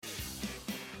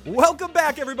Welcome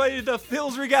back, everybody, to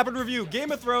Phil's Recap and Review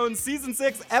Game of Thrones Season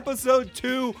 6, Episode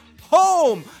 2,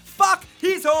 Home! Fuck,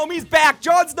 he's home, he's back,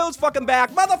 Jon Snow's fucking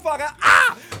back, motherfucker,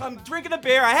 I'm drinking a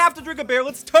beer, I have to drink a beer,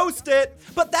 let's toast it!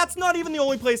 But that's not even the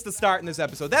only place to start in this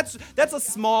episode. That's a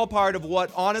small part of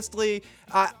what, honestly,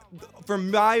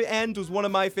 from my end, was one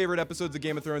of my favorite episodes of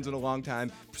Game of Thrones in a long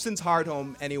time, since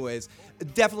Hardhome anyways.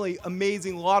 Definitely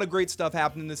amazing, a lot of great stuff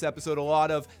happened in this episode, a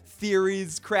lot of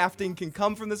theories crafting can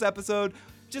come from this episode.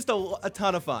 Just a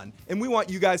ton of fun. And we want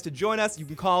you guys to join us. You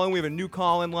can call in. We have a new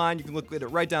call-in line. You can look at it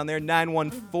right down there,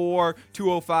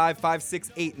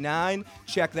 914-205-5689.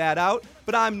 Check that out.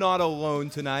 But I'm not alone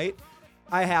tonight.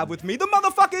 I have with me the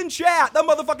motherfucking chat. The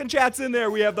motherfucking chat's in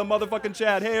there. We have the motherfucking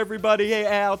chat. Hey, everybody. Hey,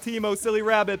 Al, Timo, Silly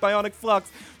Rabbit, Bionic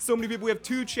Flux. So many people. We have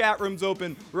 2 chat rooms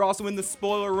open. We're also in the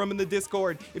spoiler room in the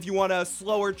Discord if you want a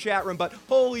slower chat room. But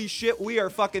holy shit, we are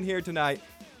fucking here tonight.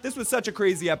 This was such a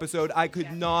crazy episode. I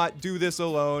could not do this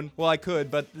alone. Well, I could,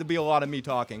 but there'd be a lot of me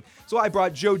talking. So I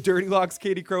brought Joe Dirtylocks,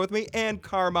 Katie Crow with me, and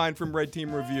Carmine from Red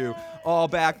Team Review, all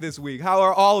back this week. How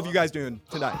are all of you guys doing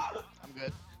tonight? I'm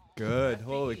good. Good.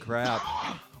 Holy crap.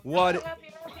 What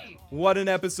an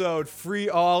episode. Free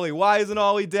Ollie. Why isn't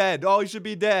Ollie dead? Ollie should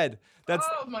be dead.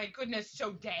 Oh my goodness,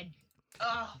 so dead.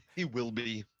 He will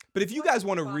be. But if you guys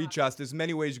want to reach us, there's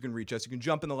many ways you can reach us. You can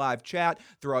jump in the live chat,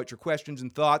 throw out your questions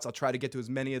and thoughts. I'll try to get to as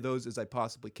many of those as I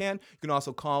possibly can. You can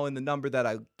also call in the number that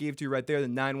I gave to you right there, the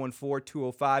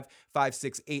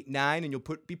 914-205-5689, and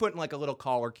you'll be putting like a little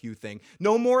caller queue thing.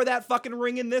 No more of that fucking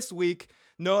ringing this week.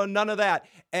 No, none of that.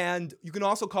 And you can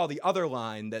also call the other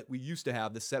line that we used to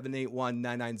have, the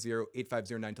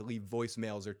 781-990-8509, to leave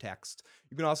voicemails or text.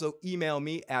 You can also email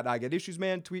me at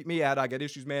IGotIssuesMan, tweet me at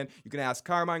IGotIssuesMan. You can ask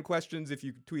Carmine questions if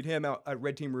you tweet him out at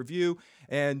Red Team Review.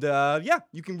 And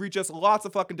you can reach us lots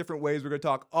of fucking different ways. We're going to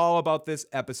talk all about this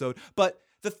episode. But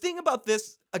the thing about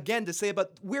this, again, to say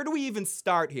about where do we even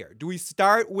start here? Do we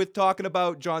start with talking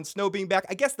about Jon Snow being back?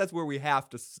 I guess that's where we have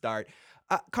to start.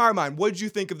 Carmine, what did you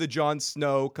think of the Jon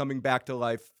Snow coming back to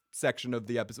life section of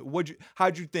the episode?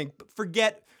 How'd you think?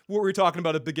 Forget what we were talking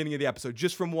about at the beginning of the episode,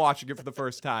 just from watching it for the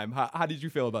first time. How did you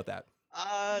feel about that?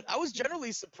 I was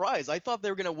generally surprised. I thought they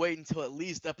were gonna wait until at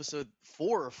least episode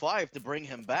 4 or 5 to bring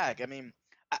him back. I mean,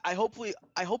 I hope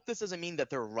this doesn't mean that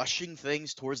they're rushing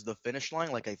things towards the finish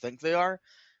line like I think they are,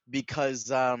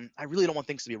 because I really don't want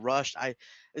things to be rushed.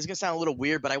 It's gonna sound a little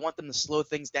weird, but I want them to slow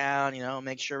things down.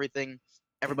 Make sure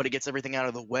everybody gets everything out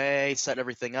of the way, set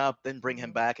everything up, then bring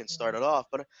him back and start it off.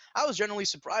 But I was generally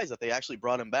surprised that they actually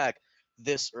brought him back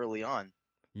this early on.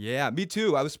 Yeah, me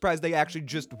too. I was surprised they actually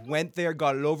just went there,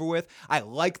 got it over with. I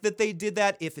like that they did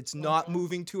that if it's not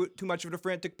moving too much of a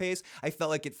frantic pace. I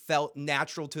felt like it felt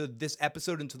natural to this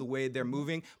episode and to the way they're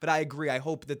moving. But I agree. I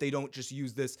hope that they don't just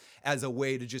use this as a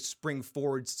way to just spring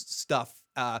forward stuff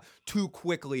too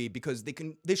quickly, because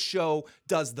this show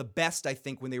does the best, I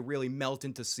think, when they really melt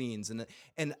into scenes. And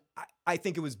I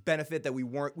think it was benefit that we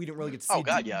didn't really get to see. Oh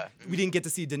God, yeah. We didn't get to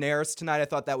see Daenerys tonight. I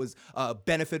thought that was a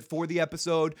benefit for the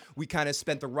episode. We kind of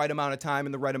spent the right amount of time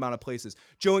in the right amount of places.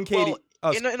 Joe and Katie. Well,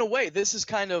 in a way, this is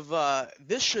kind of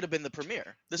this should have been the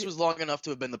premiere. This was long enough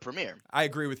to have been the premiere. I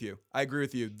agree with you. I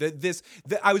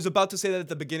was about to say that at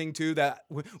the beginning too. That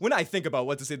when I think about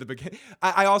what to say at the beginning,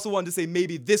 I also wanted to say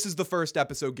maybe this is the first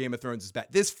episode Game of Thrones is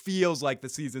back. This feels like the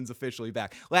season's officially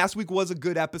back. Last week was a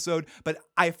good episode, but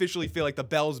I officially feel like the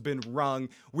bell's been rung.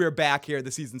 We're back here.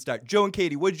 The season starts. Joe and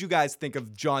Katie, what did you guys think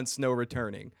of Jon Snow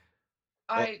returning?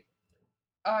 I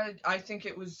think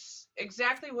it was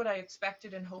exactly what I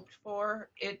expected and hoped for.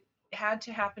 It had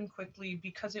to happen quickly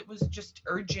because it was just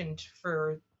urgent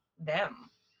for them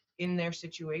in their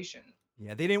situation.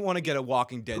 Yeah, they didn't want to get a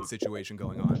Walking Dead situation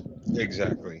going on.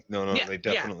 Exactly. No, they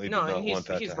definitely did not want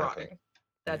that to happen. Rotting.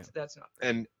 That's not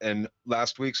fair. And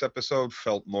last week's episode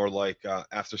felt more like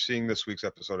after seeing this week's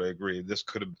episode, I agree. This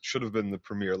should have been the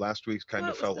premiere. Last week's kind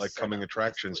of felt like coming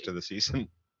attractions to the season.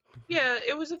 Yeah,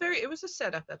 it was a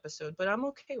setup episode, but I'm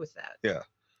okay with that. Yeah.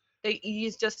 They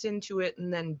eased us into it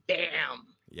and then bam.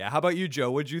 Yeah, how about you,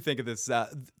 Joe? What did you think of this?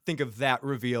 Think of that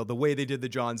reveal, the way they did the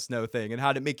Jon Snow thing, and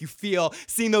how did it make you feel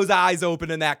seeing those eyes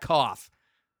open and that cough?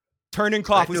 Turning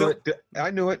cough. I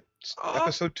knew it.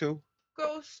 Episode 2.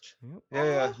 Ghost.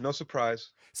 Yeah, no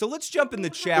surprise. So let's jump in the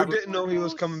chat. Who didn't know he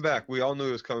was coming back? We all knew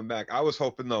he was coming back. I was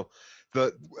hoping, though,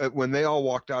 when they all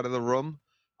walked out of the room,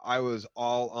 I was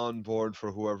all on board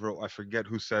for whoever, I forget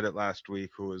who said it last week,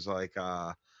 who was like,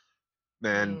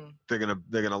 man, they're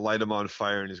gonna light him on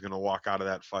fire and he's gonna walk out of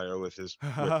that fire with his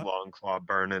long claw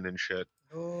burning and shit.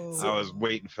 Oh. I was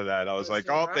waiting for that. I was like,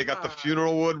 oh, they got the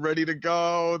funeral wood ready to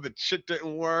go. The shit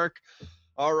didn't work.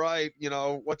 all right,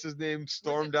 what's his name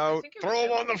stormed I out. think it was Throw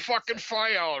him on the Emily fucking said-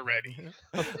 fire already.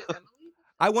 Was it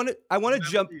Emily? I want to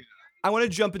jump. I want to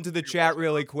jump into the chat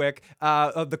really quick.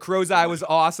 The crow's eye was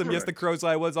awesome. Yes, the crow's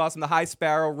eye was awesome. The high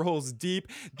sparrow rolls deep.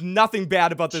 Nothing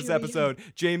bad about this Tyrion, episode.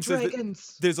 James says that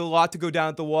Dragons. there's a lot to go down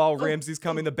at the wall. Ramsay's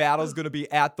coming. The battle's going to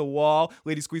be at the wall.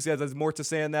 Lady Squeeze says there's more to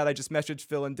say on that. I just messaged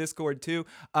Phil in Discord too.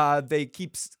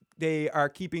 They are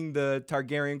keeping the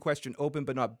Targaryen question open,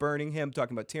 but not burning him.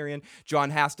 Talking about Tyrion. Jon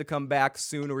has to come back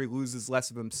soon, or he loses less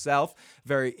of himself.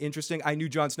 Very interesting. I knew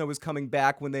Jon Snow was coming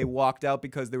back when they walked out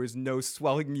because there was no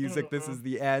swelling music. This is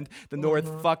the end. The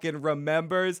North fucking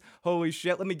remembers. Holy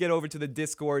shit. Let me get over to the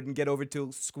Discord and get over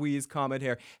to Squeeze comment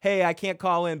here. Hey, I can't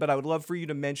call in, but I would love for you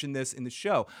to mention this in the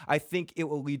show. I think it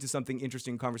will lead to something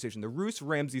interesting in conversation. The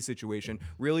Roose-Ramsay situation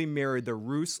really mirrored the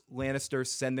Roose-Lannister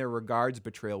send their regards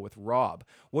betrayal with Robb.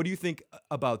 What do you think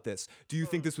about this? Do you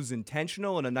think this was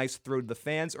intentional and a nice throw to the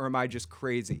fans, or am I just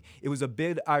crazy? It was a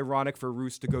bit ironic for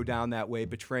Roose to go down that way,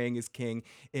 betraying his king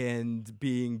and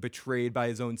being betrayed by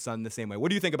his own son the same way. What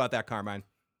do you think about that, Carmine?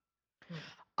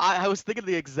 I was thinking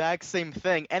the exact same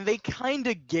thing, and they kind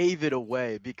of gave it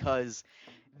away because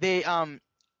they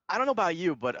I don't know about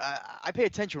you, but I pay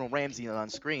attention when Ramsay is on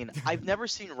screen. I've never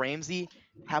seen Ramsay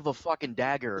have a fucking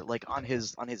dagger like on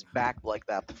his back like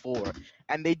that before,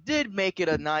 and they did make it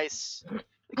a nice.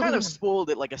 They kind of spoiled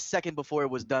it like a second before it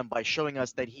was done by showing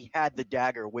us that he had the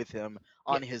dagger with him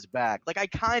on his back. Like I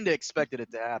kind of expected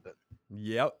it to happen.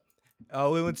 Yep.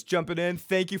 Oh, Lilith's jumping in.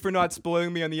 Thank you for not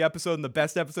spoiling me on the episode and the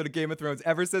best episode of Game of Thrones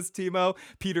ever, says Timo.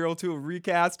 Peter O'Toole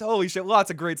recast. Holy shit, lots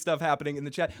of great stuff happening in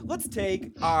the chat. Let's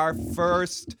take our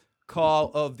first call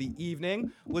of the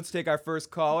evening. Let's take our first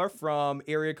caller from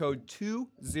area code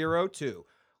 202.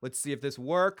 Let's see if this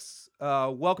works.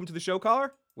 Welcome to the show,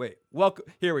 caller. Wait, welcome.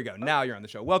 Here we go. Now you're on the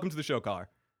show. Welcome to the show, caller.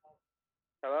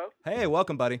 Hello? Hey,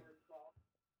 welcome, buddy.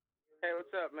 Hey,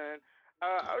 what's up, man?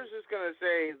 I was just gonna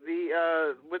say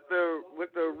with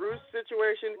the Roos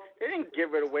situation, they didn't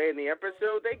give it away in the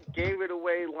episode. They gave it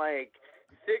away like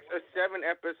 6 or 7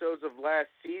 episodes of last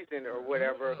season or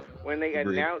whatever when they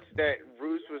Agreed. announced that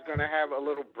Roos was gonna have a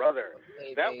little brother.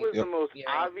 That was the most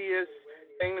obvious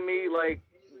thing to me. Like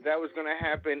that was gonna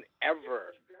happen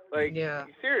ever. Like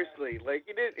seriously, like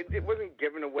it wasn't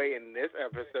given away in this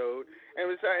episode,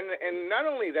 and not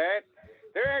only that.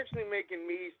 They're actually making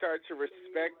me start to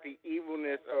respect the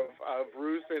evilness of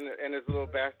Roose and his little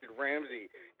bastard Ramsay.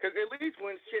 Because at least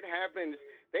when shit happens,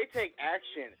 they take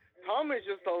action. Tom is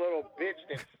just a little bitch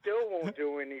that still won't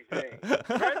do anything. If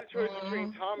I had the choice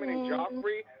between Tommen and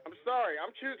Joffrey, I'm sorry,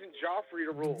 I'm choosing Joffrey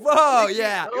to rule. Whoa,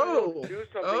 yeah. Do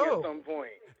something at some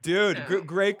point. Dude,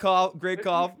 great call.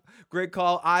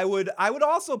 I would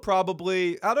also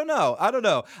probably, I don't know.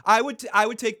 I would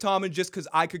take Tommen just because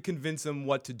I could convince him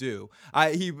what to do.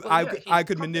 I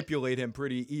could manipulate him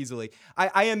pretty easily.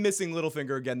 I am missing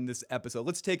Littlefinger again in this episode.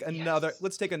 Let's take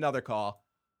another call.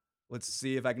 Let's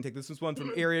see if I can take this one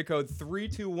from area code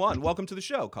 321. Welcome to the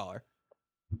show, caller.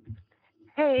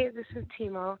 Hey, this is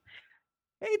Timo.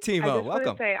 Hey, Timo, I just welcome. want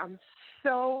to say I'm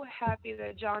so happy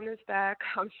that Jon is back.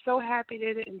 I'm so happy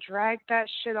they didn't drag that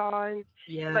shit on.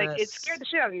 Yes. Like, it scared the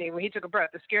shit out of me when he took a breath.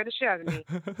 It scared the shit out of me.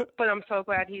 But I'm so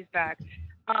glad he's back.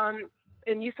 And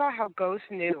you saw how Ghost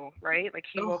knew, right? Like,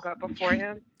 he woke up before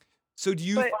him. So do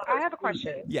you? But I have a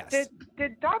question. Yes.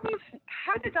 Did Davos?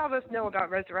 How did Davos know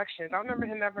about resurrections? I don't remember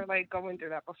him ever like going through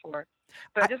that before.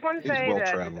 But I just want to say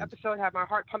that this episode had my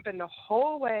heart pumping the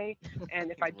whole way. And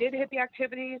if I did hit the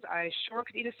activities, I sure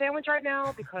could eat a sandwich right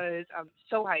now because I'm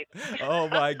so hyped. Oh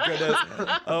my goodness!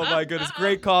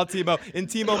 Great call, Timo. And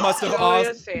Timo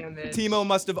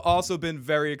must have also been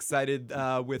very excited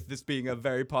with this being a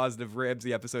very positive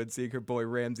Ramsay episode, seeing her boy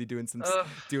Ramsay doing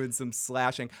some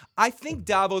slashing. I think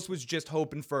Davos was just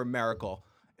hoping for a miracle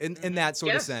in that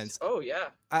sort of sense. Oh yeah.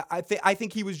 I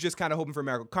think he was just kind of hoping for a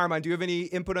miracle. Carmine, do you have any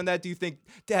input on that? Do you think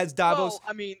has Davos? Well,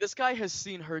 I mean, this guy has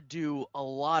seen her do a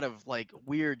lot of like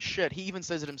weird shit. He even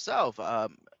says it himself.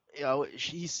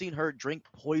 He's seen her drink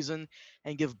poison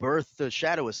and give birth to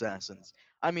shadow assassins.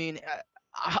 I mean,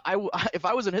 if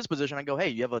I was in his position, I'd go, "Hey,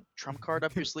 you have a trump card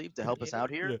up your sleeve to help us out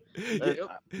here?"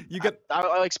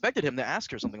 I expected him to ask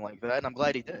her something like that, and I'm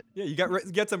glad he did. Yeah, you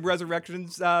get some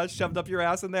resurrections shoved up your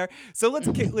ass in there. So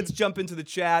let's jump into the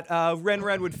chat.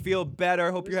 Ren would feel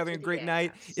better. Hope you're having a great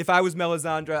night. If I was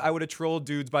Melisandre, I would have trolled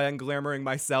dudes by unglamoring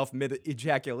myself mid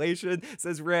ejaculation.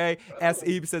 Says Ray.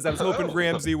 S.E. says I was hoping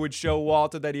Ramsay would show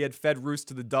Walter that he had fed Roose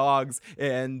to the dogs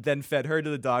and then fed her to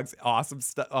the dogs. Awesome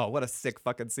stuff. Oh, what a sick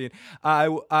fucking scene. I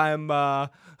was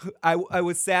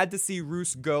sad to see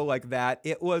Roose go like that.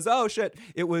 It was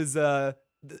It was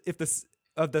if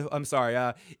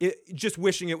just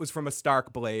wishing it was from a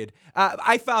Stark blade.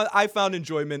 I found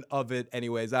enjoyment of it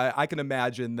anyways. I can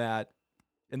imagine that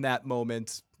in that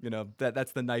moment,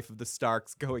 that's the knife of the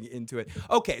Starks going into it.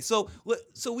 Okay, so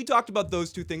we talked about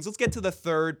those two things. Let's get to the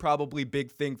third probably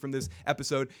big thing from this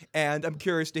episode, and I'm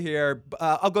curious to hear.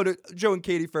 I'll go to Joe and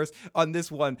Katie first on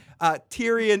this one.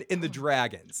 Tyrion and the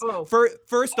dragons. Oh.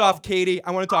 First off, Katie,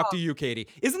 I want to talk to you, Katie.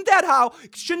 Isn't that how?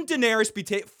 Shouldn't Daenerys be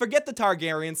forget the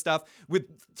Targaryen stuff with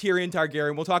Tyrion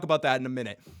Targaryen? We'll talk about that in a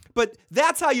minute. But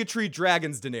that's how you treat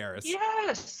dragons, Daenerys.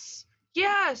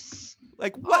 Yes.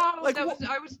 Like what?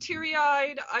 I was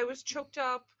teary-eyed. I was choked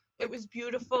up. It was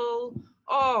beautiful.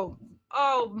 Oh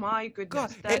my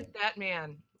goodness. God, that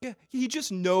man. Yeah, he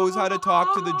just knows how to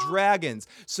talk to the dragons.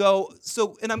 So,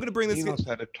 and I'm going to bring this. He knows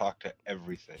how to talk to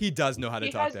everything. He does know how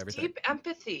to talk to everything. He has deep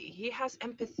empathy. He has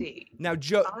empathy. Now,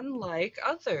 Joe, unlike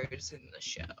others in the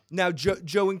show. Now,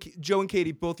 Joe and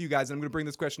Katie, both you guys, and I'm going to bring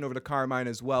this question over to Carmine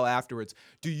as well afterwards.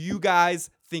 Do you guys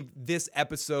think this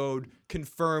episode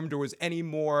confirmed or was any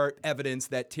more evidence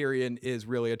that Tyrion is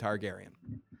really a Targaryen?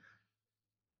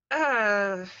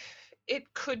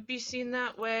 It could be seen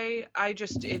that way.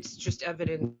 It's just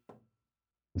evidence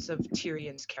of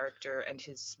Tyrion's character and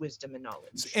his wisdom and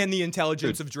knowledge. And the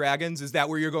intelligence of dragons. Is that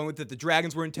where you're going with it? The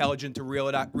dragons were intelligent to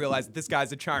realize that this guy's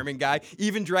a charming guy.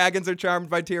 Even dragons are charmed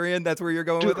by Tyrion. That's where you're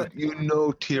going with it? You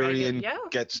know Tyrion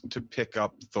gets to pick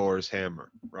up Thor's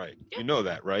hammer, right? Yeah. You know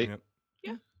that, right?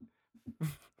 Yeah.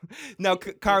 Now,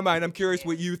 Carmine, I'm curious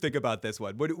what you think about this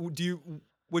one.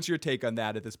 What's your take on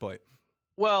that at this point?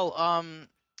 Well,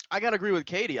 I gotta agree with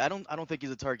Katie. I don't think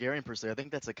he's a Targaryen per se. I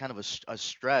think that's a kind of a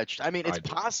stretch. I mean, it's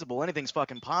possible. Anything's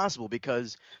fucking possible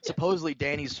because supposedly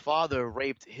Dany's father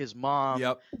raped his mom.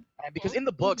 Yep. And because in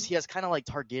the books he has kind of like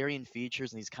Targaryen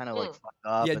features and he's kind of like fucked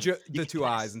up. Yeah, the two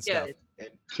eyes and stuff. Yeah. And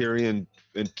Tyrion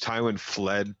and Tywin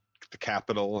fled the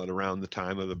capital at around the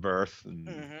time of the birth.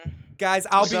 And Guys,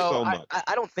 I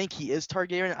don't think he is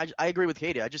Targaryen. I agree with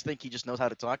Katie. I just think he just knows how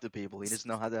to talk to people. He just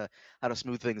knows how to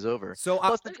smooth things over. So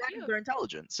plus the dragons are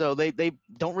intelligent, so they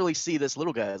don't really see this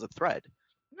little guy as a threat.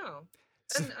 No.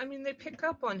 And I mean, they pick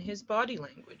up on his body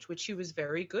language, which he was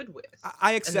very good with.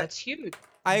 I accept. And that's huge.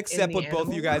 I accept what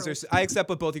both you guys are. I accept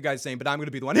what both you guys are saying, but I'm going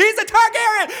to be the one. He's a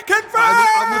Targaryen. Confirmed.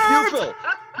 I'm with you, Phil.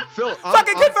 Phil,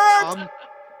 fucking confirmed.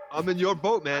 I'm in your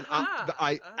boat, man.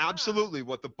 I absolutely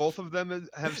what the both of them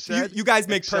have said. You guys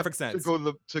make perfect sense.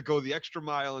 To go the extra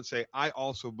mile and say, I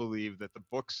also believe that the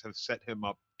books have set him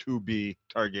up to be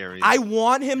Targaryen. I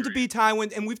want him to be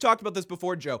Tywin, and we've talked about this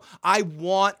before, Joe. I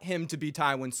want him to be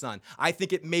Tywin's son. I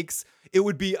think it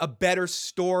would be a better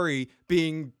story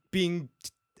being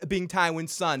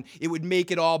Tywin's son. It would make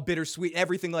it all bittersweet,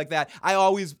 everything like that. I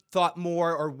always thought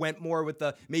more or went more with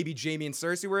the maybe Jaime and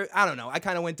Cersei where, I don't know, I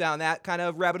kind of went down that kind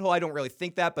of rabbit hole. I don't really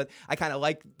think that, but I kind of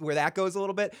like where that goes a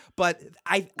little bit. But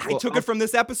I took it from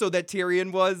this episode that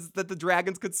Tyrion that the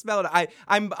dragons could smell it.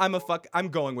 I'm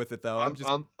going with it though.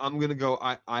 I'm gonna go.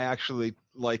 I actually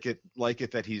like it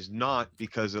that he's not,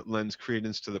 because it lends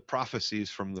credence to the prophecies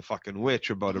from the fucking witch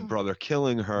about a brother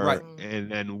killing her, right.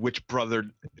 and which brother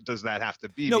does that have to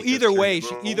be? No, either way he's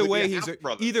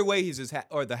his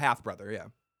the half brother, yeah.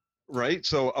 Right,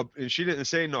 so she didn't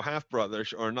say no half brother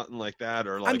or nothing like that,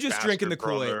 or like I'm just drinking the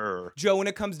Kool-Aid, Joe. When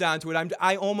it comes down to it,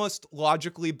 I almost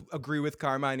logically agree with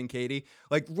Carmine and Katie.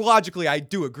 Like logically, I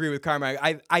do agree with Carmine.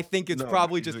 I think it's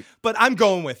probably just, but I'm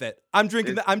going with it. I'm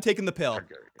taking the pill.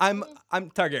 I'm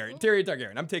Targaryen, Tyrion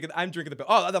Targaryen. I'm drinking the pill.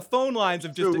 Oh, the phone lines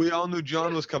have just. Dude, we all knew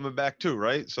Jon was coming back too,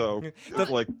 right? So,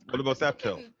 what about that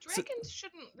pill? Dragons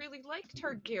shouldn't really like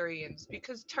Targaryens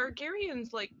because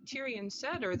Targaryens, like Tyrion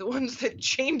said, are the ones that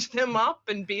chained them up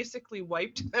and basically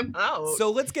wiped them out.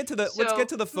 So let's get to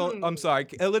the phone. I'm sorry.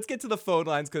 Let's get to the phone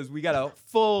lines because we got a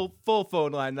full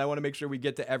phone line, and I want to make sure we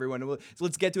get to everyone. So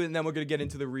let's get to it, and then we're gonna get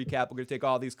into the recap. We're gonna take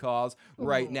all these calls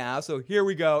right now. So here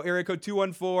we go. Area code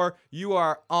 214. You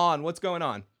are on. What's going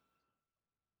on?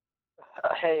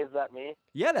 Hey, is that me?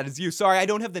 Yeah, that is you. Sorry, I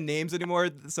don't have the names anymore,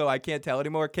 so I can't tell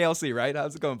anymore. KLC, right?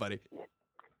 How's it going, buddy?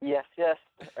 Yes. All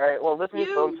right. Well, this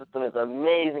new phone system is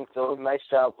amazing, so nice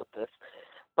job with this.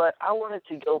 But I wanted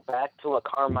to go back to what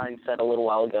Carmine said a little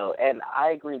while ago, and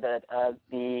I agree that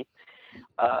the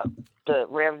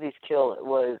Ramsay's kill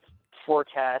was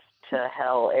forecast to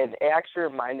hell, and it actually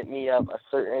reminded me of a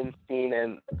certain scene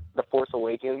in The Force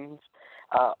Awakens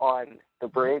on the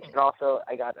bridge, and also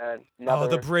I got another. Oh,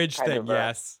 the bridge thing,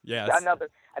 yes.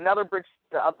 Another bridge,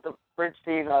 the bridge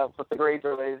scene with the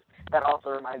Greyjoys that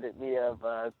also reminded me of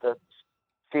the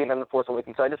scene in The Force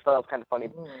Awakens. So I just thought it was kind of funny.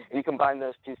 If you combine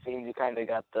those two scenes, you kind of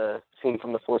got the scene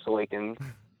from The Force Awakens.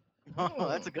 Oh,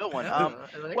 that's a good one. I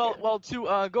like it. Well,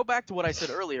 to go back to what I said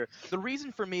earlier, the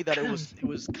reason for me that it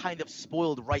was kind of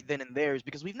spoiled right then and there is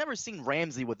because we've never seen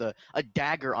Ramsay with a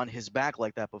dagger on his back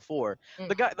like that before.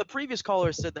 The previous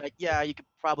caller said that you could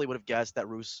probably would have guessed that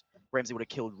Ramsay would have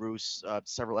killed Roose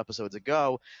several episodes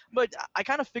ago, but I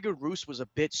kind of figured Roose was a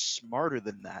bit smarter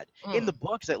than that. In the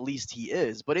books, at least he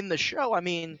is, but in the show, I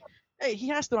mean. Hey, he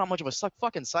has to know how much of a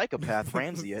fucking psychopath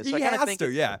Ramsay is. So He I kind of has think to,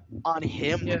 it's yeah. on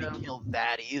him to be killed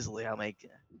that easily. I'm like,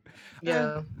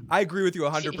 Yeah. I agree with you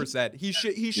 100%.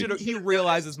 He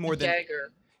realizes more than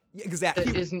dagger exactly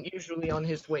that isn't usually on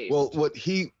his waist. Well,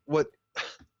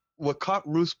 what caught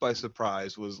Roose by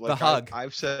surprise was like the hug.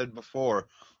 I've said before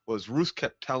was Roose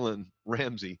kept telling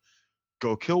Ramsay,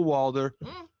 "Go kill Walder,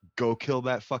 go kill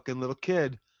that fucking little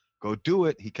kid, go do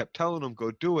it." He kept telling him,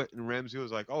 "Go do it," and Ramsay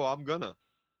was like, "Oh, I'm gonna."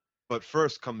 But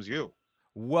first comes you.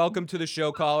 Welcome to the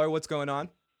show, caller. What's going on?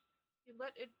 You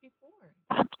let it be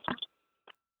born.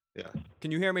 Yeah.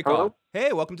 Can you hear me, Hello? caller?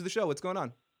 Hey, welcome to the show. What's going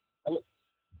on?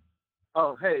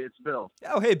 Oh, hey, it's Bill.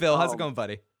 Oh, hey, Bill. How's it going,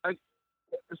 buddy?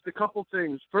 Just a couple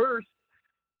things. First,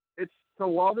 so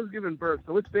Waldo's given birth,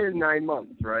 so it's been 9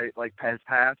 months, right? Like past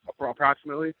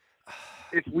approximately.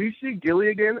 If we see Gilly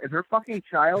again and her fucking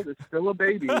child is still a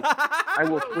baby, I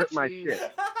will flip my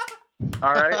shit.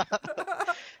 All right.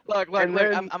 Look. I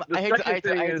hate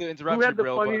to interrupt who you, had the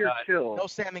bro, funnier but chill? no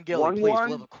Sam and Gilly, please, for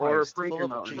the love of Christ. For the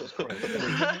love of Jesus Christ.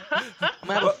 I'm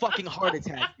gonna have a fucking heart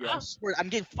attack here. I swear, I'm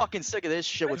getting fucking sick of this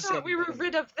shit with Sam. We were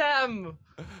rid of them.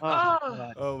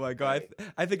 Oh my god!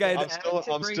 I think I'm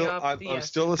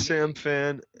still a Sam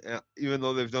fan, even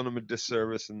though they've done him a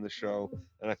disservice in the show,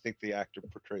 and I think the actor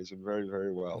portrays him very,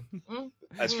 very well.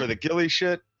 As for the Gilly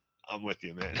shit, I'm with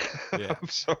you, man. Yeah. I'm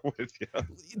so with you.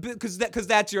 Because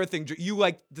that's your thing. You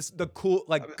like the cool,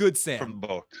 like good Sam. From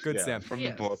books. Good yeah, Sam. From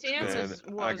the books, Sam's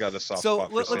man. I got a soft So,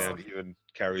 spot for Sam. He even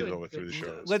carries over through the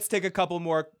shows. Let's take a couple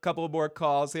more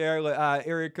calls here.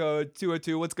 Area code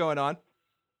 202. What's going on?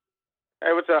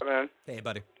 Hey, what's up, man? Hey,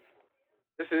 buddy.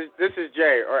 This is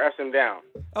Jay or SM Down.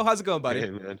 Oh, how's it going, buddy? Hey,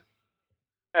 man.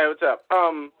 Hey, what's up?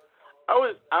 I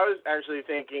was actually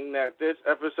thinking that this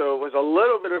episode was a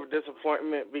little bit of a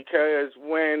disappointment because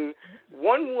when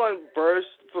 1-1 burst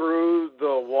through the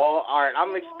wall, all right,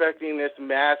 I'm expecting this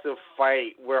massive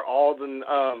fight where all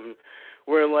the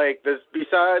where like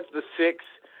besides the 6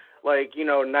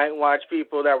 Night Watch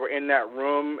people that were in that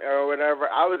room or whatever,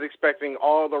 I was expecting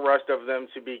all the rest of them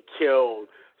to be killed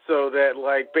so that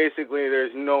basically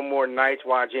there's no more Night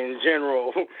Watch in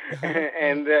general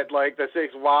and that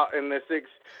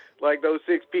those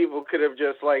 6 people could have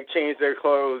just changed their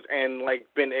clothes and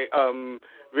been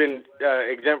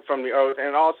exempt from the oath.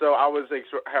 And also, I was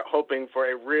hoping for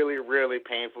a really, really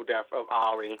painful death of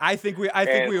Ollie. I think we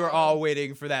were all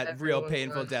waiting for that real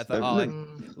painful death of Ollie.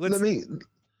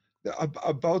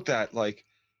 About that.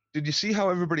 Did you see how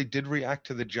everybody did react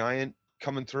to the giant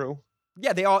coming through?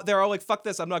 Yeah, they're all like, "Fuck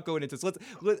this! I'm not going into this."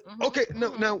 Okay,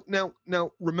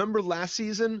 now. Remember last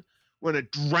season? When a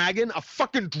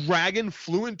fucking dragon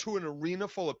flew into an arena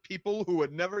full of people who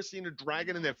had never seen a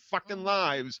dragon in their fucking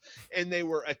lives, and they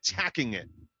were attacking it.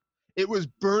 It was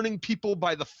burning people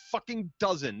by the fucking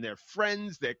dozen. Their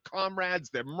friends, their comrades,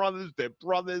 their mothers, their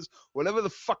brothers, whatever the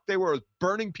fuck they were, was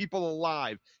burning people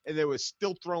alive, and they were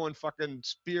still throwing fucking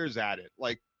spears at it.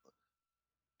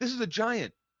 This is a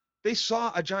giant. They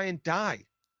saw a giant die.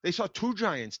 They saw 2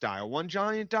 giants die, or 1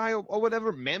 giant die, or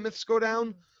whatever. Mammoths go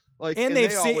down. And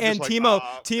they've seen, and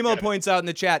Timo points out in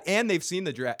the chat, and they've seen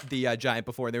the giant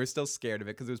before, and they were still scared of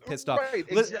it because it was pissed off. Right,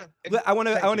 exactly. I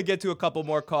want to get to a couple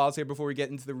more calls here before we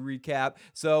get into the recap.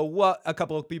 So a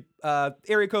couple of people,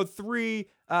 area code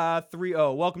 330.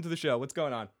 Welcome to the show. What's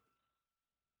going on?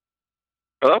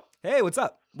 Hello. Hey, what's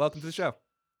up? Welcome to the show.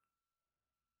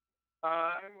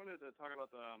 I wanted to talk about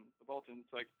the Boltons.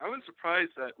 I was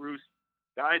surprised that Roose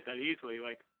died that easily.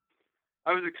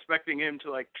 I was expecting him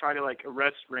to try to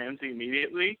arrest Ramsay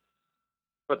immediately,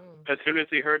 but as soon as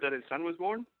he heard that his son was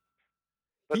born,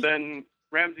 then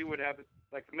Ramsay would have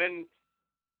the men.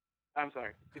 I'm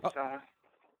sorry.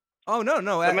 Oh no.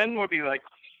 The men would be like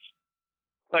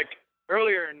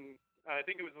earlier in I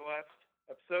think it was the last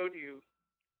episode you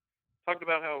talked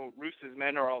about how Roose's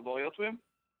men are all loyal to him,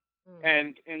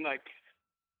 and in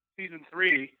season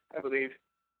 3, I believe,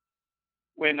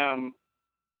 when oh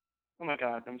my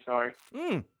God, I'm sorry.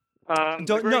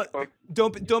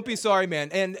 Don't be sorry,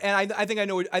 man. And I think I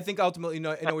know. I think ultimately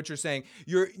I know what you're saying.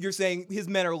 You're saying his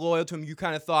men are loyal to him. You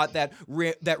kind of thought that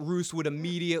Roose would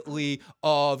immediately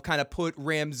kind of put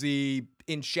Ramsay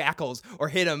in shackles or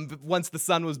hit him once the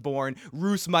son was born,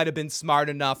 Roose might have been smart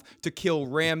enough to kill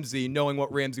Ramsay, knowing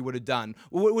what Ramsay would have done.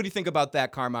 What do you think about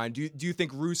that, Carmine? Do you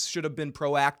think Roose should have been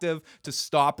proactive to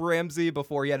stop Ramsay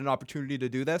before he had an opportunity to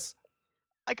do this?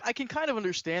 I can kind of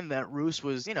understand that Roose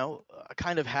was,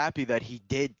 kind of happy that he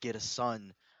did get a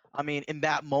son. I mean, in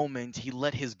that moment, he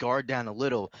let his guard down a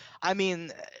little. I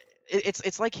mean,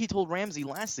 it's like he told Ramsay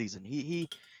last season. He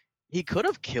could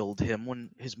have killed him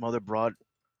when his mother brought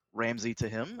Ramsay to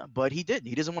him, but he didn't.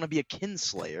 He doesn't want to be a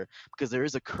kinslayer because there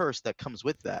is a curse that comes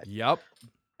with that. Yep.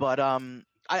 But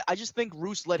I just think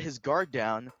Roose let his guard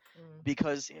down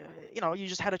because you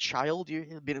just had a child. You're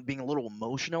being a little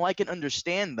emotional. I can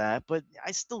understand that, but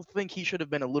I still think he should have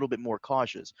been a little bit more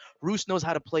cautious. Roose knows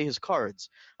how to play his cards.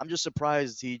 I'm just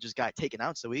surprised he just got taken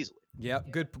out so easily.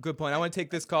 Yep, good point. I want to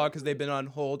take this call because they've been on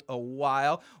hold a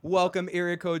while. Welcome,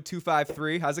 area code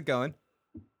 253. How's it going?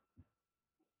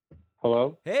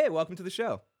 Hello. Hey, welcome to the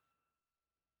show.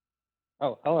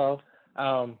 Oh, hello.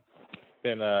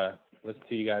 Been listening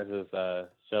to you guys'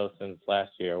 show since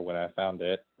last year when I found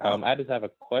it. I just have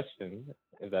a question,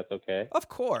 if that's okay. Of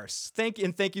course. Thank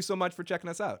you so much for checking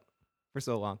us out for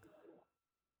so long.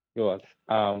 You're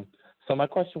welcome. So my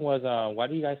question was, why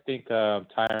do you guys think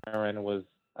Tyrion was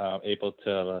able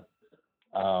to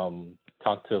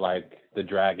talk to like the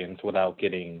dragons without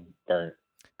getting burnt?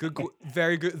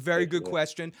 Very good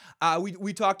question.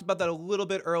 We talked about that a little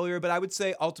bit earlier, but I would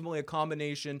say ultimately a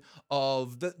combination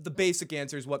of the basic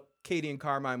answers. What Katie and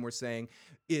Carmine were saying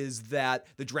is that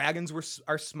the dragons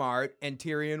are smart, and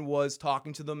Tyrion was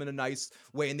talking to them in a nice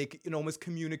way, and they almost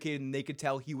communicated, and they could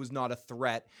tell he was not a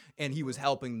threat, and he was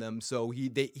helping them. So he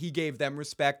gave them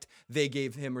respect. They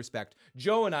gave him respect.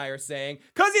 Joe and I are saying,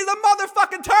 "'Cause he's a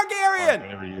motherfucking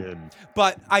Targaryen."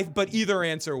 But either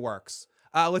answer works.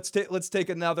 Let's take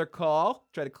another call.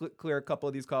 Try to clear a couple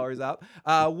of these callers out.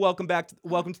 Welcome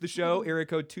to the show, area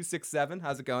code 267.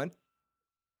 How's it going?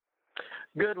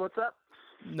 Good. What's up?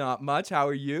 Not much. How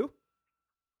are you?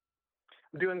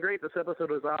 I'm doing great. This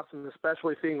episode was awesome,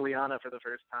 especially seeing Liana for the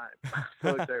first time.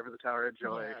 So excited for the Tower of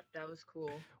Joy. Yeah, that was cool.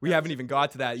 We haven't even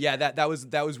got to that. Yeah, that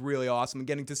was really awesome.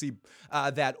 Getting to see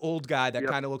that old guy that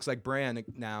kind of looks like Bran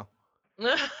now.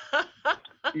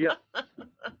 Yep.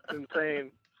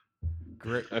 Insane.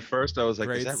 Great. At first, I was like,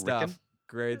 "Is that Rickon?"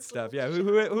 Great stuff. Yeah.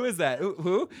 Who is that?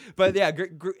 Who? But yeah,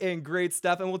 great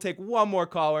stuff. And we'll take one more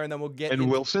caller, and then we'll get. And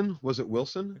Wilson? Was it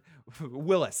Wilson?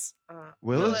 Willis.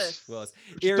 Willis.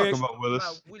 Talking about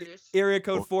Willis. Area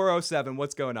code 407.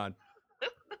 What's going on?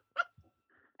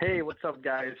 Hey, what's up,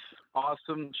 guys?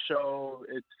 Awesome show.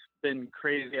 It's been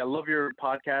crazy. I love your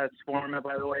podcast format,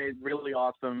 by the way. Really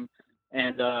awesome.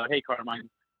 And hey, Carmine.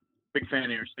 Big fan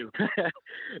of yours too.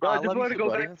 I just wanted to go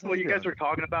back to what you guys were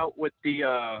talking about with the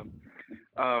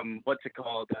what's it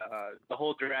called? The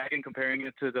whole dragon, comparing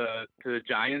it to the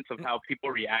giants, of how people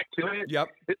react to it. Yep.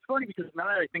 It's funny because now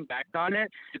that I think back on it,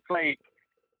 it's like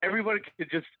everybody could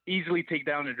just easily take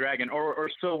down a dragon, or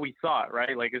so we thought,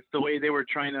 right? Like it's the way they were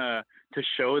trying to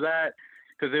show that.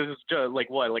 Because it was just like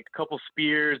a couple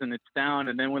spears and it's down,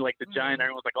 and then when like the giant,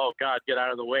 everyone's like, "Oh God, get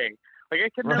out of the way." Like I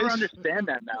can never understand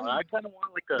that now. I kind of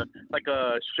want like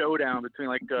a showdown between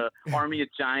like a army of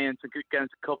giants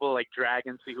against a couple of like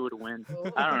dragons, see who would win.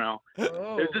 I don't know. It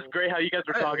was just great how you guys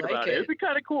were talking about it. It'd be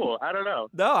kind of cool. I don't know.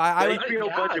 No, I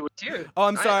budget was, dude. Oh,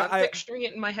 I'm sorry. I'm picturing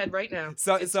it in my head right now.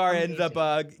 Sorry, I ended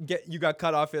up you got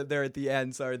cut off there at the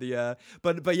end. Sorry,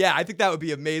 but yeah, I think that would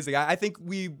be amazing. I think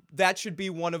that should be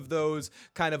one of those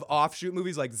kind of offshoot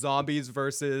movies like zombies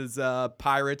versus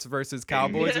pirates versus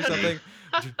cowboys or something.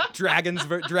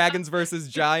 Dragons versus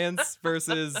giants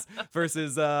versus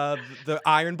the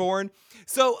Ironborn.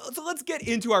 So let's get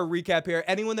into our recap here.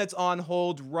 Anyone that's on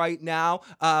hold right now,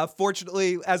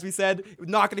 fortunately, as we said,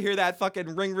 not going to hear that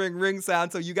fucking ring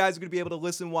sound. So you guys are going to be able to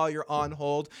listen while you're on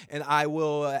hold, and I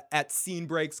will at scene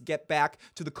breaks get back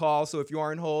to the call. So if you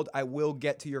are on hold, I will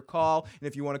get to your call, and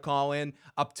if you want to call in,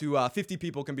 up to 50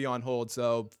 people can be on hold.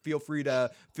 So feel free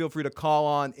to call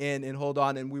on in and hold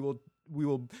on, and we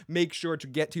will make sure to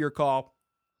get to your call.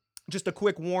 Just a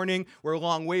quick warning, we're a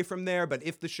long way from there, but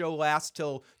if the show lasts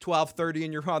till 12:30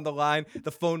 and you're on the line,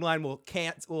 the phone line will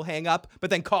hang up, but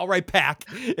then call right back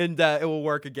and it will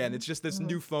work again. It's just this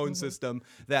new phone system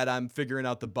that I'm figuring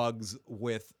out the bugs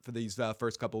with for these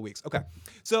first couple of weeks. Okay,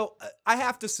 so I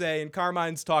have to say, and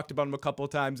Carmine's talked about him a couple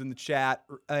of times in the chat,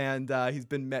 and it's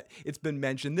been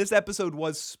mentioned, this episode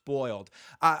was spoiled.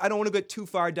 I don't want to get too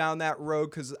far down that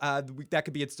road because that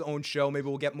could be its own show. Maybe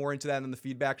we'll get more into that in the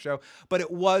feedback show, but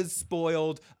it was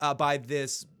spoiled by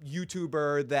this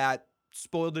YouTuber that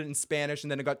spoiled it in Spanish and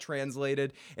then it got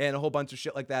translated and a whole bunch of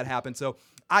shit like that happened. So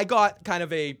I got kind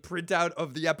of a printout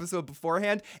of the episode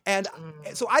beforehand, and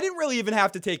so I didn't really even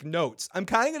have to take notes. I'm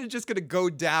kind of just gonna go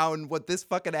down what this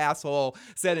fucking asshole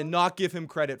said and not give him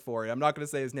credit for it. I'm not gonna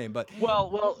say his name, but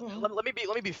let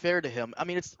me be fair to him. I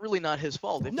mean, it's really not his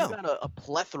fault. If you got a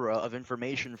plethora of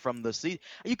information from the seed,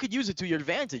 you could use it to your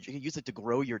advantage. You could use it to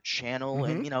grow your channel,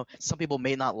 and some people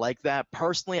may not like that.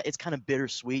 Personally, it's kind of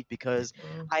bittersweet because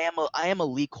I am a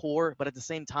leak whore, but at the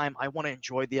same time, I want to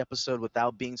enjoy the episode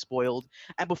without being spoiled.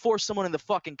 And before someone in the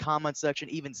fucking comment section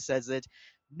even says it,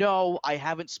 no, I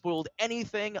haven't spoiled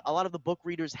anything. A lot of the book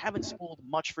readers haven't spoiled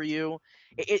much for you.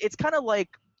 It's kind of like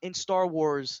in Star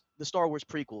Wars, the Star Wars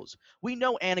prequels. We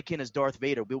know Anakin is Darth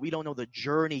Vader, but we don't know the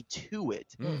journey to it.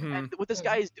 And what this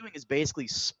guy is doing is basically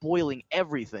spoiling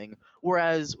everything,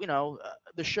 whereas,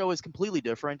 the show is completely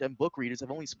different, and book readers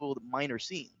have only spoiled minor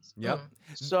scenes. Yep.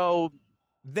 So...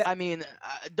 I mean,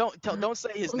 don't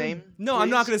say his name. No, please. I'm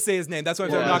not going to say his name. That's why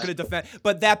I'm not going to defend.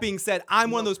 But that being said,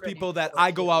 I'm one of those people that I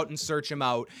go out and search him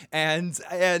out, and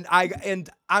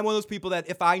I'm one of those people that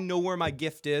if I know where my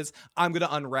gift is, I'm going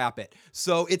to unwrap it.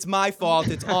 So it's my fault.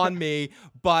 It's on me.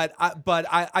 But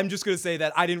I'm just going to say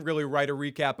that I didn't really write a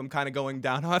recap. I'm kind of going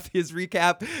down off his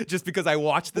recap just because I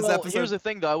watched this episode. Here's the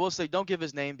thing, though. I will say, don't give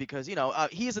his name because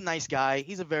he is a nice guy.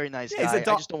 He's a very nice guy. I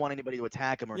just don't want anybody to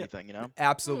attack him or anything.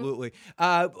 Absolutely.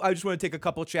 I just want to take a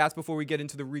couple chats before we get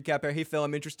into the recap. Hey, Phil,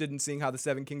 I'm interested in seeing how the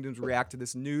Seven Kingdoms react to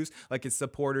this news, like his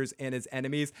supporters and his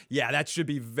enemies. Yeah, that should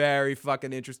be very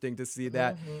fucking interesting to see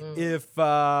that. If,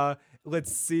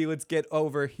 let's see, let's get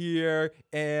over here.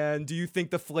 And do you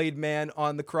think the flayed man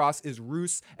on the cross is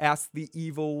Roose? Asks the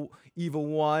evil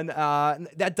one.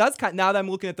 That does now that I'm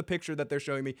looking at the picture that they're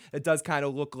showing me, it does kind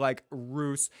of look like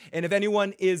Roose. And if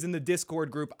anyone is in the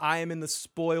Discord group, I am in the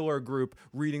spoiler group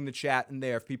reading the chat in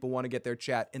there if people want to get their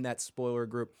chat in that spoiler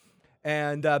group.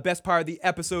 And best part of the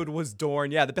episode was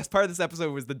Dorne. Yeah, the best part of this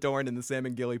episode was the Dorne and the Sam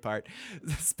and Gilly part.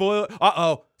 Spoiler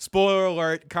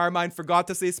alert. Carmine forgot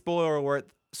to say spoiler alert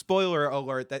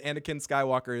that Anakin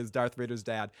Skywalker is Darth Vader's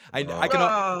dad.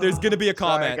 There's gonna be a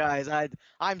comment. Sorry, guys,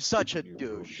 I'm such a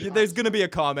douche. There's gonna be a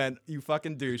comment. You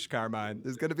fucking douche, Carmine.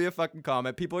 There's gonna be a fucking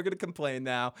comment. People are gonna complain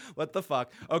now. What the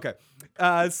fuck? Okay,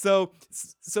 so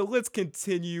let's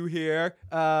continue here.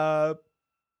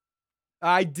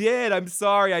 I did. I'm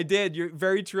sorry. I did. You're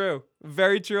very true.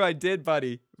 Very true. I did,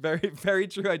 buddy. Very, very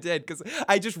true. I did because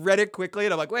I just read it quickly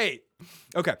and I'm like, wait.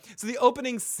 Okay. So the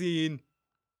opening scene.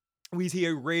 We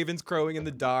hear ravens crowing in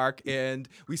the dark, and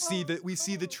we see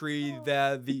the tree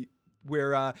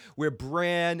where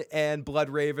Bran and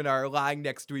Bloodraven are lying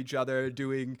next to each other,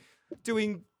 doing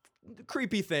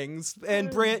creepy things,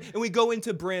 and we go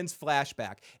into Bran's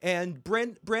flashback, and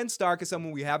Bran Stark is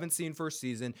someone we haven't seen first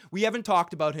season. We haven't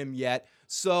talked about him yet.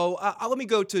 So let me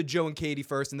go to Joe and Katie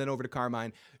first and then over to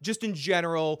Carmine. Just in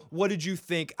general, what did you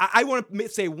think? I want to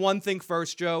say one thing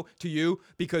first, Joe, to you,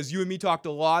 because you and me talked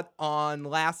a lot on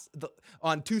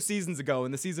 2 seasons ago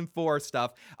in the season 4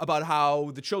 stuff about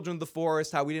how the Children of the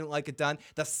Forest, how we didn't like it done.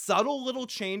 The subtle little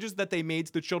changes that they made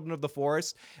to the Children of the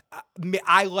Forest,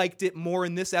 I liked it more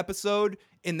in this episode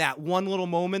in that one little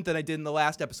moment than I did in the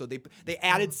last episode. They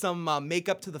added some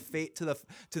makeup to the face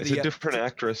It's a different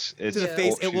actress. To the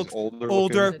face. It looks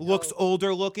looks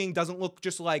older looking, doesn't look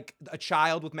just like a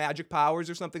child with magic powers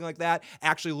or something like that.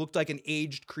 Actually looked like an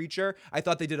aged creature. I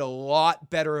thought they did a lot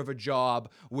better of a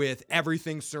job with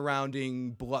everything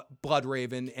surrounding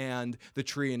Bloodraven and the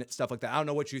tree and stuff like that. I don't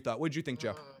know what you thought. What did you think,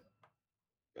 Joe?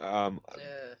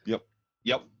 Yep.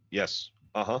 Yes.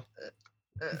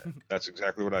 That's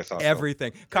exactly what I thought.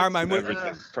 Everything. Carmine,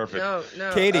 everything. Perfect.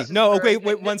 No. Katie, no. Okay,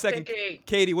 wait 1 second.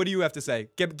 Katie, what do you have to say?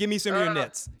 Give me some of your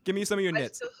nits. Give me some of your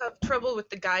nits. I still have trouble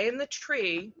with the guy in the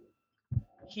tree.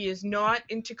 He is not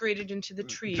integrated into the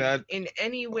tree in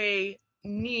any way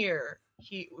near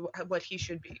what he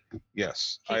should be.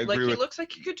 Yes, I agree. He looks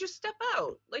like he could just step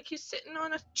out, like he's sitting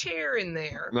on a chair in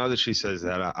there. Now that she says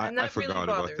that, I forgot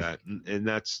about that, and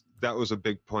that was a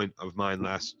big point of mine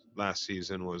last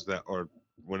season, was that, or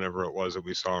whenever it was that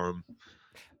we saw him.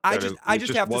 I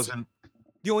just have to.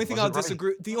 The only thing I'll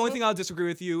disagree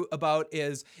with you about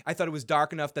is I thought it was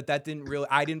dark enough that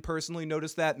I didn't personally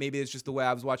notice that. Maybe it's just the way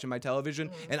I was watching my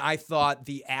television, and I thought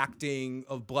the acting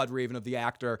of Bloodraven, of the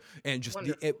actor, and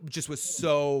it just was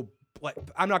so. Like,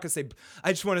 I'm not gonna say.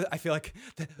 I feel like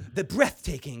the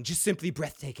breathtaking, just simply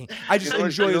breathtaking. I just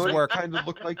enjoy his work. Kind of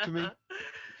looked like to me.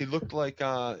 He looked like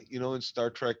in Star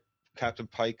Trek, Captain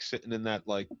Pike sitting in that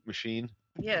like machine.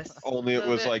 Yes. Only it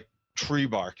was like tree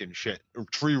bark and shit, or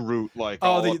tree root, like Oh,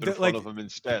 all the- up in the- front like- of him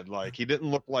instead. Like he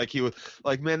didn't look like he was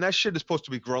like, man, that shit is supposed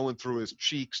to be growing through his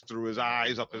cheeks, through his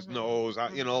eyes, up his nose.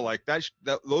 You know, like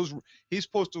those. He's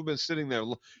supposed to have been sitting there.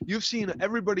 You've seen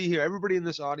everybody here. Everybody in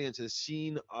this audience has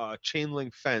seen a chain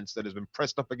link fence that has been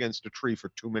pressed up against a tree for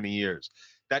too many years.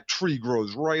 That tree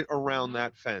grows right around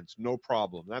that fence, no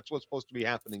problem. That's what's supposed to be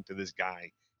happening to this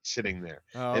guy sitting there.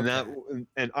 Oh, And okay.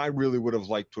 and I really would have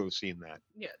liked to have seen that.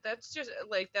 Yeah, that's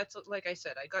like I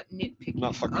said, I got nitpicky.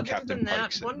 Not fucking Other Captain than Pike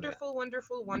that, sitting there.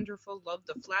 wonderful. Loved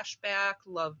the flashback,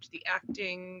 loved the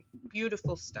acting,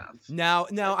 beautiful stuff. Now,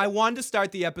 I wanted to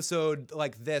start the episode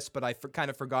like this, but I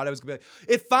kind of forgot I was gonna be like,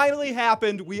 it finally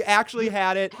happened. We actually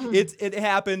had it. It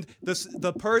happened.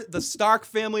 The Stark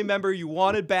family member you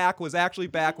wanted back was actually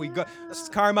back. We got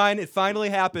Carmine. It finally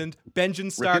happened.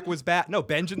 Benjen Stark Rickon? was back. No,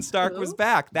 Benjen Stark was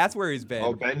back. That's where he's been.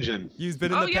 Oh, Benjen. He's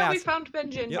been in the we past. found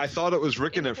Benjen. I thought it was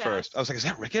Rickon the at first. I was like, is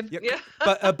that Rickon? Yep.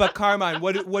 Yeah. But Carmine,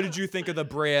 what did you think of the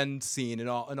Bran scene and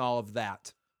all of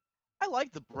that? I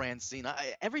like the Bran scene.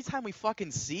 Every time we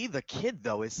fucking see the kid,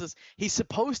 though, it's just he's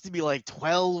supposed to be like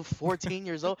 12, 14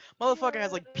 years old. Motherfucker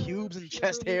has like pubes and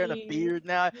chest hair and a beard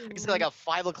now. I can see like a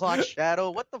 5 o'clock shadow.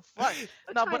 What the fuck?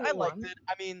 No, but I liked it.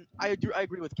 I mean, I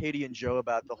agree with Katie and Joe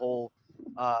about the whole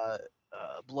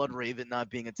Blood Raven not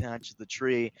being attached to the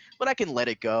tree, but I can let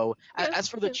it go. As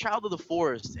for the Child of the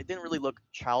Forest, it didn't really look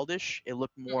childish. It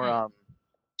looked more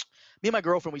me and my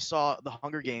girlfriend, we saw the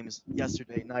Hunger Games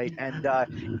yesterday night, and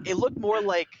it looked more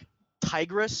like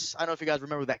Tigress. I don't know if you guys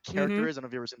remember who that character is. I don't know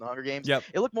if you've ever seen the Hunger Games. Yep.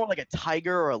 It looked more like a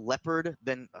tiger or a leopard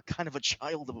than a kind of a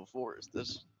child of a forest. This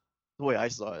is the way I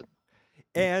saw it.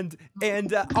 And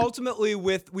ultimately,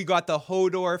 we got the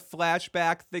Hodor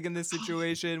flashback thing in this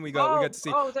situation. We got to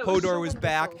see that was Hodor so was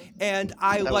back, wonderful. and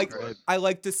I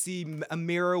like to see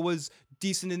Amira was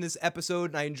decent in this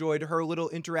episode, and I enjoyed her little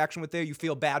interaction with there. You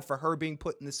feel bad for her being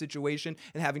put in this situation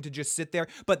and having to just sit there.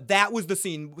 But that was the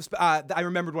scene. I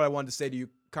remembered what I wanted to say to you,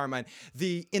 Carmine.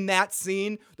 In that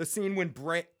scene, the scene when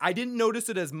Bran, I didn't notice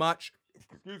it as much.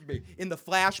 Excuse me. In the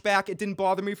flashback, it didn't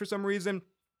bother me for some reason.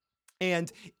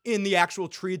 And in the actual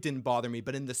tree, it didn't bother me.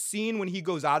 But in the scene when he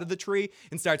goes out of the tree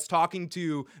and starts talking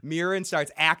to Mira and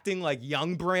starts acting like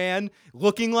young Bran,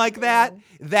 looking like that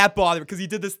bothered me. Because he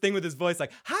did this thing with his voice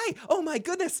like, hi, oh my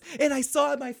goodness. And I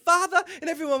saw my father and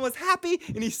everyone was happy.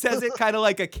 And he says it kind of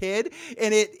like a kid.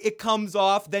 And it comes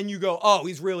off. Then you go, oh,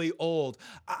 he's really old.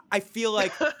 I feel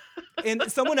like... And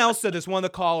someone else said this, one of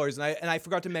the callers, and I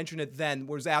forgot to mention it then,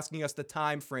 was asking us the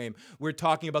time frame. We're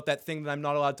talking about that thing that I'm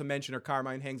not allowed to mention, or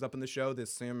Carmine hangs up in the show,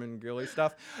 this Sam and Gilly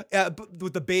stuff,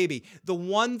 with the baby. The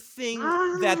one thing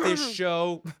that this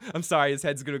show, I'm sorry, his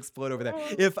head's going to explode over there.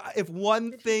 If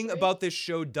one thing about this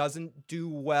show doesn't do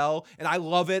well, and I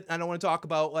love it, I don't want to talk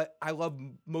about, I love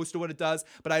most of what it does,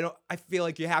 but I feel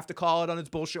like you have to call it on its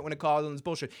bullshit when it calls it on its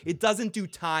bullshit. It doesn't do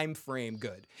time frame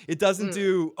good. It doesn't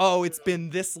do, oh, it's been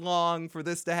this long for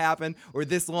this to happen, or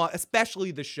this long,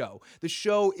 especially the show. The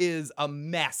show is a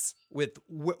mess with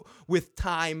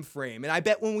time frame. And I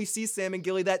bet when we see Sam and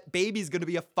Gilly, that baby's going to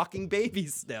be a fucking baby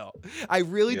still. I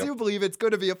really do believe it's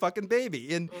going to be a fucking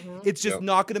baby. And it's just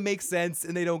not going to make sense,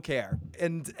 and they don't care.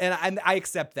 And I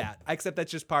accept that. I accept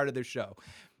that's just part of their show.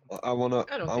 I don't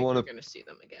think we're going to see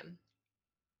them again.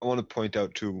 I want to point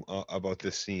out too about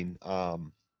this scene,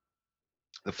 the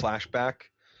flashback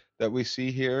that we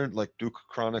see here, like Duke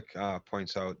Chronic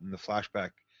points out in the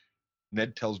flashback,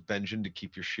 Ned tells Benjen to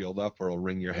keep your shield up or it'll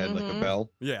ring your head like a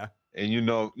bell. Yeah. And you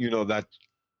know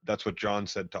that's what John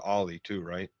said to Ollie too,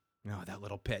 right? No, that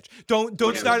little pitch. Don't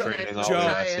start, Joe.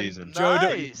 Last season. Joe,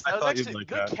 Nice. I That was thought you'd actually like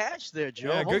good that. catch there, Joe.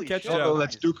 Yeah, good Holy catch, shit. Joe. Oh,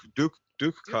 that's Duke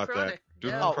caught that. Chronic.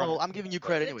 Duke Yeah. Oh, Chronic. well, I'm giving you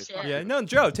credit anyways. Fuck Yeah, you. no,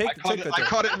 Joe, I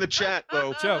caught it in the chat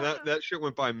though. Joe. That shit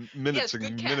went by minutes Yes,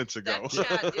 good catch. minutes ago. That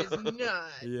chat is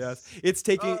nuts. Yes, it's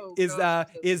taking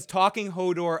is talking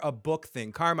Hodor a book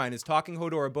thing. Carmine, is talking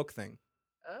Hodor a book thing?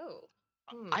 Oh.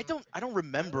 I don't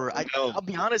remember. I'll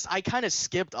be honest. I kind of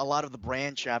skipped a lot of the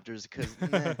Bran chapters because,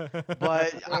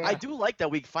 but I do like that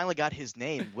we finally got his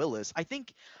name, Willis. I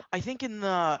think in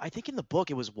the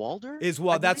book it was Walder.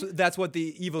 That's what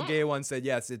the evil gay one said.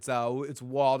 Yes, it's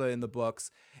Walder in the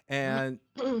books, and.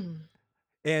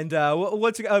 And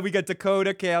we got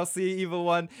Dakota, KLC, Evil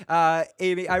One,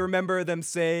 Amy. I remember them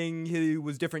saying he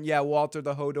was different. Yeah, Walter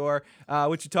the Hodor.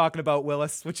 What you talking about,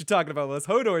 Willis? What you talking about, Willis?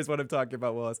 Hodor is what I'm talking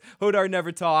about, Willis. Hodor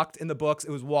never talked in the books. It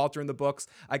was Walter in the books.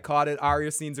 I caught it.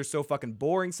 Arya scenes are so fucking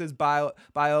boring, says Bio.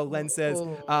 Len says,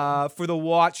 for the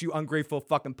watch, you ungrateful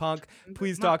fucking punk.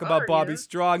 Please talk about Bobby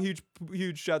Strong.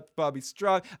 Huge shout to Bobby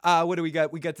Strong. What do we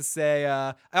got? We got to say,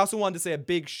 I also wanted to say a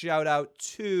big shout out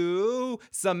to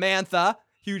Samantha.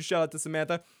 Huge shout out to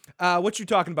Samantha. What you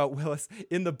talking about, Willis?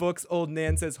 In the books, old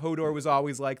Nan says Hodor was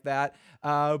always like that.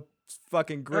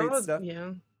 Fucking great stuff.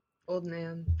 Yeah. Old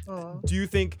Nan. Oh. Do you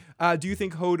think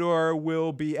Hodor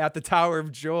will be at the Tower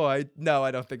of Joy? No,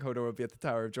 I don't think Hodor will be at the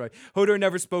Tower of Joy. Hodor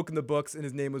never spoke in the books, and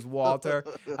his name was Walter.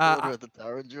 Hodor at the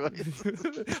Tower of Joy.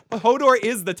 Hodor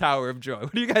is the Tower of Joy.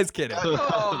 What are you guys kidding?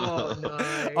 Oh,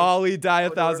 nice. Ollie, die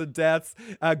Hodor. 1,000 deaths.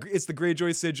 It's the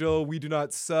Greyjoy sigil. We do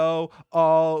not sow.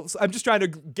 All. So I'm just trying to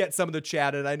get some of the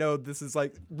chat, and I know this is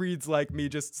reads like me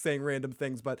just saying random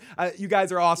things, but you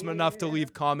guys are awesome enough to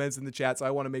leave comments in the chat, so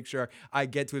I want to make sure I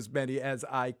get to as many as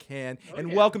I can.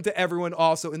 And welcome to everyone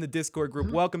also in the Discord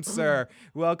group. Welcome, sir.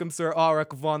 Welcome, Sir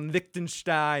Ulrich von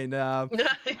Liechtenstein.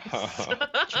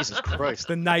 Jesus Christ.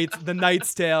 The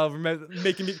Knight's Tale,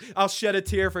 making me. I'll shed a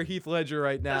tear for Heath Ledger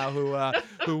right now,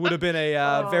 who would have been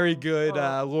a very good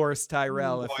Loras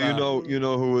Tyrell. If, you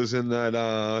know who was in that.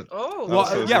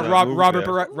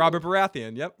 Robert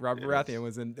Baratheon. Yep, Robert Baratheon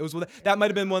was in. That might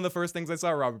have been one of the first things I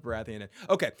saw Robert Baratheon in.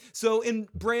 Okay, so in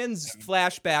Bran's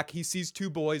flashback, he sees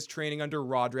two boys training under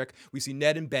Roderick. We see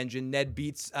Ned and Benjen. Ned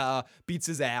beats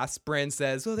his ass. Bran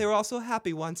says, "Oh, they were all so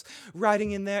happy once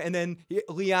riding in there." And then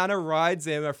Lyanna rides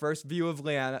in. Our first view of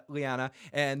Lyanna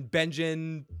and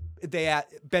Benjen.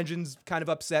 Benjen's kind of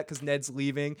upset because Ned's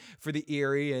leaving for the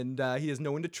Eyrie and he has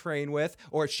no one to train with,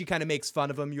 or she kind of makes fun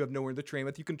of him. You have no one to train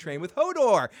with. You can train with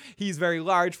Hodor. He's very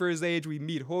large for his age. We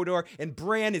meet Hodor, and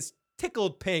Bran is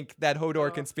tickled pink that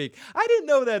Hodor can speak. I didn't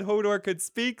know that Hodor could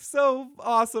speak. So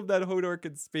awesome that Hodor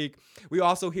could speak. We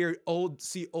also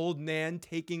see old Nan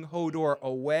taking Hodor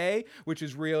away, which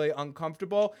is really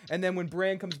uncomfortable. And then when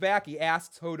Bran comes back, he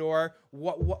asks Hodor,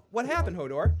 "What happened,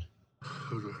 Hodor?"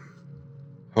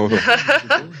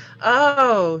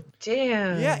 Oh,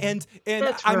 damn. Yeah, and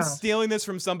That's I'm rough. stealing this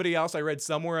from somebody else. I read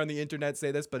somewhere on the internet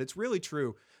say this, but it's really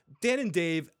true. Dan and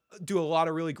Dave do a lot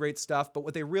of really great stuff, but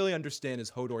what they really understand is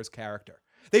Hodor's character.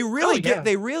 They really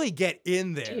get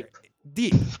in there.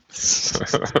 Deep.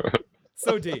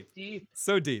 So deep.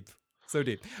 So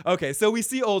deep. Okay, so we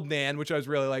see old Nan, which I was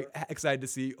really excited to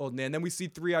see old Nan. Then we see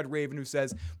Three-Eyed Raven, who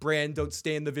says, "Bran, don't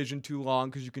stay in the vision too long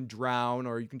because you can drown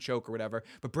or you can choke or whatever."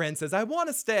 But Bran says, "I want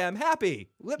to stay. I'm happy.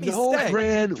 Let me stay."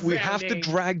 Bran, we have to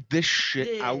drag this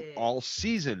shit out all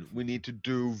season. We need to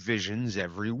do visions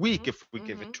every week. If we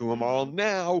give it to them all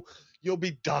now, you'll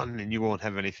be done and you won't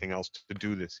have anything else to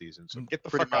do this season. So get the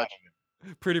fuck out of it.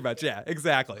 Pretty much, yeah,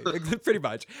 exactly. Pretty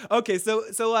much. Okay, so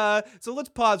let's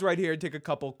pause right here and take a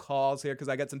couple calls here because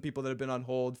I got some people that have been on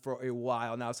hold for a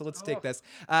while now. So let's take this.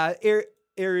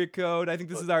 Area code. I think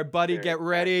this is our buddy. Get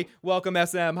ready. Welcome,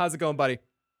 SM. How's it going, buddy?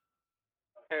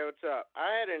 Hey, what's up? I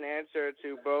had an answer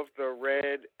to both the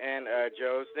Red and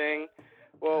Joe's thing.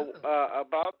 Well,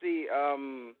 about the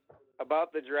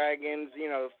dragons,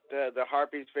 the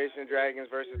harpies facing the dragons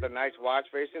versus the Night's Watch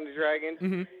facing the dragons.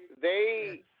 Mm-hmm.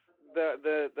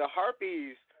 The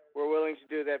harpies were willing to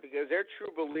do that because they're true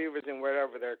believers in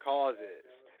whatever their cause is.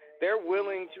 They're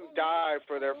willing to die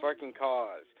for their fucking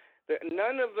cause.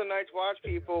 None of the Night's Watch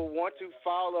people want to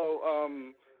follow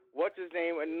what's his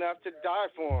name enough to die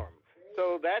for him.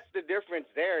 So that's the difference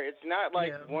there. It's not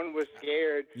like one was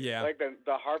scared, like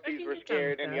the harpies were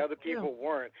scared and the other people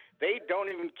weren't. They don't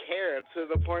even care to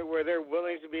the point where they're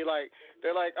willing to be like,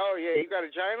 they're like, "Oh yeah, you got a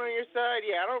giant on your side?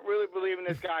 Yeah, I don't really believe in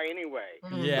this guy anyway.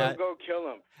 Yeah. So go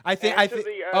kill him."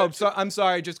 I'm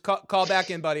sorry. Just call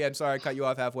back in, buddy. I'm sorry I cut you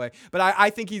off halfway. But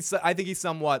I think he's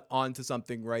somewhat onto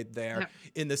something right there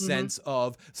in the sense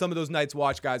of some of those Night's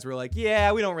Watch guys were like,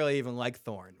 "Yeah, we don't really even like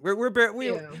Thorne. We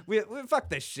fuck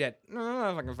this shit. No,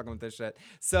 I'm not fucking with this shit."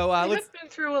 So they've been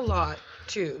through a lot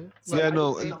too. They're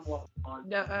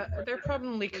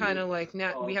probably kind of like,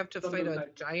 "Nah, we have to fight a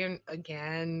giant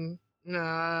again."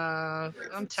 Nah,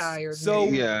 I'm tired. So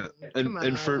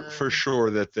and for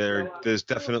sure that there's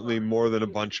definitely more than a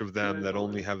bunch of them that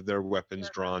only have their weapons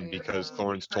drawn because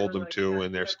Thorne's told them to,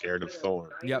 and they're scared of Thorne.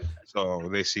 Yep. So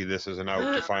they see this as an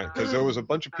out to find, because there was a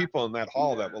bunch of people in that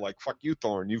hall that were like, "Fuck you,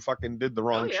 Thorne. You fucking did the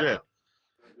wrong shit."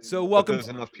 So welcome. But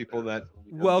there's enough people that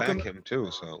back him too.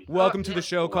 So welcome to the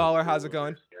show, caller. How's it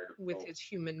going? With his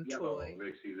human toy.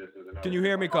 Can you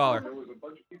hear me, caller?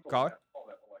 Caller?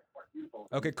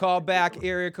 Okay, call back,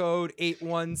 area code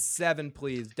 817,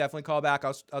 please. Definitely call back.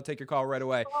 I'll take your call right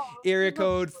away. Area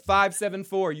code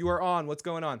 574. You are on. What's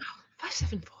going on?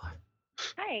 574.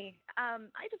 Hi. I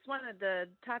just wanted to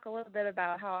talk a little bit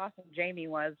about how awesome Jaime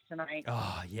was tonight.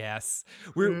 Oh, yes.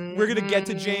 We're going to get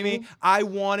to Jaime. I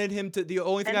wanted him to... The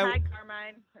only thing hi,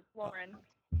 Carmine. It's Lauren.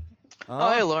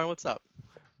 Oh, hey, Lauren. What's up?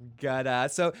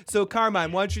 Got so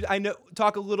Carmine, why don't you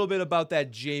talk a little bit about that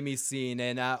Jaime scene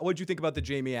and what did you think about the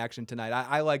Jaime action tonight?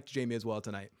 I liked Jaime as well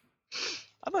tonight.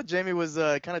 I thought Jaime was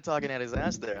kind of talking at his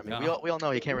ass there. I mean, we all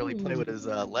know he can't really play with his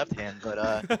left hand, but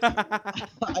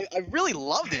I really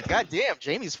loved it. God damn,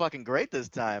 Jaime's fucking great this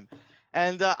time.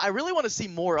 And I really want to see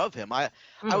more of him. I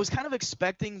was kind of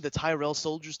expecting the Tyrell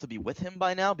soldiers to be with him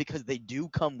by now because they do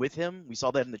come with him. We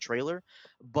saw that in the trailer.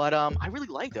 But I really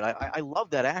liked it. I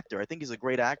love that actor. I think he's a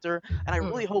great actor. And I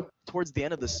really hope towards the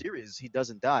end of the series he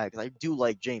doesn't die because I do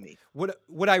like Jaime.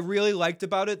 What I really liked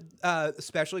about it,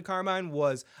 especially Carmine,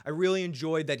 was I really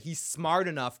enjoyed that he's smart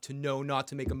enough to know not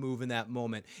to make a move in that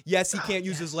moment. Yes, he can't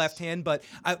use his left hand, but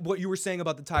what you were saying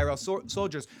about the Tyrell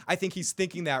soldiers, I think he's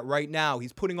thinking that right now.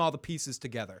 He's putting all the pieces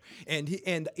together, and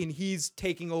he's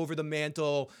taking over the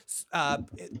mantle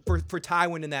for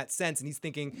Tywin in that sense. And he's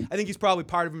thinking, I think he's probably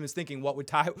part of him is thinking, what would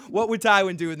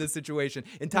Tywin do in this situation?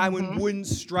 And Tywin wouldn't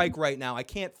strike right now. I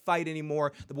can't fight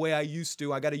anymore the way I used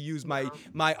to. I got to use my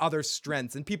other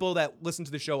strengths. And people that listen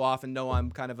to the show often know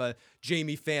I'm kind of a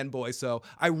Jaime fanboy, so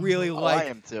I really I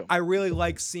am too. I really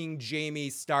like seeing Jaime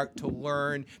start to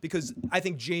learn, because I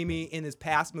think Jaime in his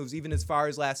past moves, even as far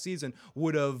as last season,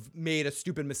 would have made a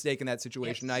stupid mistake in that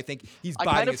situation. And I think he's biding his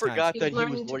time. I kind of forgot that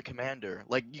he was Lord Commander.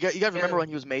 Like you guys remember when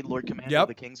he was made Lord Commander of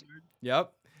the Kingsguard?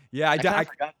 Yep. Yeah, I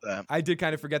forgot that. I did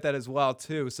kind of forget that as well,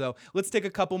 too. So let's take a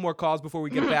couple more calls before we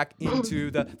get back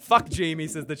into the fuck Jaime,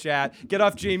 says the chat. Get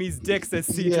off Jaime's dick, says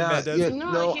C. Tremendous. Yeah,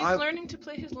 no, he's learning to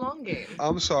play his long game.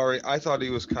 I'm sorry. I thought he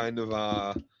was kind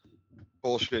of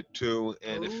bullshit, too.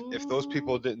 And if those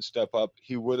people didn't step up,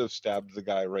 he would have stabbed the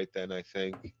guy right then, I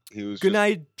think. He was Good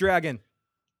night, Dragon.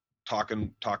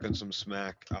 Talking some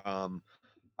smack.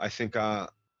 I think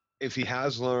if he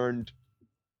has learned...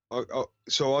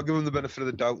 so I'll give him the benefit of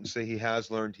the doubt and say he has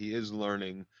learned, he is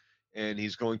learning, and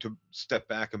he's going to step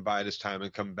back and bide his time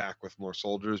and come back with more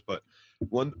soldiers. But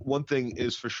one thing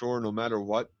is for sure, no matter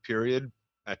what period,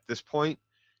 at this point,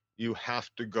 you have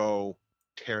to go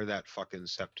tear that fucking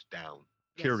sept down.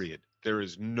 Period. There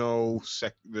is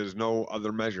there's no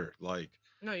other measure. Like,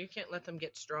 no, you can't let them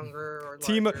get stronger or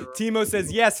Timo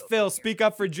says, yes, Phil, speak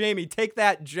up for Jaime. Take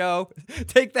that, Joe.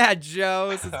 Take that,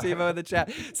 Joe, says Timo in the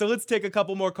chat. So let's take a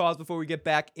couple more calls before we get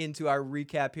back into our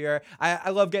recap here.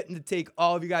 I love getting to take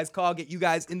all of you guys' call, get you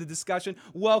guys in the discussion.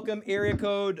 Welcome, area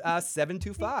code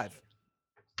 725.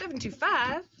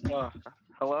 725?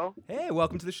 Hello? Hey,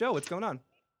 welcome to the show. What's going on?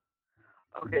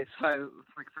 Okay, so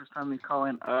it's like first time me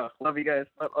calling. Love you guys.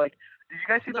 But like, did you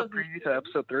guys see the preview to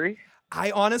episode 3?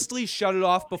 I honestly shut it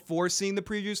off before seeing the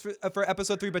previews for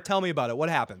episode 3, but tell me about it. What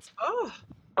happens? Oh.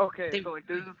 Okay, so like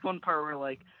there's this one part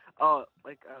where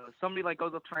somebody like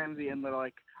goes up to Ramsay and they're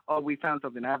like, "Oh, we found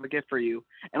something. I have a gift for you."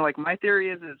 And like my theory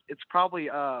is it's probably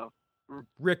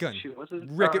Rickon. Shoot, what's his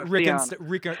Rickon.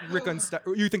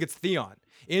 You think it's Theon?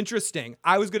 Interesting.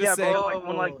 I was gonna say.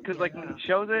 But like when he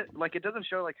shows it, like it doesn't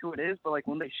show like who it is, but like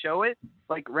when they show it,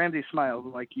 like Ramsay smiles,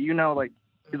 like like.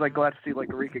 He's like glad to see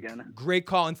like Rick again. Great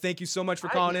call, and thank you so much for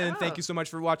calling in. And thank you so much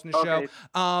for watching the show.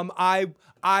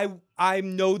 I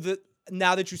know that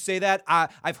now that you say that,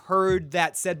 I've heard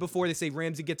that said before. They say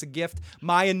Ramsay gets a gift.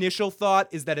 My initial thought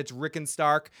is that it's Rickon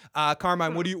Stark.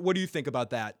 Carmine, what do you think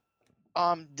about that?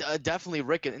 Definitely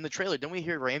Rickon. In the trailer, didn't we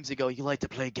hear Ramsay go, "You like to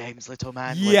play games, little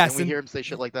man"? Yes. Didn't we hear him say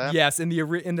shit like that? Yes, in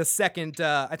the second,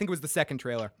 I think it was the second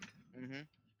trailer. Mm-hmm.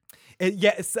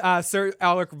 Yes, Sir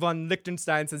Alec von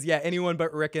Lichtenstein says, yeah, anyone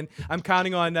but Rickon. I'm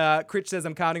counting on, Critch says,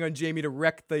 I'm counting on Jaime to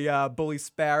wreck the bully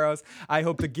sparrows. I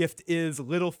hope the gift is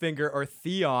Littlefinger or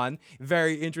Theon.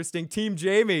 Very interesting. Team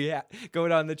Jaime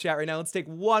going on in the chat right now. Let's take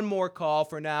one more call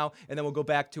for now, and then we'll go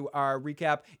back to our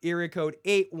recap. Area code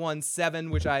 817,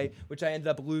 which I ended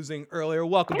up losing earlier.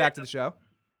 Welcome back to the show.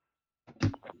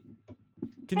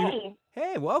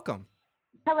 Hey, welcome.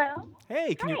 Hello.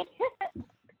 Hey, can you...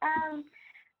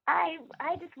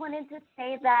 I just wanted to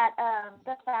say that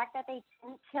the fact that they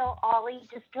didn't kill Ollie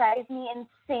just drives me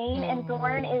insane, and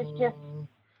Dorne is just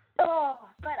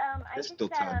But I think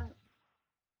that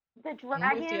the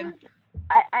dragons,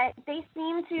 they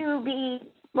seem to be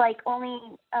like only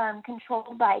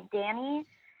controlled by Dany,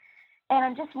 and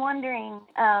I'm just wondering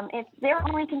if they're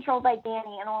only controlled by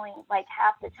Dany and only like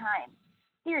half the time.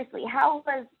 Seriously, how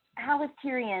was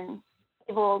Tyrion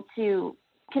able to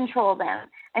control them?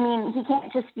 I mean, he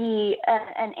can't just be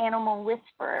an animal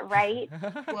whisperer, right?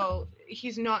 Well,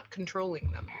 he's not controlling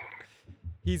them.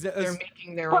 They're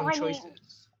making their own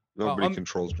choices. Nobody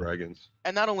controls dragons.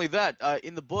 And not only that,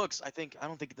 in the books, I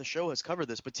don't think the show has covered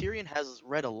this, but Tyrion has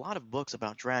read a lot of books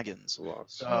about dragons.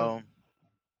 So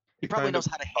He probably knows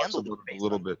how to handle the a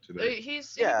little bit today.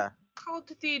 He's Yeah.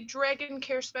 called the dragon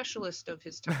care specialist of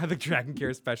his time. The dragon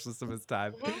care specialist of his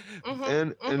time.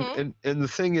 And the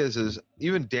thing is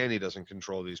even Dany doesn't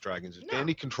control these dragons. If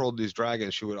Dany controlled these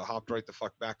dragons, she would have hopped right the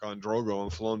fuck back on Drogo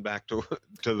and flown back to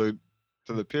the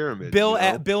pyramid. Bill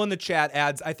in the chat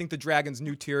adds, I think the dragons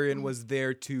knew Tyrion was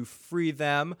there to free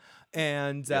them,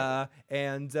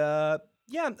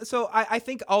 so I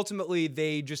think ultimately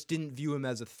they just didn't view him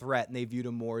as a threat, and they viewed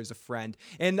him more as a friend.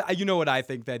 And you know what I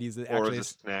think, that he's actually a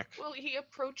snack. Well, he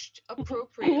approached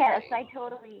appropriately. Yes, I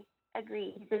totally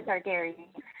agree. He's a Targaryen.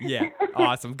 Yeah,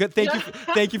 awesome. Good.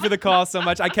 Thank you for the call so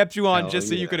much. I kept you on just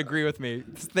so you could agree with me.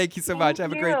 Thank you so much.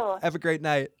 Have a great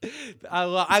night.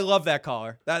 I love that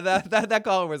caller. That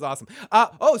caller was awesome.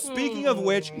 Speaking of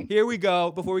which, here we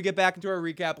go. Before we get back into our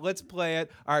recap, let's play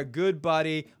it. Our good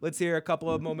buddy. Let's hear a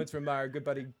couple of moments from our good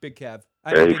buddy Big Kev.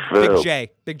 Hey, Phil.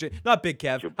 Big J, not Big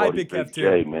Kev. Your Hi, buddy Big Kev too.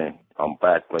 Jay, man. I'm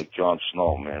back like Jon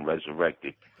Snow, man,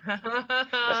 resurrected.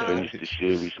 I finished the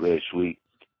series last week.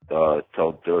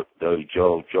 Told Dirty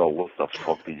Joe, what the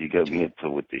fuck did you get me into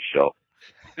with this show?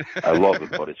 I love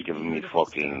it, but it's giving me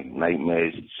fucking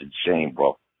nightmares. It's insane,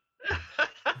 bro.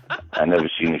 I never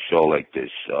seen a show like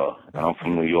this. And I'm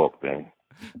from New York, man.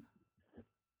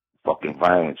 Fucking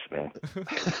violence, man.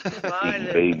 Eating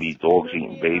babies, dogs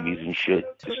eating babies and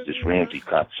shit. This Ramsey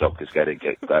cocksucker's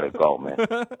gotta go, man.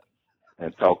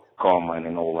 And tell Carmine,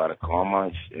 I know a lot of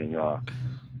Carmines, and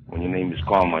when your name is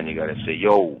Carmine, you gotta say,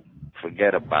 yo,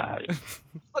 forget about it.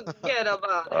 Forget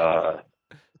about it.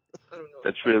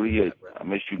 That's really it. I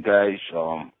miss you guys.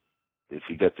 If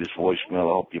you get this voicemail,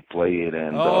 I hope you play it.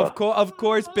 And of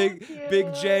course,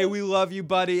 Big J, we love you,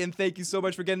 buddy, and thank you so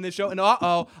much for getting this show. And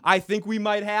I think we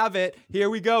might have it. Here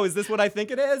we go. Is this what I think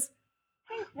it is?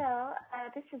 Hi, Phil.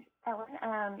 This is Ellen.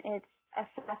 It's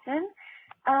Assassin.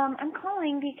 I'm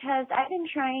calling because I've been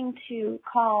trying to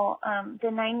call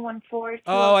the 914.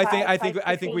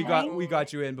 I think we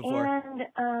got you in before.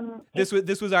 And this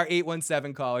was our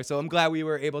 817 caller, so I'm glad we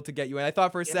were able to get you in. I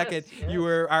thought for a second you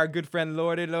were our good friend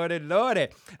Lordy.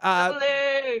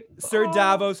 Sir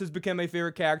Davos has become my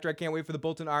favorite character. I can't wait for the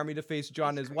Bolton army to face Jon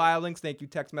and his wildlings. Thank you.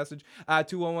 Text message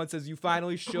 211 says, you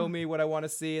finally show me what I want to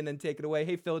see and then take it away.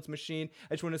 Hey Phil, it's Machine.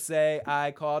 I just want to say I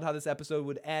called how this episode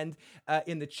would end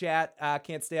in the chat.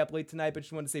 Can't stay up late tonight, but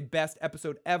just want to say best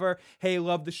episode ever. Hey,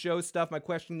 love the show stuff. My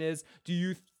question is, do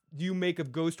you make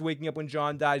of Ghost waking up when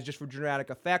Jon dies just for dramatic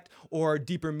effect, or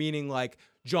deeper meaning like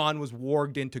Jon was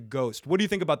warged into Ghost? What do you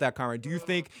think about that, Conrad? Do you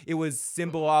think it was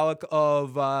symbolic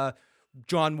of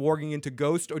Jon warging into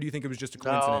Ghost, or do you think it was just a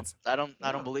coincidence? No,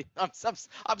 I don't believe.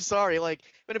 I'm sorry. Like,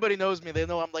 if anybody knows me, they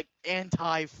know I'm like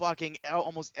anti fucking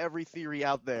almost every theory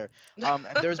out there. And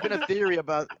there's been a theory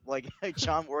about like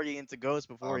Jon warging into Ghost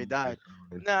before he died.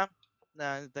 No,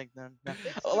 I think no.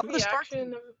 A lot of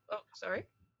the sorry.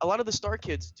 A lot of the Stark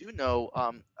kids do know,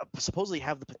 supposedly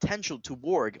have the potential to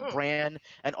warg. Bran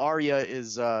and Arya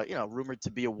is, rumored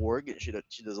to be a warg. She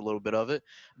does a little bit of it,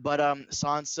 but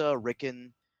Sansa,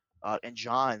 Rickon, and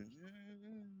Jon,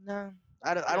 no,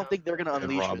 I don't think they're gonna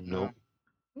unleash it.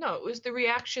 No, it was the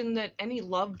reaction that any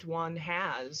loved one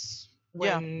has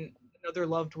when another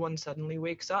loved one suddenly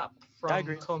wakes up from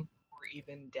coma or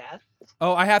even death.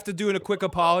 Oh, I have to do a quick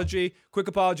apology.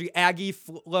 Aggie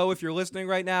Flo, if you're listening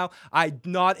right now,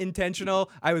 not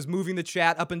intentional. I was moving the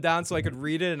chat up and down so I could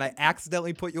read it, and I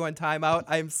accidentally put you on timeout.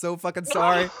 I am so fucking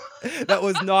sorry. That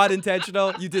was not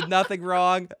intentional. You did nothing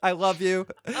wrong. I love you.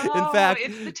 In fact,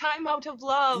 it's the timeout of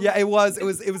love. Yeah, it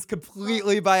was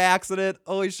completely by accident.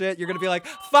 Holy shit, you're gonna be like,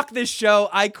 fuck this show.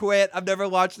 I quit. I'm never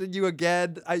watching you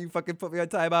again. You fucking put me on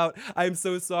timeout. I am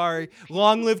so sorry.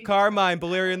 Long live Carmine.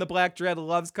 Balerion the Black Dread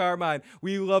loves Carmine.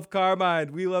 We love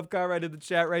Carmine. We love Carmine in the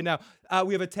chat right now.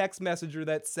 We have a text messenger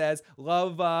that says,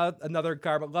 love another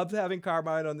Carmine. Love having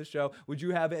Carmine on the show. Would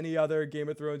you have any other Game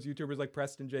of Thrones YouTubers like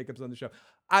Preston Jacobs on the show?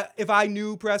 If I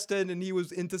knew Preston and he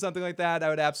was into something like that, I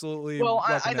would absolutely. Well,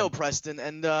 I know Preston,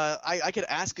 and I could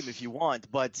ask him if you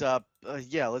want, but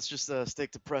let's just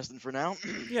stick to Preston for now.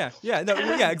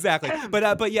 Exactly.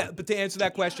 But to answer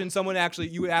that question, someone actually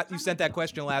you sent that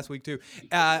question last week too.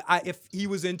 If he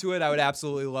was into it, I would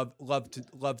absolutely love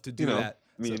to do that.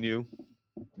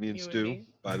 Me and Stu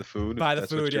buy the food.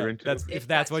 If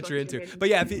that's what you're into.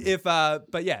 But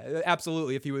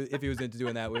absolutely. If he was into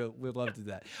doing that, we'd love to do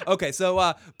that. Okay,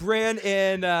 so Bran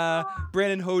and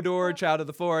Hodor, Child of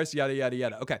the Forest, yada yada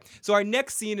yada. Okay, so our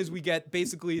next scene is we get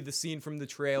basically the scene from the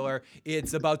trailer.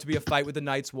 It's about to be a fight with the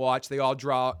Night's Watch. They all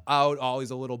draw out. Ollie's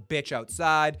a little bitch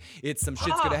outside. Some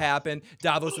shit's gonna happen.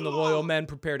 Davos and the loyal men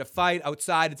prepare to fight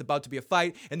outside. It's about to be a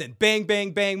fight, and then bang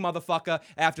bang bang, motherfucker!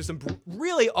 After some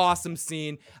really awesome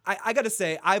scene, I gotta say.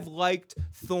 say I've liked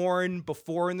Thorne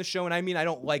before in the show, and I mean I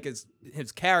don't like his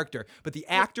character, but the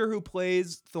actor who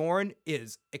plays Thorne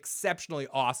is exceptionally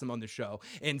awesome on the show.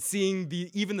 And seeing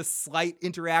even the slight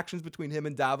interactions between him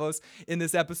and Davos in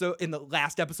this episode, in the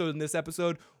last episode, in this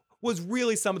episode, was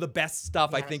really some of the best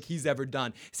stuff I think he's ever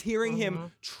done. Hearing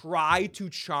him try to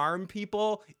charm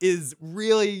people is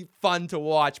really fun to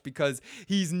watch because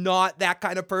he's not that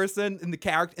kind of person, and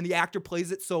the actor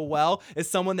plays it so well as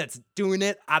someone that's doing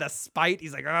it out of spite.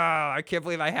 He's like, oh, I can't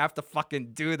believe I have to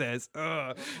fucking do this.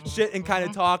 Shit, and kind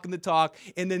of talking the talk.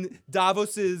 And then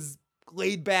Davos's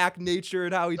laid back nature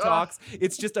and how he talks.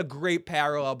 It's just a great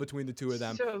parallel between the two of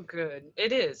them. So good.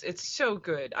 It is. It's so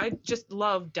good. I just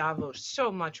love Davos so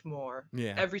much more.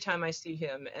 Yeah. Every time I see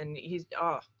him, and he's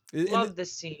love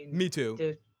this scene. Me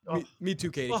too. Me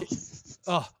too, Katie.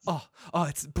 Oh.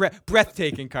 It's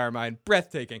breathtaking, Carmine.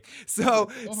 Breathtaking. So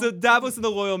Davos and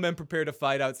the loyal men prepare to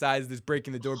fight outside. There's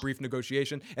breaking the door, brief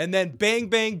negotiation. And then bang,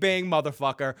 bang, bang,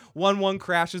 motherfucker. 1-1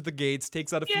 crashes the gates,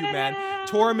 takes out a few men.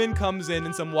 Tormund comes in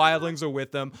and some wildlings are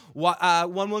with them.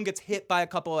 1-1 gets hit by a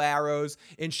couple of arrows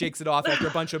and shakes it off after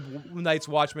a bunch of Night's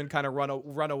Watchmen kind of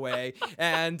run away.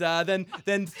 And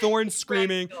then Thorne's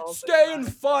screaming, stay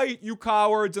and fight, you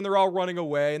cowards. And they're all running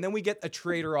away. And then we get a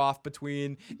traitor off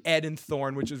between Ed and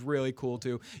Thorne, which is really cool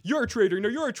too. You're a traitor. No,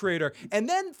 you're a traitor. And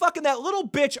then fucking that little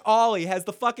bitch Ollie has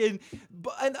the fucking,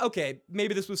 and okay,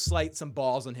 maybe this was some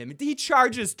balls on him. He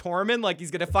charges Tormund like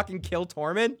he's gonna fucking kill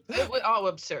Tormund. Oh,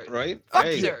 absurd. Right?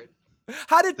 Absurd.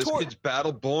 How did this kid's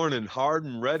battle born and hard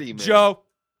and ready, man. Joe,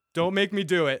 don't make me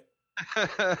do it.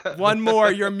 One more,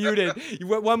 you're muted.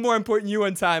 One more, I'm putting you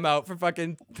on timeout for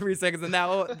fucking 3 seconds, and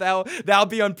that'll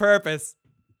be on purpose.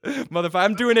 Motherfucker,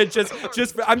 I'm doing it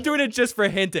just for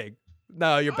hinting.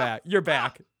 No, you're back. You're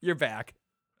back. You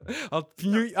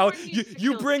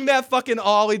bring that fucking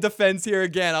Ollie defense here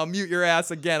again. I'll mute your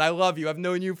ass again. I love you. I've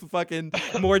known you for fucking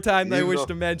more time than I wish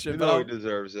to mention. He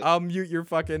deserves it. I'll mute your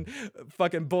fucking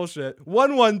bullshit.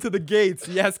 1-1 to the gates.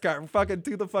 Yes, Car. Fucking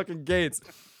to the fucking gates.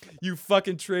 You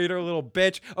fucking traitor, little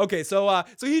bitch. Okay, so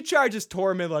he charges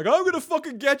Tormund like, I'm gonna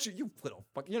fucking get you. You little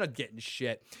fuck, you're not getting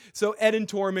shit. So Ed and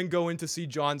Tormund go in to see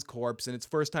Jon's corpse, and it's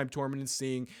first time Tormund is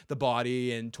seeing the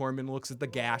body, and Tormund looks at the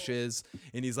gashes,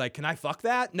 and he's like, can I fuck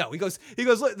that? No, he goes,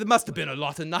 look, there must have been a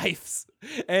lot of knives.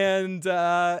 And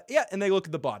and they look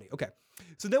at the body. Okay.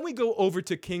 So then we go over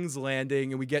to King's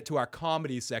Landing and we get to our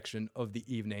comedy section of the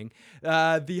evening.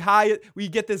 We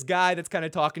get this guy that's kind of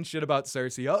talking shit about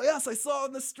Cersei. Oh, yes, I saw her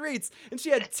in the streets. And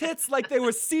she had tits like they were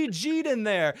CG'd in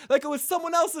there. Like it was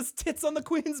someone else's tits on the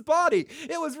queen's body.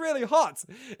 It was really hot.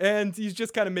 And he's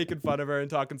just kind of making fun of her and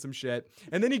talking some shit.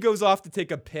 And then he goes off to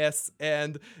take a piss.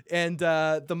 And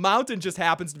the Mountain just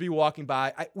happens to be walking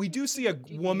by. We do see a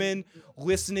woman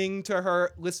listening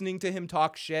to him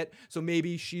talk shit. So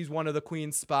maybe she's one of the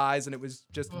queen's spies and it was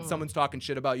just someone's talking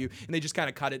shit about you and they just kind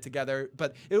of cut it together,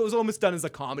 but it was almost done as a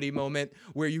comedy moment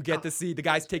where you get to see the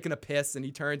guy's taking a piss and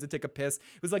he turns to take a piss.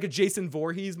 It was like a Jason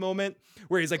Voorhees moment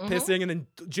where he's like pissing and then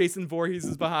Jason Voorhees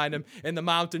is behind him and the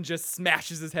Mountain just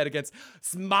smashes his head against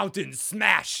Mountain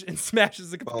smash and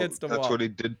smashes it against the wall. That's what he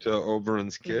did to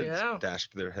Oberyn's kids. Yeah.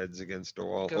 Dashed their heads against a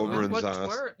wall.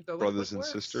 Oberyn's brothers and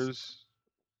sisters.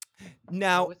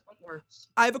 Now,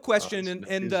 I have a question,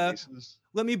 and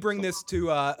let me bring this to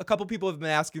a couple people have been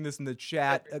asking this in the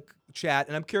chat,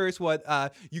 and I'm curious what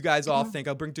you guys all think.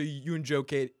 I'll bring to you and Joe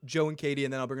and Katie,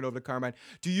 and then I'll bring it over to Carmine.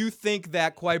 Do you think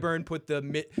that Qyburn put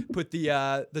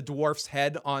the dwarf's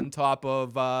head on top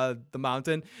of the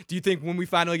Mountain? Do you think when we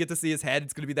finally get to see his head,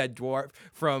 it's going to be that dwarf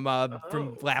from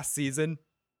last season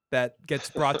that gets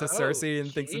brought to Cersei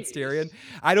and thinks it's Tyrion?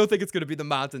 I don't think it's going to be the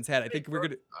Mountain's head. I think we're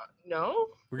going to... No?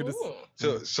 We're going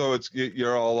to... So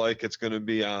you're all like, it's going to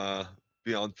be on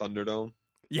Thunderdome?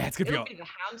 Yeah, it's going to be the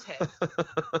Hound's head.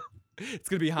 It's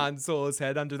going to be Han Solo's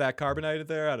head under that carbonite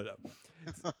there? I don't know.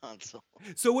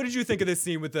 So what did you think of this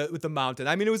scene with the Mountain?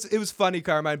 I mean, it was funny,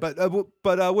 Carmine, but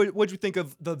what did you think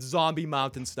of the zombie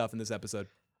Mountain stuff in this episode?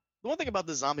 The one thing about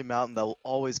the zombie Mountain that will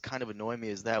always kind of annoy me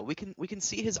is that we can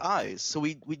see his eyes, so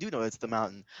we do know it's the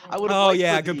Mountain. I would have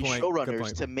liked for the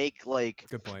showrunners to make like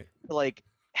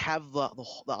have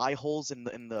the eye holes in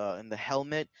the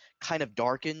helmet kind of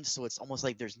darkened, so it's almost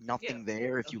like there's nothing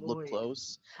there if you look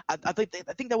close. I think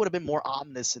that would have been more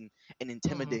ominous and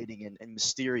intimidating and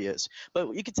mysterious.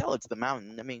 But you can tell it's the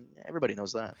Mountain. I mean, everybody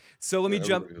knows that. So let me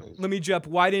jump.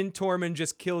 Why didn't Tormund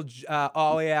just kill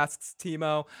Ollie? Asks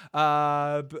Timo.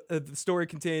 The story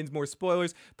contains more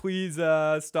spoilers. Please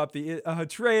stop the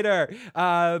traitor.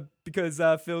 because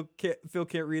Phil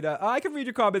can't read. I can read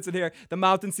your comments in here. The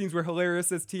mountain scenes were hilarious,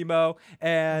 says Timo,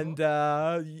 and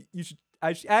you should.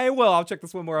 I will. I'll check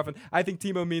this one more often. I think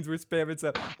Timo means we're spamming,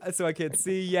 so I can't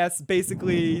see. Yes,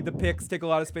 basically the pics take a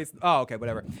lot of space. Oh, okay,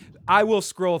 whatever. I will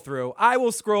scroll through. I'd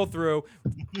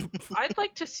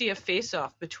like to see a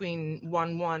face-off between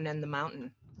 1-1 and the Mountain,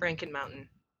 Franken Mountain.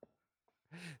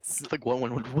 I think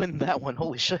 1-1 would win that one.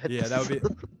 Holy shit. Yeah,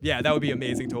 that would be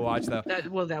amazing to watch, though.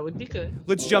 That would be good.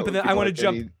 Let's jump in. I want to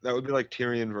jump. That would be like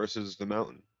Tyrion versus the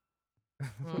Mountain.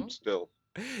 Still,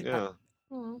 yeah.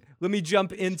 Let me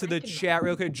jump into the chat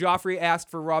real quick. Joffrey asked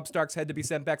for Robb Stark's head to be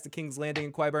sent back to King's Landing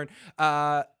in Qyburn.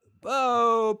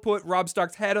 Put Robb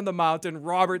Stark's head on the mountain.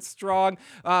 Robert Strong.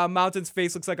 Mountain's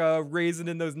face looks like a raisin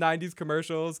in those 90s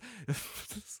commercials.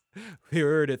 We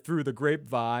heard it through the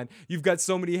grapevine. You've got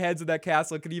so many heads in that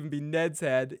castle. It could even be Ned's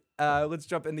head. Let's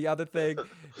jump in the other thing.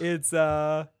 It's,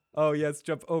 let's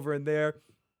jump over in there.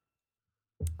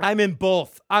 I'm in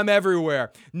both. I'm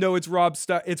everywhere. No, it's Robb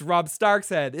Stark's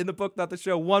head. In the book, not the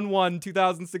show. 1-1,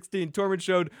 2016. Tormund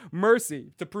showed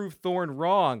mercy to prove Thorne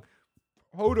wrong.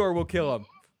 Hodor will kill him.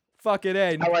 Fucking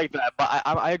A. I like that, but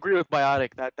I agree with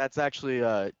Biotic. That's actually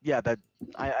I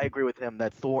agree with him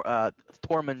that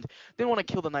Tormund didn't want to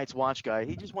kill the Night's Watch guy.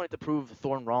 He just wanted to prove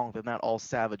Thorne wrong. They're not all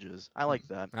savages. I like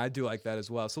that. I do like that as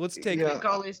well. So let's take. I think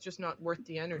Ollie's just not worth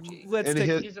the energy.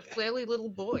 He's a flaily little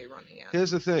boy running out.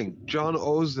 Here's the thing: Jon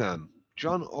owes them.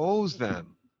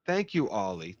 Thank you,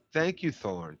 Ollie. Thank you,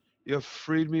 Thorne. You have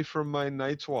freed me from my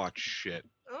Night's Watch shit.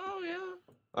 Oh yeah.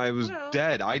 I was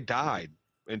dead. I died.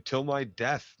 Until my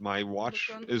death, my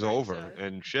watch is over.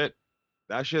 And shit,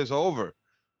 that shit's over.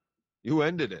 You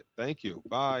ended it. Thank you.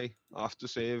 Bye. Off to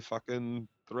save fucking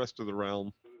the rest of the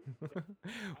realm.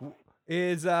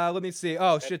 Let me see.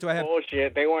 Oh, shit, do I have...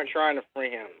 Bullshit. They weren't trying to free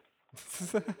him.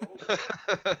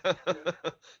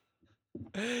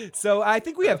 So I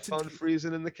think we have fun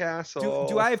freezing in the castle.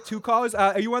 Do I have two callers?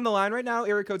 Are you on the line right now?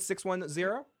 Area code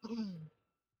 610?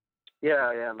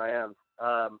 Yeah, I am.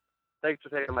 Thanks for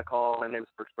taking my call. My name's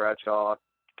Brooks Bradshaw,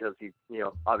 because you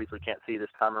obviously can't see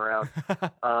this time around.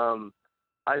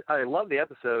 I love the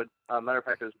episode. Matter of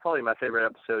fact, it was probably my favorite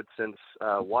episode since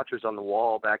Watchers on the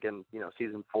Wall back in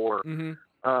season 4.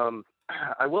 Mm-hmm.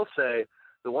 I will say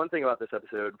the one thing about this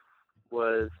episode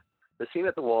was the scene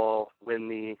at the wall when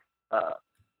the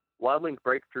wildlings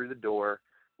break through the door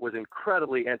was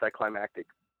incredibly anticlimactic,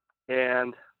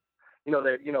 and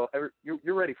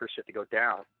you're ready for shit to go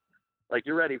down. Like,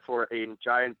 you're ready for a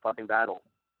giant fucking battle.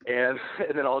 And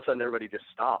then all of a sudden everybody just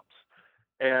stops.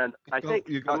 And I think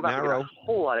I'm about to get a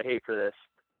whole lot of hate for this.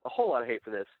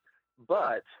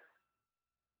 But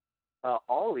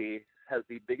Ollie has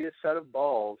the biggest set of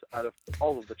balls out of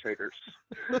all of the traitors.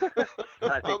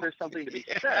 And I think there's something to be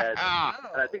said.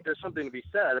 And I think there's something to be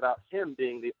said about him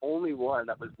being the only one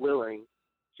that was willing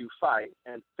to fight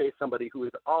and face somebody who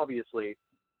is obviously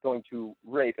going to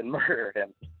rape and murder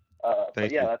him.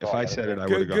 Thank you. If I said it, I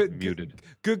would have gotten muted.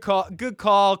 Good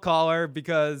call, caller,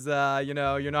 because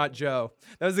you're not Joe.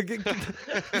 That was a good,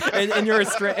 and you're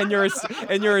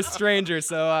a stranger.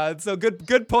 So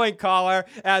good point, caller.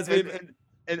 As we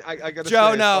and I gotta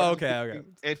Joe, say, no, okay.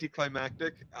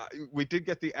 Anticlimactic. We did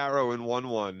get the arrow in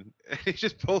 1-1, and he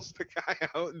just pulls the guy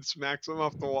out and smacks him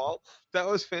off the wall. That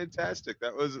was fantastic.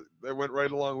 That went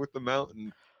right along with the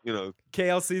mountain.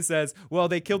 KLC says, well,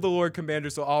 they killed the Lord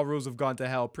Commander, so all rules have gone to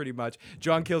hell, pretty much.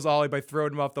 John kills Ollie by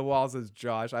throwing him off the wall, says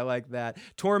Josh. I like that.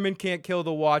 Tormund can't kill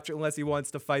the Watch unless he wants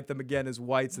to fight them again as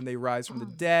whites and they rise from the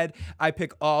dead. I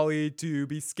pick Ollie to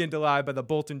be skinned alive by the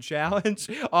Bolton Challenge.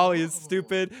 Ollie is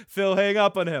stupid. Phil, hang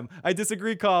up on him. I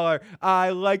disagree, caller. I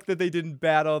like that they didn't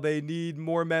battle. They need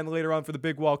more men later on for the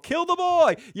big wall. Kill the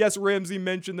boy! Yes, Ramsay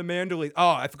mentioned the Manderleys. Oh,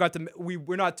 I forgot to...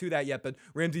 We're not to that yet, but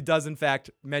Ramsay does, in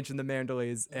fact, mention the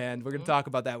Manderleys. And we're going to talk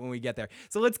about that when we get there.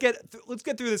 So let's get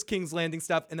through this King's Landing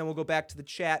stuff, and then we'll go back to the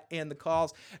chat and the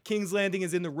calls. King's Landing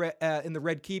is in the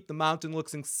Red Keep. The mountain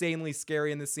looks insanely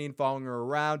scary in this scene, following her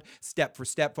around, step for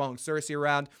step, following Cersei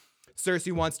around.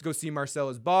 Cersei wants to go see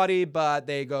Marcella's body, but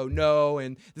they go no,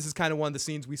 and this is kind of one of the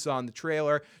scenes we saw in the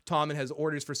trailer. Tommen has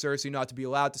orders for Cersei not to be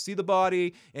allowed to see the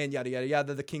body, and yada, yada,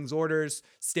 yada. The king's orders,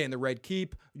 stay in the Red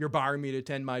Keep. You're barring me to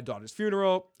attend my daughter's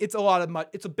funeral. It's a lot of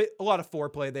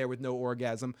foreplay there with no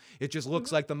orgasm. It just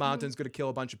looks like the mountain's going to kill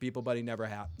a bunch of people, but he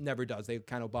never does. They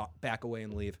kind of back away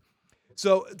and leave.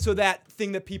 So that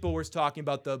thing that people were talking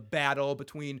about, the battle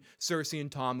between Cersei and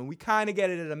Tommen, we kind of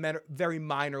get it at a very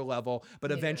minor level,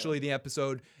 but eventually the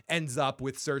episode ends up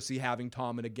with Cersei having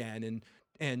Tommen again,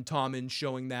 and Tommen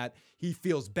showing that he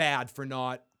feels bad for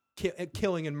not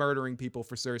killing and murdering people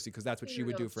for Cersei, because that's what she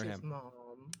would do for him.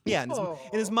 Yeah, and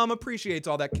his mom appreciates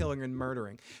all that killing and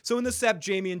murdering. So in the sept,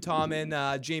 Jaime and Tommen,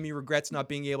 Jaime regrets not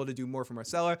being able to do more for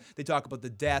Marcella. They talk about the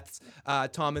deaths.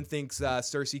 Tommen thinks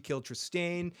Cersei killed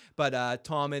Trystane, but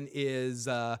Tommen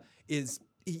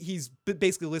he's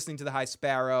basically listening to the High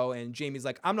Sparrow, and Jaime's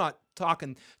like, I'm not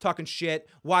talking shit.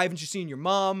 Why haven't you seen your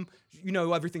mom? You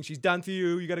know everything she's done for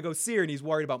you. You got to go see her. And he's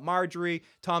worried about Marjorie.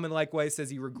 Tommen likewise says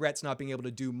he regrets not being able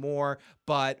to do more,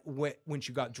 but when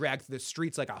she got dragged through the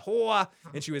streets like a whore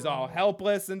and she was all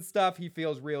helpless and stuff, he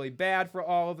feels really bad for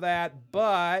all of that.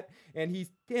 And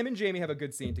him and Jaime have a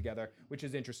good scene together, which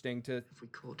is interesting to. If we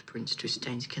caught Prince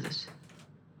Tristane's killers,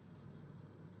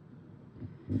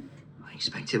 I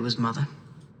expect it was Mother.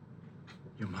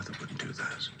 Your mother wouldn't do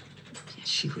that. Yes,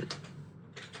 she would.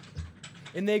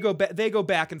 And they go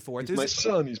back and forth. He's my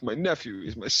son. He's my nephew.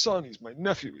 He's my son. He's my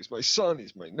nephew. He's my son.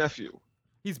 He's my nephew.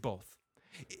 He's both.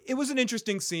 It was an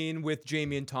interesting scene with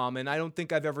Jaime and Tommen. I don't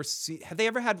think I've ever seen. Have they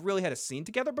ever really had a scene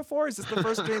together before? Is this the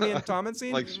first Jaime and Tommen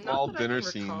scene? Like small dinner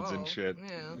scenes and shit.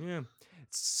 Yeah.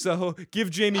 So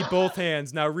give Jaime both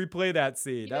hands. Now replay that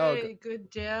scene. Yay, good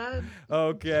dad.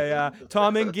 Okay.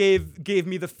 Tommen gave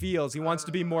me the feels. He wants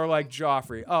to be more like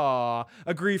Joffrey. Aw.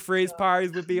 Agree. Frey's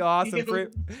pies would be awesome.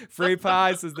 Frey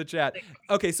pies says the chat.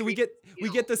 Okay, so we get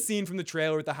the scene from the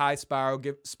trailer with the High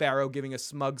Sparrow giving a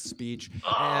smug speech.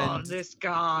 And this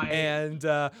guy.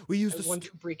 And we used to want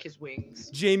to break his wings.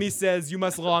 Jaime says, "You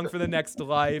must long for the next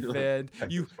life," and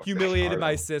you humiliated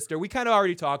my sister. We kind of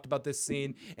already talked about this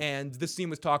scene, and this scene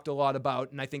was talked a lot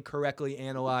about, and I think correctly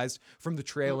analyzed from the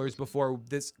trailers before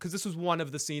this, because this was one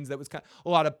of the scenes that was a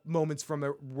lot of moments from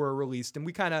it were released, and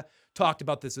we kind of talked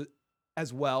about this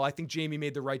as well. I think Jaime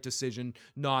made the right decision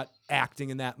not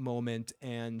acting in that moment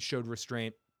and showed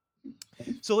restraint.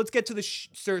 So let's get to the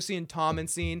Cersei and Tommen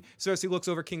scene. Cersei looks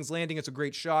over King's Landing. It's a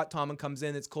great shot. Tommen comes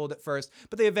in. It's cold at first,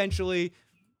 but they eventually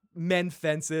mend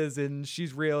fences, and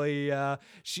she's really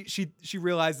she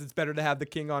realizes it's better to have the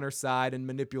king on her side and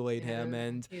manipulate him.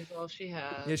 And he's all she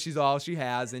has. Yeah, she's all she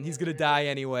has, and he's gonna die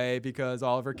anyway because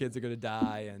all of her kids are gonna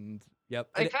die. And yep.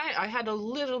 I had a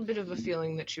little bit of a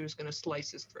feeling that she was gonna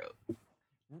slice his throat.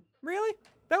 Really?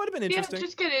 That would have been interesting. Yeah,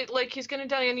 just get it. Like, he's gonna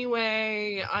die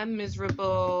anyway. I'm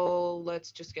miserable.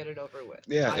 Let's just get it over with.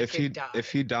 Yeah,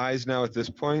 if he dies now at this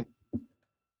point,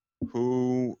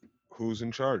 who's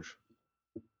in charge?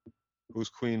 Who's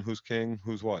queen? Who's king?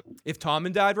 Who's what? If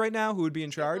Tommen died right now, who would be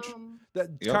in charge?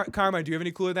 Carmine, do you have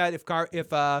any clue of that? If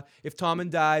Tommen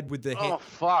died with the Oh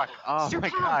fuck! Oh my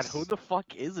god! Who the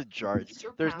fuck is in charge?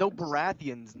 There's no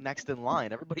Baratheons next in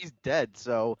line. Everybody's dead.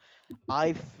 So,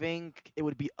 I think it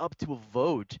would be up to a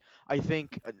vote. I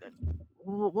think.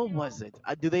 What was it?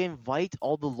 Do they invite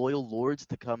all the loyal lords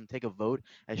to come take a vote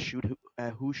as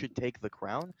who should take the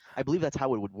crown? I believe that's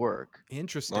how it would work.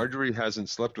 Interesting. Marjorie hasn't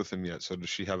slept with him yet, so does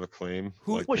she have a claim?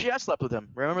 Well, she has slept with him.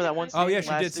 Remember that one scene? Oh yeah,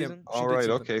 she did. Season? All right.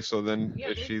 Okay. So then,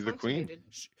 is she the queen?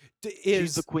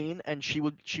 She's the queen, and she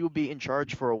would be in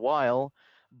charge for a while.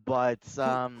 But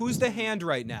who's the hand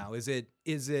right now? Is it?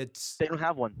 They don't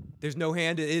have one. There's no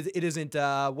hand. It isn't.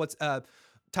 What's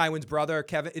Tywin's brother,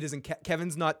 Kevin? It isn't.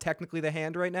 Kevin's not technically the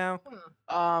hand right now.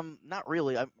 Not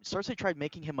really. Cersei tried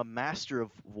making him a master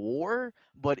of war,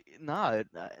 but not.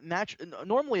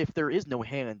 Normally, if there is no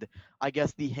hand, I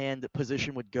guess the hand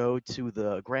position would go to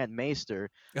the Grand Maester.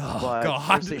 Oh but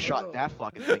God! Cersei shot that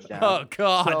fucking thing down. Oh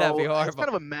God, so that'd be horrible. It's kind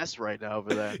of a mess right now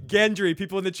over there. Gendry.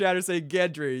 People in the chat are saying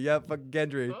Gendry. Yep, fuck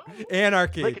Gendry.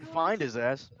 Anarchy. They can find his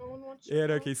ass.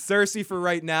 Anarchy. Cersei for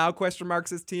right now? Question mark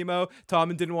says Timo.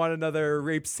 Tommen didn't want another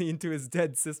rape scene to his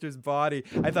dead sister's body.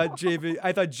 I thought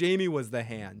Jaime was the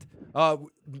hand. Or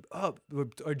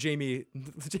Jaime.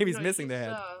 Jaime's missing the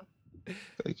hand.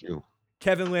 Thank you.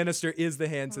 Kevin Lannister is the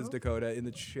hand, says Dakota in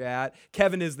the chat.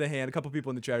 Kevin is the hand. A couple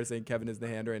people in the chat are saying Kevin is the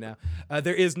hand right now.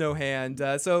 There is no hand.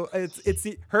 So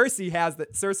Cersei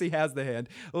has the hand.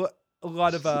 A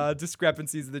lot of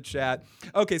discrepancies in the chat.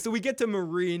 Okay, so we get to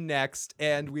Marine next,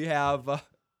 and we have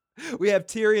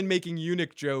Tyrion making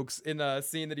eunuch jokes in a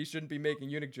scene that he shouldn't be making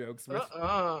eunuch jokes with.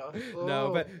 No,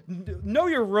 but know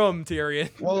your room, Tyrion.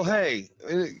 Well, hey,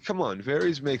 come on.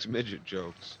 Varys makes midget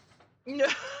jokes. No,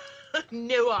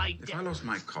 no, I don't. If I lost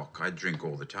my cock, I'd drink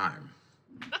all the time.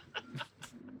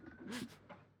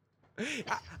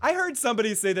 I heard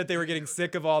somebody say that they were getting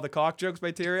sick of all the cock jokes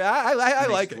by Tyrion. I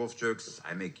like it. Dwarf jokes.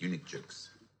 I make eunuch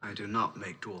jokes. I do not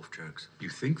make dwarf jokes. You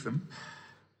think them?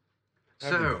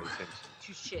 So,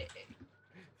 Touché.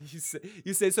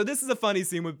 You say, so this is a funny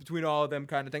scene between all of them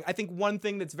kind of thing. I think one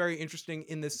thing that's very interesting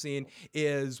in this scene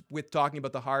is with talking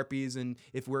about the Harpies and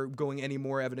if we're going any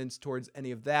more evidence towards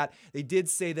any of that. They did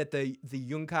say that the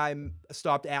Yunkai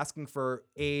stopped asking for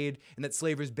aid and that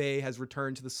Slaver's Bay has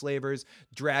returned to the slavers.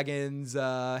 Dragons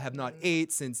have not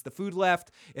ate since the food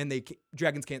left and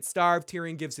dragons can't starve.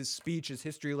 Tyrion gives his speech, his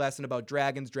history lesson about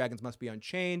dragons. Dragons must be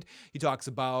unchained. He talks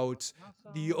about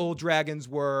the old dragons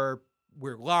were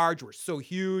large, were so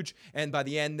huge, and by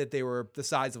the end that they were the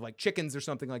size of like chickens or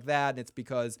something like that, and it's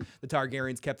because the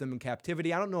Targaryens kept them in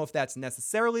captivity. I don't know if that's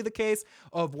necessarily the case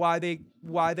of why they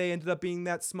ended up being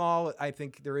that small. I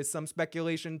think there is some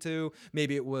speculation too.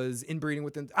 Maybe it was inbreeding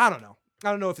with them. I don't know. I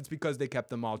don't know if it's because they kept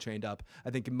them all chained up. I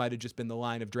think it might have just been the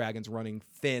line of dragons running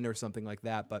thin or something like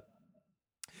that, but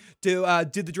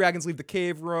did the dragons leave the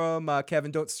cave room? Kevin,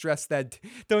 don't stress that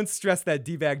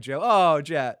D-bag Joe. Oh,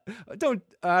 Jet. I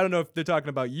don't know if they're talking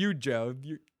about you, Joe.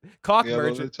 Cock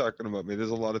merchant. They're talking about me. There's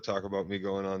a lot of talk about me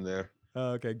going on there.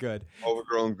 Okay, good.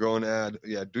 Overgrown gonad.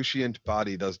 Yeah, Duscient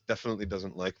body definitely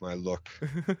doesn't like my look.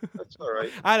 That's all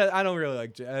right. I don't really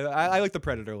like Joe. I like the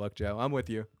Predator look, Joe. I'm with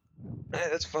you. Hey,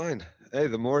 that's fine. Hey,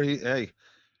 the more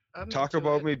talk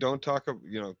about me, don't talk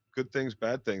good things,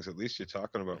 bad things. At least you're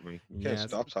talking about me. You can't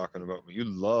stop talking about me. You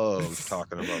love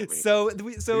talking about me. So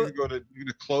you're gonna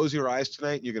close your eyes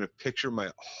tonight. You're gonna picture my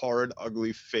horrid,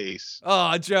 ugly face.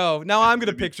 Oh, Joe. Now I'm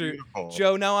gonna picture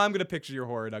your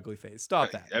horrid, ugly face.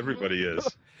 Stop that. Everybody is.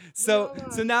 So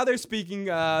now they're speaking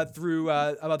through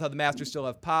about how the Masters still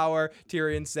have power.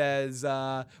 Tyrion says,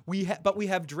 "But we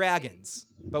have dragons."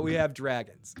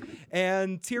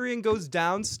 And Tyrion goes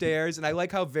downstairs, and I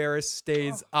like how Varys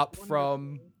stays up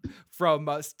from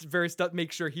Varys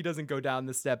make sure he doesn't go down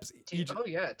the steps.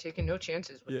 Taking no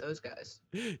chances with those guys.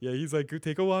 Yeah, he's like,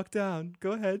 take a walk down.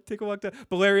 Go ahead, take a walk down.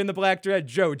 Balerion the Black Dread,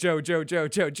 Joe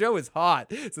is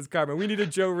hot, says Carmen. We need a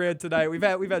Joe rant tonight. We've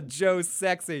had Joe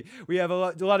sexy. We have a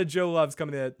lot of Joe loves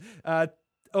coming in.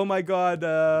 Oh my God!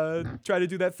 Try to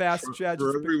do that fast, chat.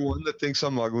 For everyone that thinks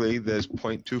I'm ugly, there's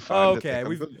 0.25. Okay,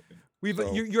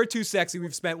 you're too sexy.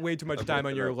 We've spent way too much time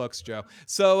on your looks, Joe.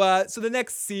 So the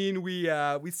next scene,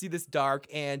 we see this dark,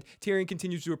 and Tyrion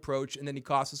continues to approach, and then he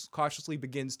cautiously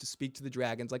begins to speak to the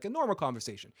dragons like a normal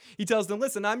conversation. He tells them,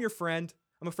 "Listen, I'm your friend.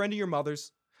 I'm a friend of your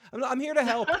mother's. I'm here to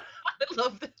help." I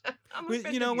love that.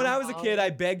 When I was a kid,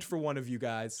 I begged for one of you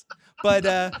guys, but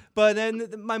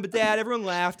then my dad, everyone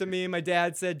laughed at me. My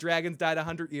dad said dragons died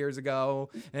 100 years ago,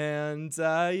 and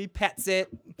he pets it.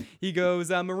 He goes,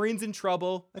 "Marine's in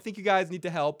trouble. I think you guys need to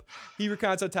help." He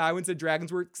recounts how Tywin said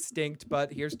dragons were extinct,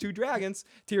 but here's 2 dragons.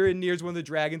 Tyrion nears one of the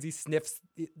dragons.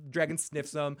 Dragon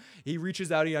sniffs him. He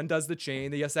reaches out. He undoes the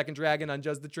chain. The second dragon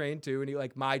undoes the chain too, and he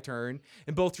my turn.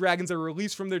 And both dragons are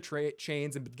released from their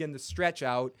chains and begin to stretch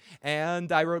out.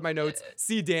 And I wrote my notes.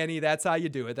 See, Danny, that's how you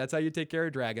do it. That's how you take care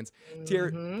of dragons.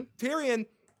 Tyrion.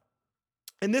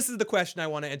 And this is the question I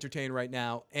want to entertain right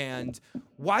now. And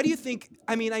why do you think,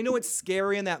 I know it's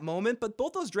scary in that moment, but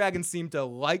both those dragons seem to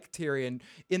like Tyrion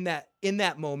in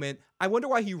that moment. I wonder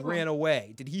why he ran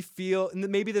away. Did he feel, and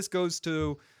maybe this goes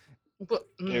to,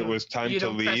 it was time to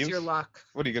leave. Press your luck.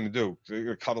 What are you going to do? You're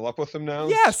going to cuddle up with him now?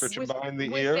 Yes. Switch him behind the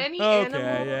with ear? Any animal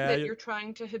that you're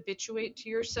trying to habituate to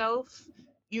yourself,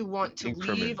 you want to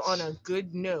leave on a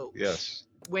good note. Yes.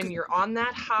 When you're on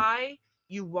that high,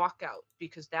 you walk out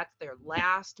because that's their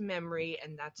last memory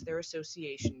and that's their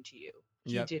association to you.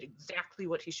 He did exactly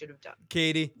what he should have done.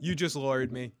 Katie, you just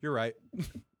lured me. You're right.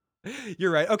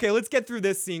 You're right. Okay, let's get through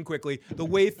this scene quickly. The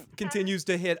waif continues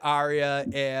to hit Arya,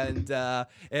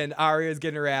 and Arya is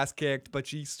getting her ass kicked, but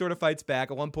she sort of fights back.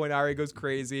 At one point, Arya goes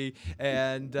crazy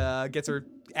and gets her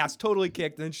ass totally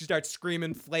kicked, and then she starts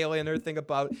screaming, flailing her thing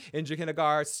about Inja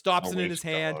Hinagar, stops it in his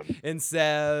hand, and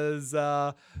says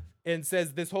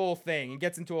this whole thing. He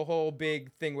gets into a whole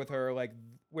big thing with her. Like,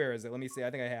 where is it? Let me see.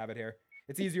 I think I have it here.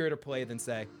 It's easier to play than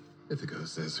say. Ithaca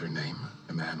says her name.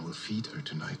 A man will feed her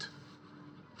tonight.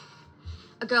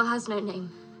 A girl has no name.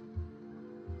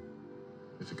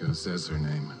 Ithaca says her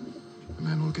name. A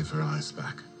man will give her eyes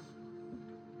back.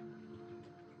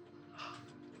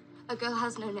 A girl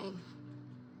has no name.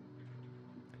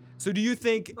 So do you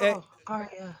think...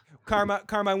 Arya.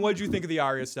 Carmine, what did you think of the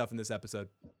Arya stuff in this episode?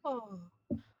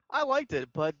 I liked it,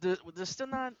 but there's still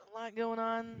not a lot going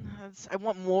on. I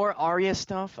want more Arya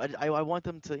stuff. I want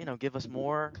them to, give us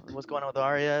more. What's going on with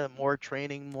Arya? More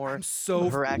training, more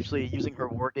of her actually using her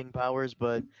working powers.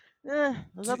 But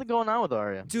there's nothing going on with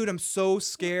Arya. Dude, I'm so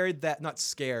scared that not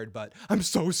scared, but I'm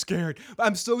so scared.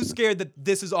 I'm so scared that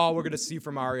this is all we're gonna see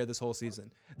from Arya this whole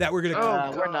season. That we're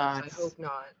gonna. We're not. I hope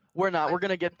not. We're not. We're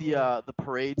gonna get the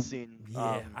parade scene.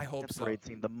 Yeah, I hope the so. parade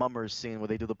scene, the mummers scene where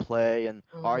they do the play and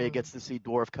Arya gets to see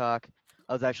Dwarf Cock.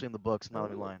 That was actually in the books. I'm not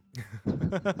even lying.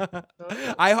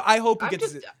 I hope we I'm get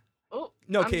just, to see. oh,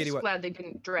 No, I'm Katie, just what? glad they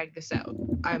didn't drag this out.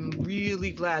 I'm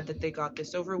really glad that they got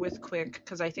this over with quick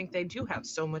because I think they do have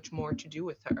so much more to do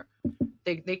with her.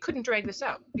 They couldn't drag this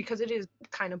out because it is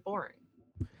kind of boring.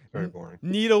 Very boring.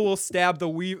 Needle will stab the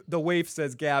waif,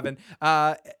 says Gavin.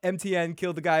 MTN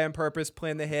killed the guy on purpose,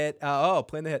 plan the hit.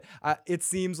 Plan the hit. It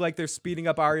seems like they're speeding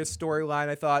up Arya's storyline.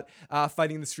 I thought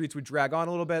fighting in the streets would drag on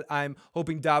a little bit. I'm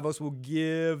hoping Davos will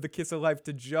give the kiss of life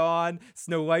to Jon,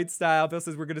 Snow White style. Bill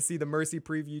says we're going to see the Mercy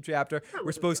preview chapter.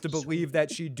 We're supposed to believe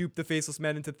that she duped the Faceless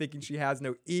Men into thinking she has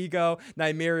no ego.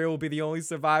 Nymeria will be the only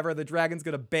survivor. The dragon's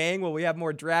going to bang. Will we have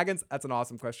more dragons? That's an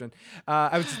awesome question.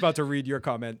 I was just about to read your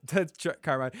comment,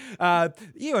 Carmine.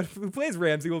 Who plays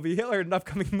Ramsay will be Hitler in an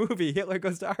upcoming movie. Hitler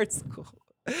goes to art school.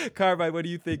 Carmine, what do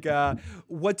you think?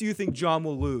 What do you think Jon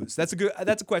will lose? That's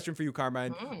a question for you,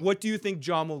 Carmine. What do you think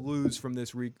Jon will lose from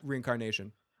this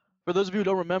reincarnation? For those of you who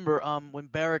don't remember, when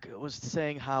Beric was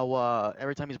saying how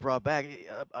every time he's brought back,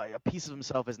 a piece of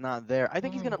himself is not there. I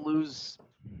think he's gonna lose.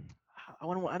 I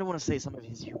don't want to say some of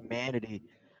his humanity,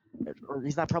 or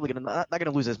he's not probably not gonna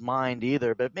lose his mind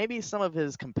either, but maybe some of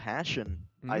his compassion.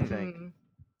 I think.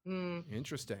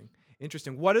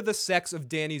 Interesting. What are the sex of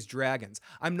Dany's dragons?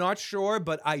 I'm not sure,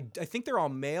 but I think they're all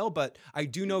male, but I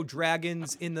do know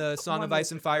dragons in the Song of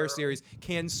Ice and Fire series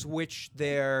can switch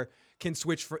their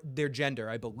gender,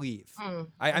 I believe.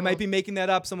 I might be making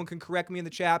that up. Someone can correct me in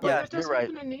the chat. Yeah, you're right.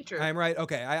 In nature. I'm right.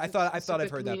 Okay, I thought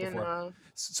I've heard that before.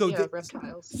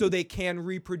 Reptiles. So they can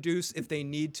reproduce if they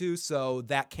need to. So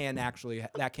that can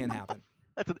happen.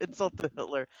 That's an insult to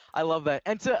Hitler. I love that.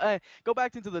 And to go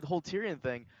back into the whole Tyrion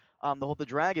thing, the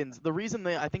dragons. The reason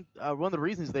I think one of the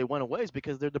reasons they went away is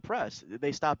because they're depressed.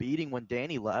 They stopped eating when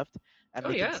Dany left, and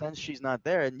they can sense she's not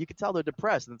there, and you can tell they're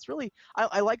depressed. And it's really,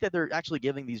 I like that they're actually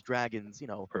giving these dragons,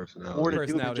 more to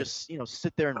do than just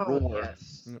sit there and roar.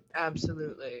 Yes,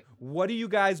 absolutely. What do you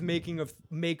guys make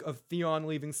of Theon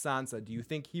leaving Sansa? Do you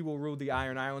think he will rule the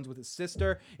Iron Islands with his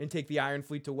sister and take the Iron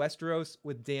Fleet to Westeros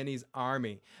with Dany's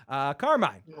army?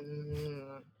 Carmine.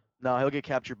 No, he'll get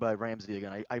captured by Ramsay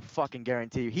again. I fucking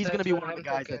guarantee you. He's going to be one of the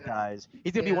guys that dies.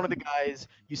 He's going to be one of the guys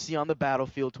you see on the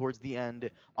battlefield towards the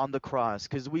end on the cross.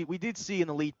 Because we did see in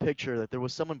the lead picture that there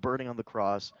was someone burning on the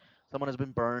cross. Someone has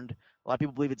been burned. A lot of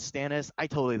people believe it's Stannis. I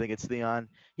totally think it's Theon.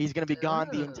 He's going to be gone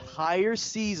the entire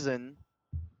season.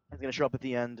 He's going to show up at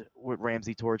the end with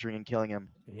Ramsay torturing and killing him.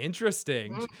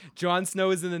 Interesting. Jon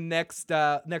Snow is in the next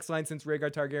line since Rhaegar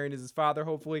Targaryen is his father,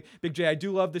 hopefully. Big J, I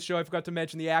do love the show. I forgot to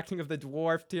mention the acting of the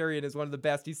dwarf Tyrion is one of the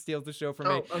best. He steals the show from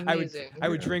me. Amazing. I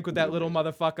would drink with that little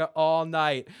motherfucker all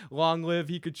night. Long live,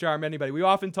 he could charm anybody. We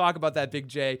often talk about that, Big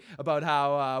J, about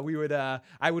how I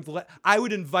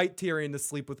would invite Tyrion to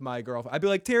sleep with my girlfriend. I'd be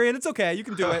like, Tyrion, it's okay. You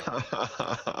can do it.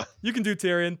 You can do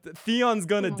Tyrion. Theon's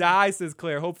gonna die, says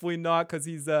Claire. Hopefully not, because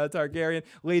he's Targaryen.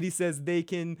 Lady says they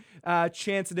can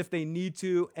chance it if they need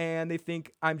to, and they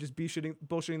think I'm just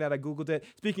bullshitting that I googled it.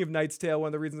 Speaking of Knight's Tale, one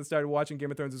of the reasons I started watching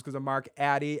Game of Thrones is because of Mark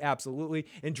Addy. Absolutely.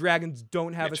 And dragons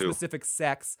don't have a specific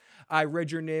sex. I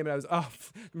read your name and I was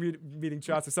meeting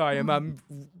Chaucer. Sorry, I'm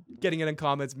getting it in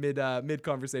comments mid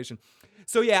conversation.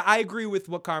 So yeah, I agree with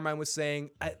what Carmine was saying.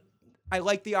 I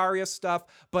like the Arya stuff,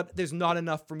 but there's not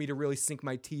enough for me to really sink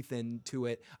my teeth into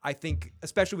it. I think,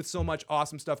 especially with so much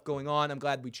awesome stuff going on, I'm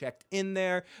glad we checked in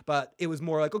there, but it was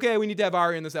more like, okay, we need to have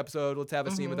Arya in this episode. Let's have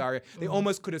a scene with Arya. They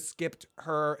almost could have skipped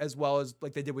her as well as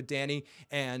like they did with Dany,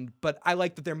 but I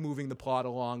like that they're moving the plot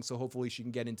along, so hopefully she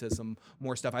can get into some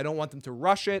more stuff. I don't want them to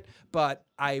rush it, but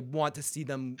I want to see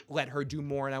them let her do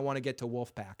more, and I want to get to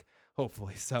Wolfpack.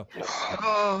 Hopefully, so.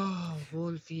 Oh,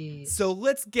 Wolfie. So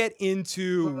let's get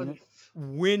into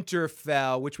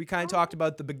Winterfell, which we kind of talked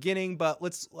about at the beginning, but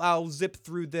I'll zip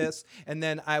through this and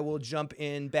then I will jump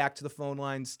in back to the phone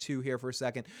lines too here for a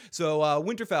second. So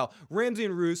Winterfell, Ramsay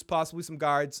and Roose, possibly some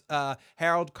guards.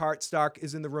 Harold Karstark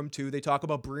is in the room too. They talk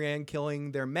about Brienne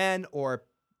killing their men, or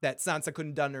that Sansa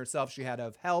couldn't have done it herself. She had to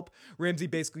have help. Ramsay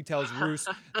basically tells Roose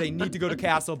they need to go to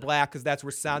Castle Black because that's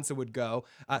where Sansa would go.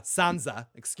 Sansa,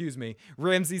 excuse me.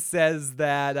 Ramsay says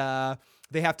that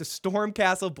they have to storm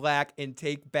Castle Black and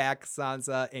take back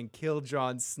Sansa and kill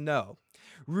Jon Snow.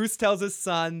 Roose tells his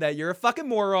son that you're a fucking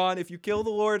moron. If you kill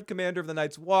the Lord Commander of the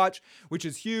Night's Watch, which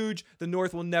is huge, the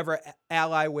North will never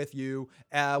ally with you.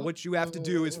 What you have to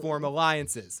do is form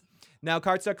alliances. Now,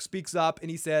 Karstark speaks up and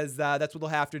he says that's what they'll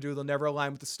have to do. They'll never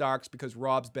align with the Starks because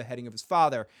Robb's beheading of his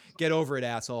father. Get over it,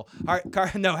 asshole.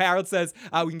 Harold says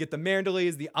we can get the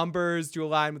Manderleys, the Umbers to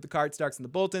align with the Karstarks and the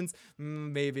Boltons.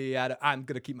 Maybe I'm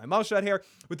going to keep my mouth shut here.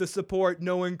 With the support,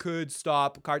 no one could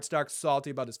stop. Karstark's salty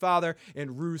about his father.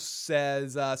 And Roose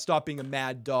says, stop being a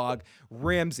mad dog.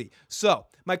 Ramsay. So,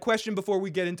 my question before we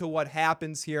get into what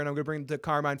happens here, and I'm going to bring it to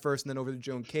Carmine first and then over to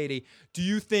Joe and Katie. Do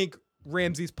you think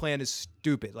Ramsay's plan is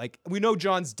stupid? Like, we know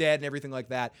Jon's dead and everything like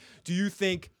that. Do you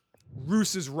think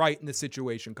Roose is right in this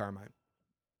situation, Carmine?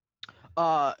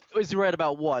 Is he right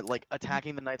about what? Like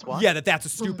attacking the Night's Watch? Yeah, that's a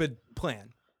stupid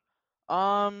plan.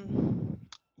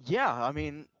 Yeah, I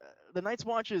mean, the Night's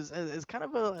Watch is kind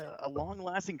of a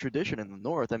long-lasting tradition in the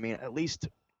North. I mean, at least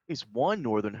one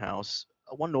Northern House,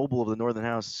 one noble of the Northern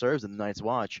House serves in the Night's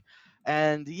Watch.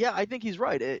 And yeah, I think he's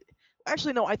right.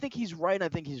 Actually, no, I think he's right and I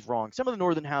think he's wrong. Some of the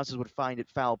Northern Houses would find it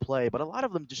foul play, but a lot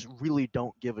of them just really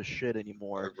don't give a shit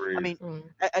anymore. Agreed. I mean,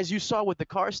 as you saw with the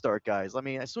Karstark guys, I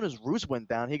mean, as soon as Roose went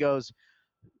down, he goes,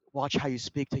 "Watch how you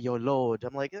speak to your lord."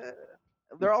 I'm like,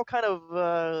 they're all kind of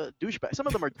douchebags. Some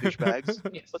of them are douchebags,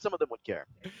 but some of them would care.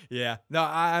 Yeah, no,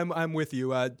 I'm with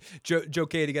you. Joe,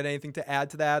 Katie, got anything to add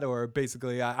to that, or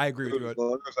basically I agree with you. As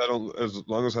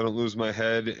long as I don't lose my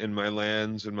head and my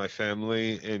lands and my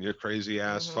family and your crazy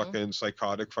ass fucking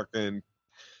psychotic fucking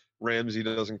Ramsay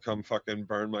doesn't come fucking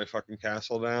burn my fucking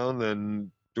castle down, then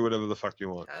do whatever the fuck you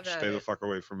want. Stay the fuck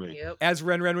away from me. Yep. As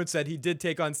Ren would said, he did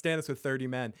take on Stannis with 30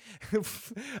 men.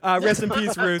 Rest in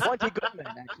peace, Ruth. 20 good men,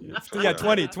 actually. Yeah,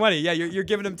 20. Yeah, you're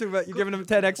giving him you're giving him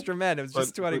 10 extra men. It was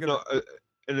just 20 good men.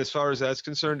 And as far as that's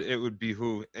concerned, it would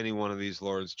behoove any one of these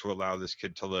lords to allow this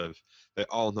kid to live. They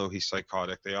all know he's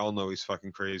psychotic. They all know he's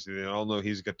fucking crazy. They all know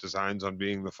he's got designs on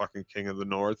being the fucking king of the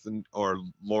North or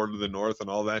Lord of the North and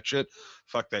all that shit.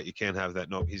 Fuck that. You can't have that.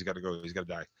 Nope. He's got to go. He's got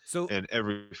to die. And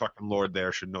every fucking lord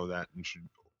there should know that and should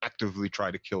actively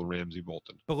try to kill Ramsay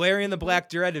Bolton. Balerion the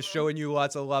Black Dread is showing you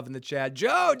lots of love in the chat.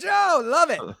 Joe, love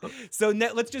it. So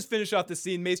let's just finish off the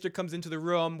scene. Maester comes into the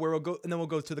room where we'll go, and then we'll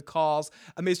go to the calls.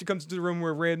 Maester comes into the room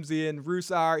where Ramsay and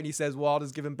Roose are, and he says Wald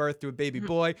has given birth to a baby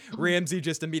boy. Ramsay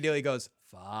just immediately goes,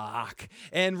 fuck.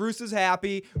 And Roose is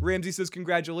happy. Ramsay says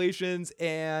congratulations,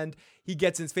 and he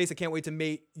gets in his face. I can't wait to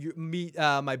meet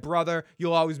my brother.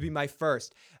 You'll always be my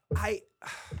first. Or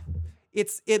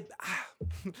just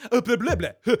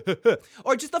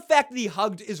the fact that he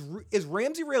hugged is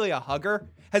Ramsay really a hugger?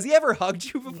 Has he ever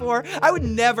hugged you before? I would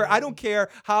never. I don't care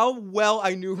how well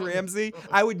I knew Ramsay.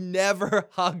 I would never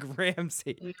hug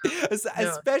Ramsay,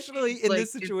 especially in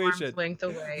this situation. Length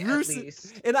away, at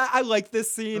least. And I like this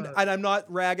scene, and I'm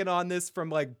not ragging on this from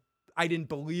like I didn't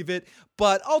believe it,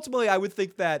 but ultimately I would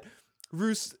think that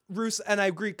Roose, and I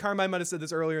agree, Carmine might have said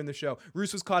this earlier in the show,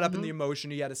 Roose was caught up in the emotion.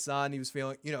 He had a son. He was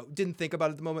feeling, didn't think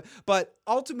about it at the moment. But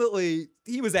ultimately,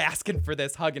 he was asking for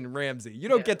this, hugging Ramsay. You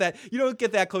don't get that. You don't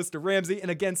get that close to Ramsay. And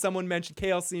again, someone mentioned,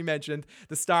 KLC mentioned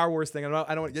the Star Wars thing. I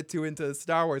don't want to get too into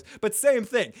Star Wars. But same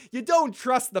thing. You don't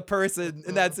trust the person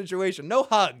in that situation. No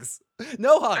hugs.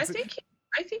 No hugs.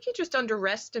 I think he just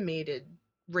underestimated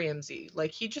Ramsay.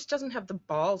 Like, he just doesn't have the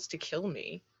balls to kill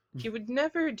me. He would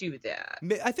never do that.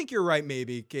 I think you're right,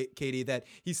 maybe, Katie, that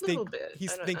he's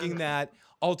thinking that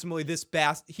ultimately this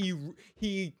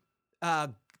he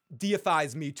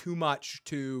deifies me too much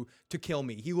to kill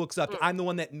me. He looks up. I'm the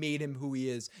one that made him who he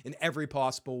is in every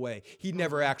possible way. He'd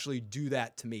never actually do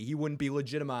that to me. He wouldn't be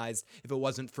legitimized if it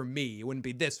wasn't for me. It wouldn't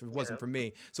be this if it wasn't for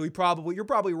me. So you're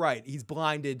probably right. He's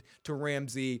blinded to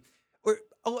Ramsay. Or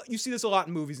you see this a lot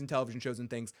in movies and television shows and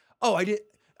things.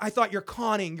 I thought you're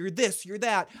conning, you're this, you're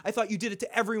that. I thought you did it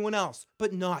to everyone else,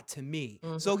 but not to me.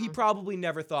 So he probably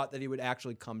never thought that he would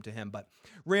actually come to him. But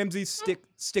Ramsay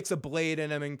sticks a blade in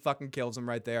him and fucking kills him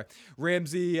right there.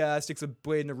 Ramsay sticks a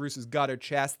blade into Roose's gut or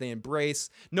chest. They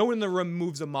embrace. No one in the room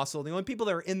moves a muscle. The only people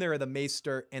that are in there are the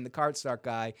Maester and the Karstark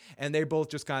guy. And they both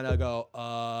just kind of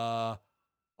go,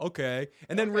 okay.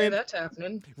 And then that's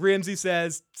happening. Ramsay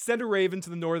says, send a raven to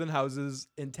the northern houses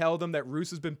and tell them that Roose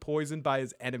has been poisoned by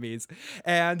his enemies.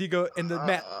 And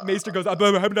the Maester goes,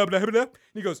 and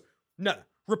he goes, no,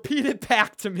 repeat it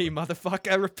back to me,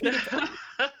 motherfucker. Repeat it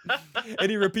back. And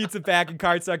he repeats it back, and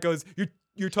Karstark goes,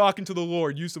 you're talking to the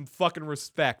Lord. Use some fucking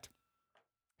respect.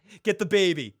 Get the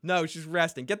baby. No, she's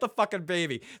resting. Get the fucking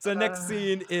baby. So the next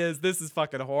scene this is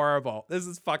fucking horrible. This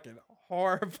is fucking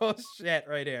horrible shit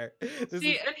right here.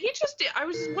 And I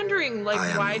was wondering, like,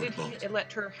 why did he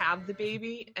let her have the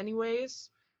baby anyways?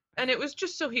 And it was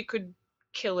just so he could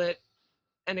kill it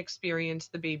and experience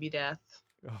the baby death.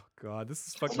 Oh God, this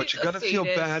is fucking. But you gotta feel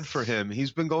bad for him.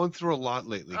 He's been going through a lot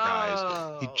lately, guys.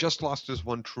 He Oh. just lost his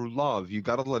one true love. You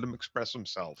gotta let him express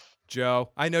himself. Joe,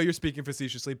 I know you're speaking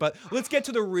facetiously, but let's get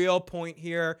to the real point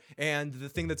here and the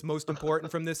thing that's most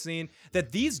important from this scene,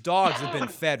 that these dogs have been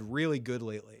fed really good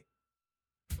lately.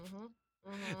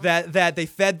 That they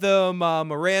fed them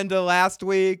Miranda last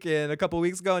week and a couple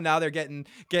weeks ago, and now they're getting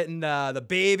the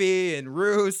baby and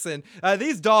Roos, and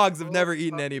these dogs have never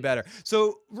eaten any better.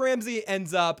 So Ramsay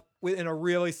ends up in a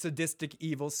really sadistic,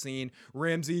 evil scene.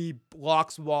 Ramsay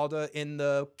locks Walda in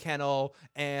the kennel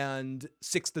and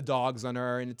sicks the dogs on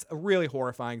her, and it's a really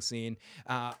horrifying scene.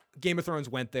 Game of Thrones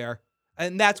went there,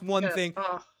 and that's one thing.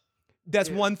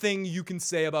 That's one thing you can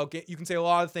say about. You can say a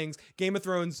lot of things. Game of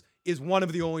Thrones is one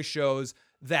of the only shows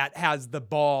that has the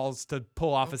balls to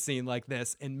pull off a scene like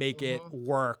this and make it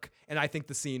work. And I think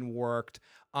the scene worked.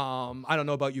 I don't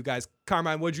know about you guys.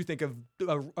 Carmine, what did you think of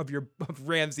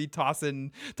Ramsay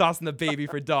tossing the baby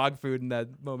for dog food in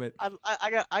that moment?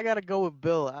 I gotta go with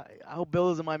Bill. I hope Bill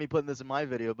doesn't mind me putting this in my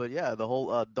video, but yeah, the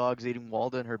whole dogs eating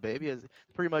Walda and her baby is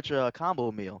pretty much a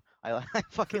combo meal. I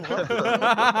fucking love it.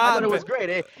 I thought it was great.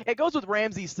 It goes with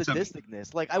Ramsay's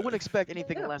sadisticness. Like I wouldn't expect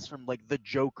anything less from like the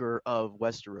Joker of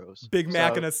Westeros. Big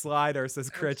Mac and a slider,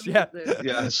 says Critch. Yeah.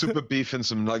 Yeah, super beef and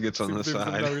some nuggets on the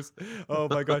side. Oh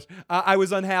my gosh. I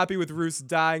was unhappy with Roos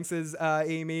dying, says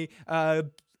Amy.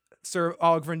 Sir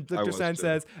Oliver Lichterstein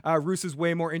says Roos is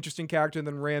way more interesting character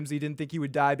than Ramsay. Didn't think he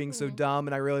would die being so dumb,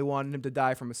 and I really wanted him to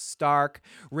die from a Stark.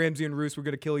 Ramsay and Roos were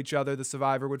going to kill each other. The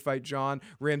survivor would fight Jon.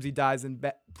 Ramsay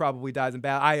probably dies in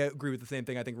battle. I agree with the same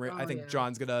thing. I think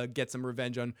Jon's going to get some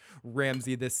revenge on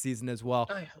Ramsay this season as well.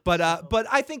 But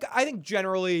I think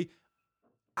generally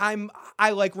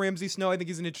I like Ramsay Snow. I think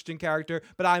he's an interesting character,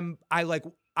 but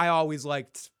I always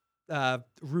liked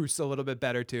Roos a little bit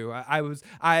better too.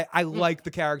 I like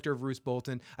the character of Roose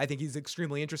Bolton. I think he's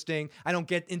extremely interesting. I don't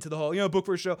get into the whole book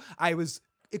for a show. I was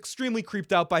extremely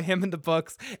creeped out by him in the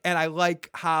books, and I like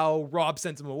how Rob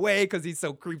sends him away because he's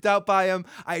so creeped out by him.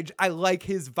 I like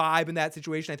his vibe in that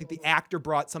situation. I think the actor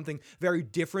brought something very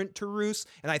different to Roos,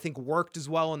 and I think worked as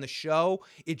well on the show.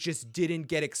 It just didn't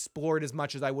get explored as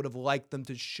much as I would have liked them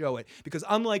to show it, because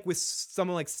unlike with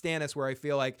someone like Stannis, where I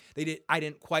feel like I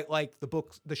didn't quite like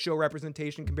the show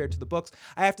representation compared to the books,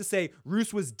 I have to say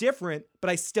Roos was different, but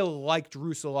I still liked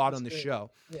Roos a lot on the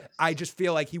show. Yes. I just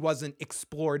feel like he wasn't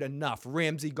explored enough.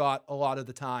 Ramsay got a lot of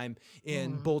the time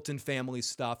in Bolton family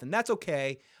stuff, and that's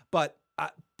okay, but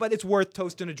it's worth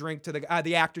toasting a drink to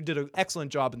the actor did an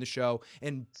excellent job in the show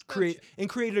and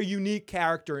created a unique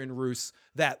character in Roos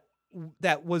that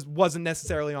wasn't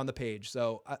necessarily on the page.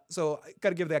 So I got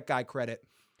to give that guy credit.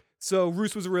 So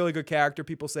Roos was a really good character.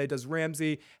 People say, does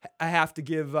Ramsay have to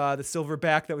give the silver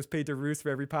back that was paid to Roos for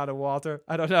every pound of Walter?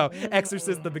 I don't know.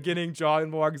 Exorcist, the beginning, Jon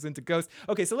morgues into Ghost.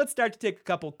 Okay, so let's start to take a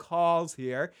couple calls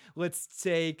here. Let's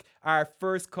take our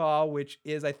first call, which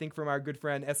is, I think, from our good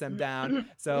friend SM Down.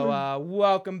 So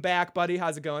welcome back, buddy.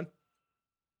 How's it going?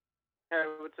 Hey,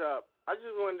 what's up? I just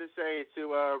wanted to say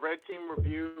to Red Team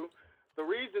Review, the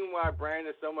reason why Bran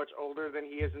is so much older than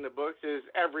he is in the books is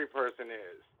every person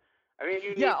is. I mean,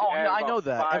 you need I know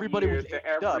that. Everybody was to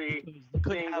every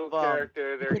single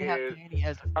character there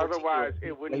is. Otherwise,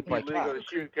 it wouldn't be legal to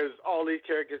shoot because all these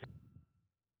characters.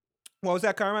 What was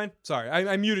that, Carmine? Sorry,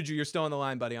 I muted you. You're still on the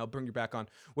line, buddy. I'll bring you back on.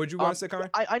 What did you want to say,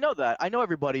 Carmine? I know that. I know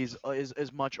everybody's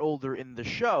is much older in the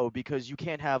show, because you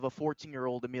can't have a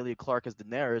 14-year-old Emilia Clarke as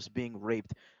Daenerys being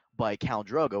raped by Khal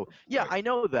Drogo. Yeah, I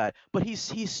know that, but he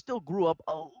still grew up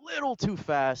a little too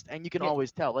fast, and you can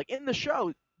always tell. Like in the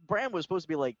show, Bran was supposed to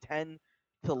be like 10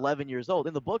 to 11 years old.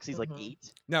 In the books, he's like 8.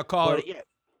 Now, caller,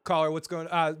 what's going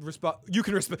on? You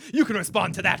can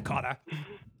respond to that, caller.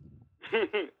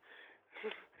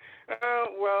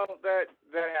 Well, that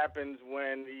happens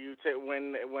when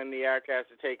when the actor has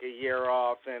to take a year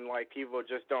off, and like people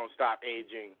just don't stop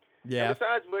aging. Yeah. And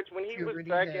besides which, when he was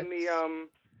back in the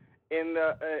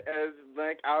as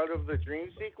like out of the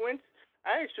dream sequence,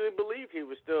 I actually believe he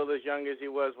was still as young as he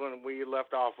was when we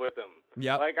left off with him.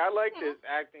 Yeah. Like I liked his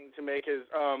acting to make his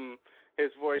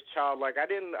voice childlike. I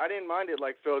didn't mind it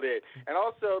like Phil did. And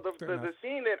also the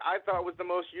scene that I thought was the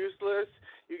most useless.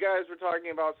 You guys were talking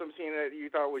about some scene that you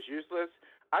thought was useless.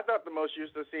 I thought the most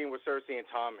useless scene was Cersei and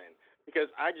Tommen, because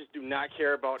I just do not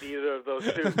care about either of those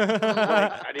two.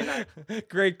 I did not.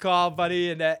 Great call,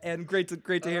 buddy, and great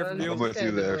to hear from you. I'm with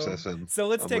you there, Sesson. So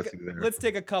let's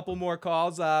take a couple more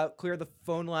calls. Clear the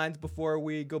phone lines before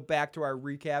we go back to our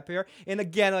recap here. And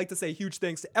again, I'd like to say huge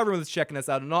thanks to everyone that's checking us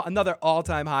out. Another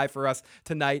all-time high for us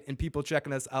tonight, and people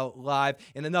checking us out live.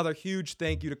 And another huge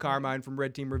thank you to Carmine from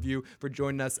Red Team Review for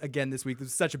joining us again this week. This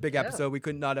is such a big episode. We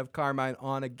could not have Carmine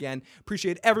on again.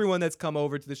 Appreciate everyone that's come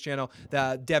over to this channel.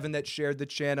 Devin that shared the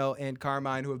channel, and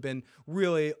Carmine, who have been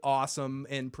really awesome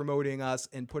in promoting us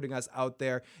and putting us out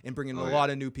there and bringing a lot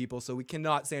of new people. So we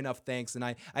cannot say enough thanks. And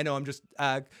I know I'm just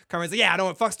Carmine's like, yeah, I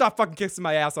don't stop fucking kissing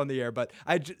my ass on the air, but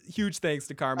huge thanks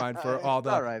to Carmine for all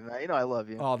the all right, man. You know I love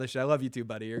you. All the shit. I love you too,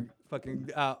 buddy. You're fucking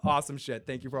awesome shit.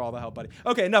 Thank you for all the help, buddy.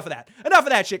 Okay, enough of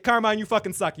that shit. Carmine, you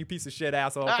fucking suck, you piece of shit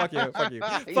asshole. Fuck you.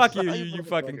 Fuck you, you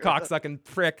fucking cocksucking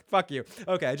prick. Fuck you.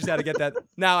 Okay, I just had to get that.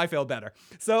 Now I feel better.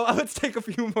 So let's take a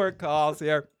few more calls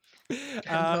here.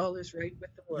 Errol is right with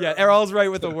the world. Yeah, Errol's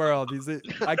right with the world.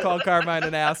 I call Carmine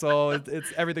an asshole.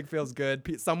 It's everything feels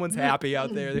good. Someone's happy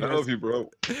out there. I love you, bro.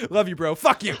 Love you, bro.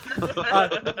 Fuck you.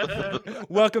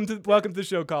 Welcome to the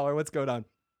show, caller. What's going on?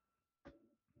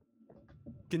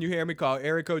 Can you hear me? Call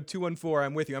area code 214.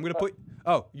 I'm with you. I'm gonna put.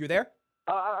 Oh, you there?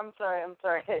 I'm sorry.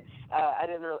 I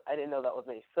didn't know that was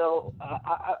me. So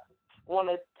I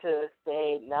wanted to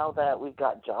say, now that we've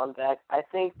got John back, I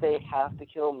think they have to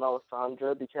kill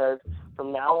Melisandre, because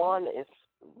from now on, if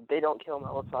they don't kill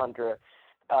Melisandre,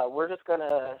 we're just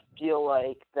gonna feel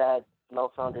like that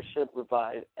Melisandre should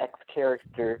revive X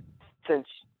character, since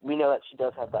we know that she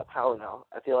does have that power now.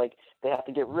 I feel like they have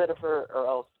to get rid of her, or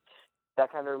else that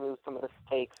kind of removes some of the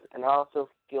stakes. And I also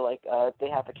feel like they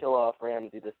have to kill off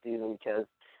Ramsay this season, because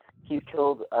he's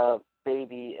killed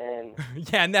baby and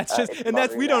yeah, and that's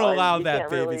we don't allow that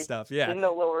baby really, stuff. Yeah,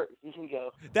 no lower you can go.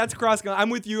 That's cross.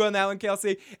 I'm with you on that one,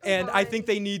 Kelsey. And I think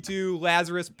they need to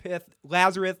Lazarus pit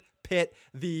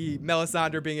the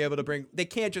Melisandre being able to bring. They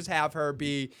can't just have her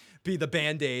be the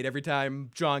Band-Aid every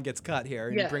time John gets cut here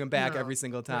and bring him back every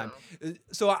single time.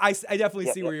 So I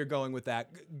definitely see where you're going with that.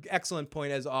 Excellent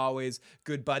point as always,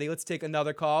 good buddy. Let's take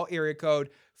another call. Area code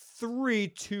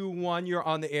 321. You're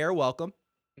on the air. Welcome.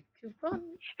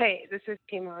 Hey, this is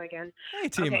Timo again. Hey,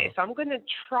 Timo. Okay, so I'm going to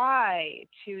try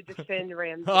to defend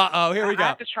Ramsay. Here we go. I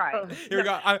have to try. Here we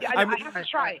go. I have to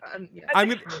try. I'm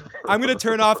going to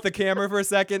turn off the camera for a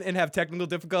second and have technical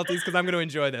difficulties because I'm going to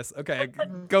enjoy this. Okay,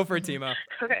 go for it, Timo.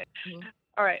 Okay.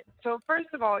 All right. So first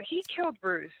of all, he killed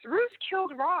Bruce. Bruce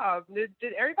killed Robb. Did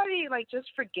everybody just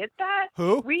forget that?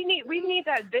 Who? We need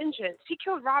that vengeance. He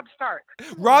killed Robb Stark.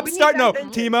 Robb Stark? No,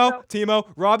 Timo.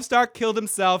 Robb Stark killed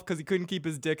himself because he couldn't keep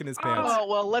his dick in his pants. Oh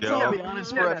well, let's all be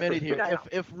honest for a minute here.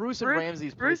 If Roose and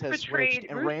Ramsay's place has switched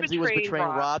and Ramsay was betraying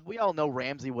Robb, we all know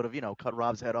Ramsay would have cut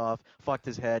Robb's head off, fucked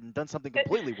his head, and done something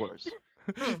completely worse.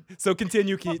 So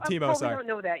continue, Timo. Sorry. We don't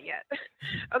know that yet.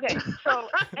 Okay, so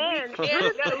and Bruce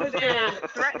has been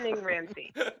threatening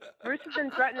Ramsay. Bruce has been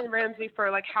threatening Ramsay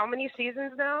for how many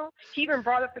seasons now? He even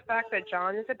brought up the fact that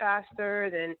John is a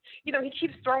bastard, and he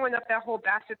keeps throwing up that whole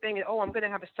bastard thing. And I'm gonna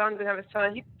have a son.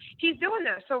 He's doing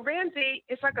that. So Ramsay,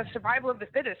 it's like a survival of the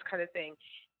fittest kind of thing.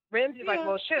 Ramsay's like,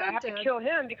 well, shit, I have to kill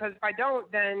him, because if I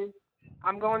don't, then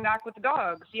I'm going back with the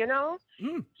dogs,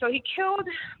 So he killed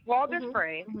Walder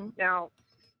Frey, now,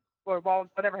 or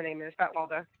whatever her name is, Fat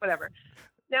Walder, whatever.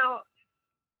 Now,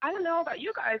 I don't know about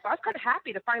you guys, but I was kind of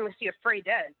happy to finally see a Frey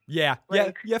dead. Yeah,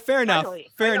 fair enough. Finally.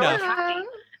 Fair enough.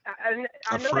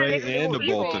 I know Frey that makes and a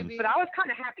evil, Bolton. but I was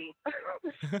kind of happy.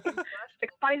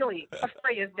 Finally, a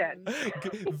Frey is dead.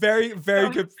 Very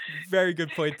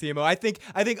good point, Timo. I think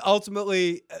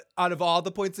ultimately, out of all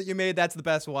the points that you made, that's the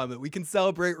best one. That we can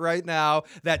celebrate right now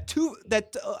that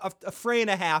a Frey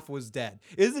and a half was dead.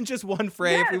 It isn't just one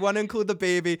Frey. Yes. If we want to include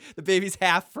the baby's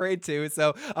half Frey too.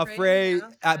 So a Frey,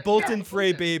 Bolton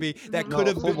Frey baby that could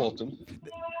have been Bolton.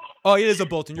 Oh, it is a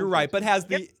Bolton. You're right, but has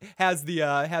the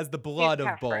blood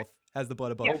of both. Has the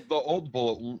blood of both. Yeah. The old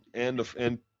Bolton and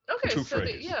two so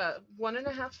Freys.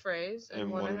 1.5 Freys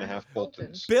and 1.5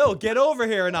 Boltons. Bill, get over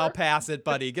here and I'll pass it,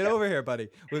 buddy. Get over here, buddy.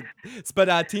 But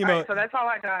Timo. All right, so that's all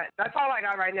I got. That's all I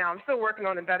got right now. I'm still working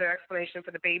on a better explanation for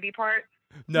the baby part.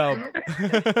 No,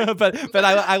 but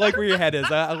I like where your head is.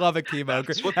 I love it,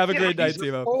 Timo. Have a great night,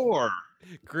 Timo.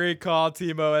 Great call,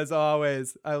 Timo, as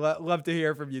always. I love to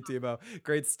hear from you, Timo.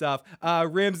 Great stuff.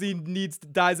 Ramsay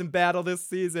dies in battle this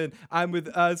season. I'm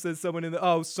with says someone in the.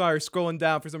 Oh, sorry, scrolling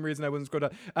down for some reason I wasn't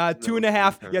scrolling down.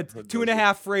 2.5. Yeah, 2.5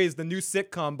 Freys, the new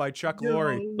sitcom by Chuck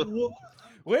Lorre.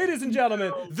 Ladies and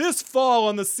gentlemen, this fall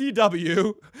on the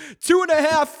CW,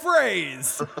 2.5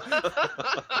 Phrase,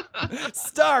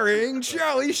 starring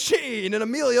Charlie Sheen and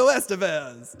Emilio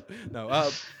Estevez. No,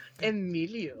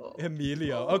 Emilio.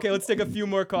 Okay, let's take a few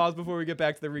more calls before we get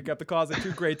back to the recap. The calls are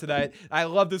too great tonight. I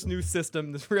love this new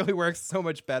system. This really works so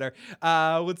much better.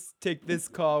 Let's take this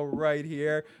call right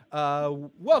here.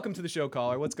 Welcome to the show,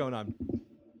 caller. What's going on?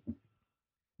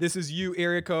 This is you,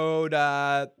 area code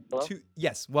 2.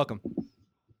 Yes, welcome.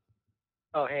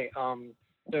 Oh, hey.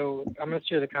 So I'm going to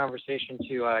steer the conversation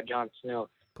to Jon Snow.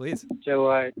 Please.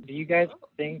 So do you guys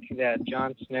think that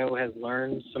Jon Snow has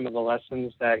learned some of the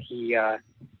lessons that he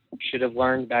should have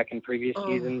learned back in previous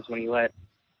seasons when he let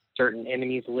certain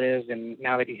enemies live, and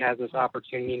now that he has this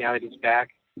opportunity, now that he's back,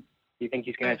 do you think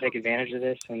he's going to take advantage of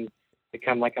this and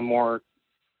become like a more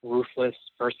ruthless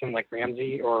person like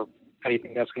Ramsay, or how do you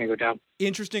think that's going to go down?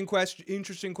 Interesting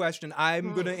question.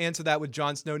 I'm going to answer that with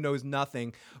Jon Snow knows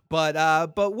nothing. But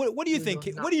what do you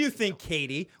think? What do you think,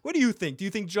 Katie? What do you think? Do you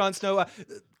think Jon Snow?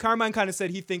 Carmine kind of said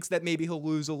he thinks that maybe he'll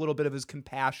lose a little bit of his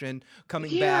compassion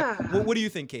coming back. What do you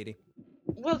think, Katie?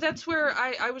 Well, that's where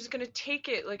I was going to take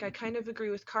it. Like, I kind of agree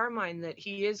with Carmine that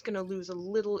he is going to lose a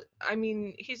little. I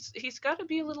mean, he's got to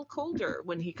be a little colder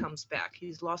when he comes back.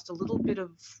 He's lost a little bit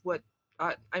of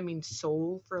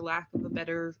soul, for lack of a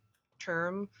better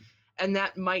term, and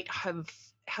that might have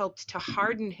helped to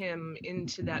harden him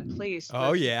into that place.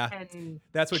 Oh yeah,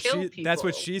 that's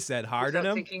what she said. Harden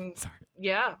him. Thinking,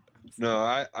 yeah. No,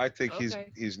 I think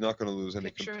he's not going to lose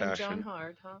any Picturing compassion. John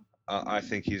Hard, huh? I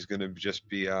think he's going to just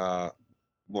be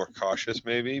more cautious,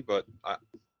 maybe. But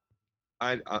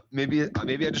I maybe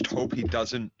I just hope he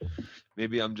doesn't.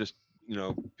 Maybe I'm just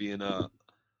being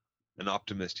an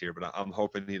optimist here, but I'm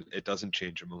hoping it doesn't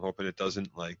change him. I'm hoping it doesn't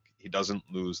he doesn't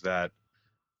lose that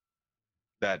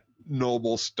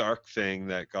noble Stark thing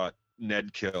that got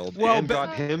Ned killed and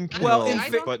got him killed.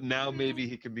 But now maybe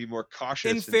he can be more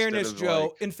cautious. In fairness,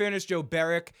 Joe,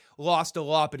 Beric lost a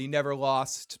lot, but he never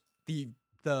lost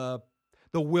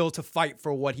the will to fight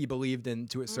for what he believed in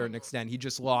to a certain extent. He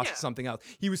just lost something else.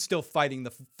 He was still fighting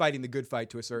the good fight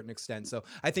to a certain extent. So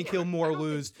I think he'll more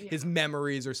lose his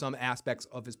memories or some aspects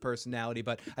of his personality.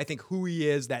 But I think who he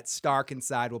is, that Stark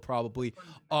inside, will probably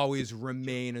always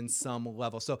remain in some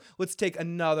level. So let's take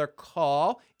another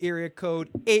call. Area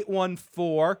code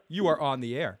 814. You are on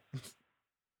the air.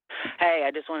 Hey,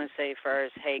 I just want to say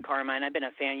first, hey, Carmine, I've been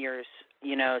a fan of yours,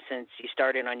 since you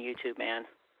started on YouTube, man.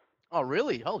 Oh,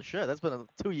 really? Holy shit, that's been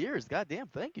 2 years. Goddamn,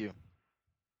 thank you.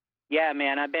 Yeah,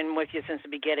 man, I've been with you since the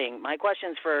beginning. My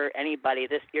question's for anybody.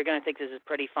 You're going to think this is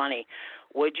pretty funny.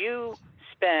 Would you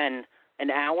spend an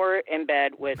hour in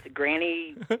bed with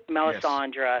Granny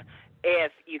Melisandre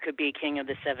if you could be king of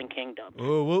the Seven Kingdoms?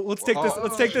 Oh, well, let's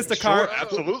take this to Car. Sure,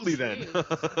 absolutely then.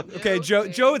 Okay, Joe,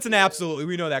 it's an absolutely.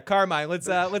 We know that. Carmine, let's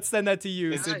send that to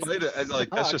you. It's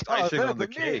that's just icing on the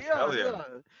cake. Hell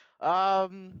yeah.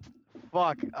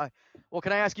 Fuck. Well,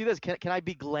 can I ask you this? Can I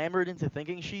be glamored into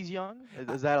thinking she's young?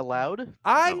 Is that allowed?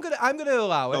 I'm gonna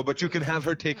allow it. No, but you can have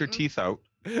her take her teeth out.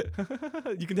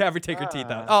 You can have her take her teeth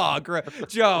out. Oh, great,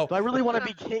 Joe. Do I really want to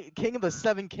be king of the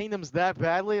Seven Kingdoms that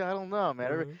badly? I don't know,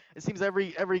 man. It seems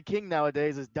every king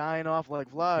nowadays is dying off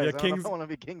like flies. Yeah, I don't want to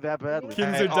be king that badly.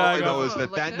 Kings are dying all I know off. is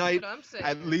that night,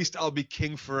 at least I'll be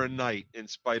king for a night in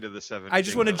spite of the Seven. I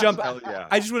just want to jump.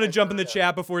 I just want to jump in the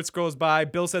chat before it scrolls by.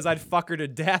 Bill says I'd fuck her to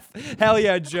death. Hell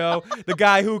yeah, Joe. The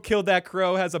guy who killed that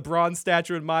crow has a bronze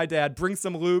statue in my dad. Bring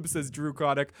some lube, says Drew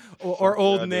Kotick. Or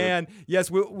old Nan.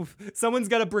 Yes, someone's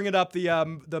got to bring it up.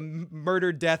 The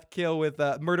murder kill with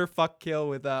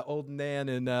old Nan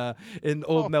and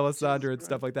old Melisandre and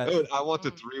stuff like that. Dude, I want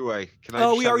the three-way.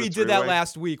 We already did that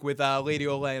last week with Lady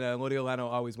Olenna, and Lady Olenna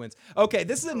always wins. Okay,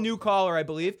 this is a new caller, I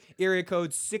believe. Area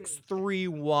code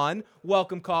 631.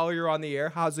 Welcome, caller. You're on the air.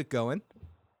 How's it going?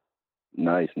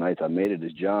 Nice. I made it.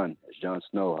 It's Jon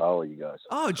Snow. How are you guys?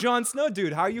 Oh, Jon Snow,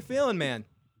 dude. How are you feeling, man?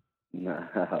 Nah,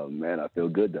 man, I feel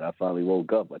good that I finally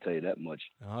woke up. I tell you that much.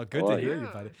 Oh, good to hear you,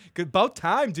 buddy. Good, about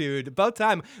time, dude. About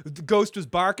time. The ghost was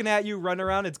barking at you, running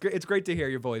around. It's great. It's great to hear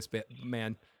your voice,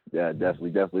 man. Yeah,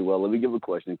 definitely. Well, let me give a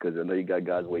question because I know you got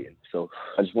guys waiting. So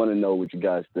I just want to know what you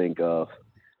guys think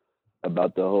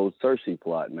about the whole Cersei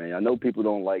plot, man. I know people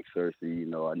don't like Cersei.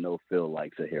 I know Phil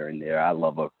likes her here and there. I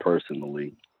love her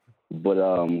personally, but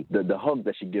the hug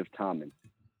that she gives Tommen.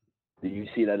 Do you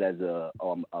see that as a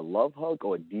love hug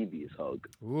or a devious hug?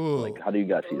 Ooh. How do you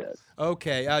guys see that?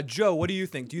 Okay, Joe, what do you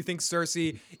think? Do you think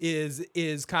Cersei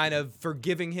is kind of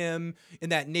forgiving him in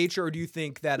that nature, or do you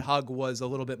think that hug was a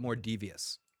little bit more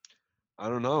devious? I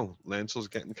don't know. Lancel's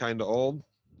getting kind of old.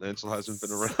 Lancel hasn't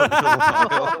been around in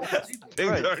a while.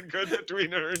 Things aren't good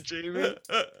between her and Jaime.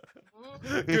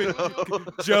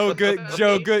 Good,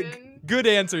 Joe. Good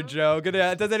answer, Joe. Good.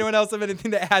 Does anyone else have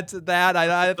anything to add to that?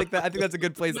 I think that's a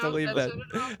good place to leave that.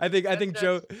 I think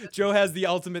Joe has the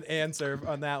ultimate answer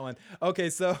on that one. Okay,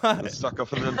 so stuck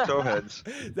up in them toe heads.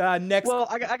 Next. Well,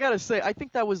 I gotta say, I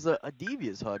think that was a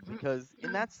devious hug because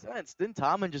in that sense, didn't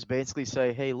Tommen just basically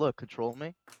say, "Hey, look, control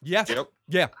me"? Yes. Yep.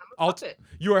 Yeah.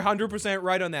 You are 100%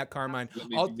 right on that, Carmine. Let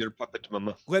me be your puppet,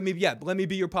 mama. Let me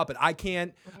be your puppet. I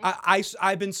can't.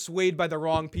 I've been swayed by the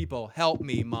wrong people. Help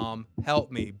me, Mom.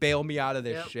 Help me. Bail me out of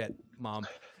this shit, Mom.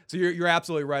 So you're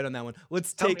absolutely right on that one.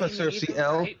 Let's take Help us, Cersei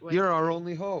L. You're our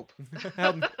only hope.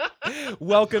 Help me.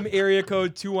 Welcome, area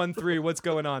code 213. What's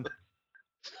going on?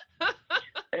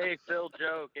 Hey, Phil,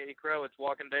 Joe, Katie Crow. It's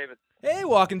Walking David. Hey,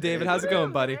 Walking David. How's it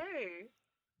going, buddy?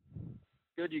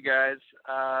 Good, you guys.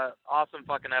 Awesome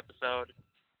fucking episode.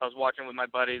 I was watching with my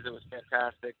buddies. It was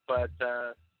fantastic. But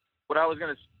what I was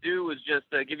going to do was just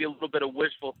give you a little bit of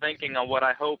wishful thinking on what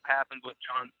I hope happens with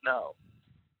Jon Snow.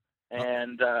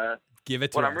 And give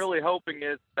it to what us. I'm really hoping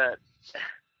is that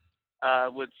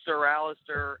with Sir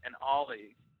Alistair and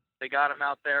Ollie, they got him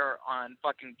out there on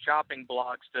fucking chopping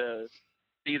blocks to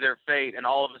see their fate. And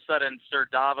all of a sudden, Sir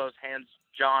Davos hands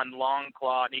Jon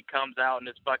Longclaw, and he comes out in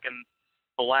his fucking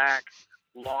black,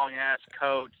 long-ass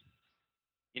coat,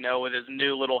 you know, with his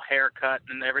new little haircut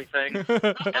and everything,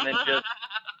 and then just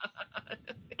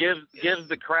gives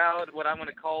the crowd what I'm going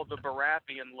to call the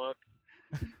Baratheon look,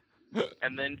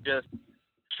 and then just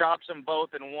chops them both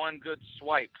in one good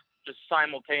swipe, just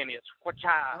simultaneous.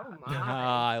 Wha-cha!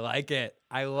 I like it.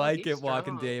 I like it,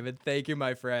 Walking David. Thank you,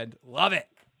 my friend. Love it.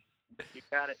 You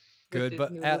got it. Good,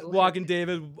 but Walking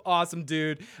David, awesome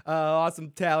dude,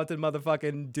 awesome talented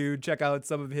motherfucking dude. Check out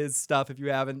some of his stuff if you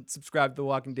haven't subscribed to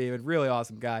Walking David. Really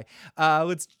awesome guy.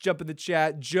 Let's jump in the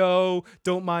chat. Joe,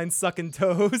 don't mind sucking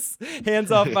toes. Hands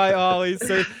off by Ollie.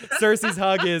 Cersei's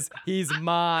hug is he's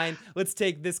mine. Let's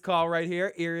take this call right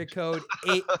here. Area code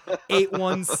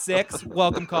 816.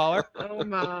 Welcome, caller. Oh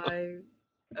my.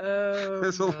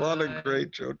 There's a lot of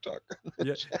great Joe talk.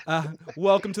 Yeah.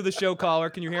 Welcome to the show, caller.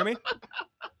 Can you hear me?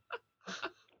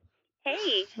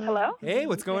 Hey, hello? Hey,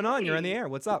 what's going on? You're on the air.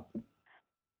 What's up?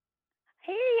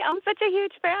 Hey, I'm such a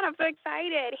huge fan. I'm so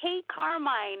excited. Hey,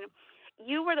 Carmine,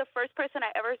 you were the first person I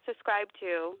ever subscribed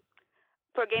to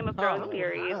for Game of Thrones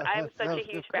series. I'm such a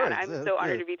huge fan. I'm so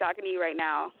honored to be talking to you right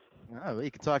now. Oh, well,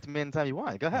 you can talk to me anytime you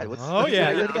want. Go ahead. Oh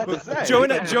yeah, Joe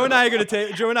and I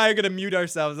are gonna mute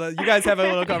ourselves. You guys have a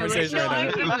little conversation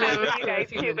right now. You guys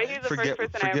too, but he's the first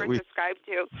person I ever subscribed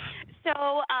to.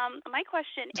 So, my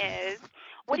question is,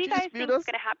 what do you guys think is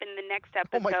gonna happen in the next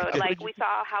episode? Like we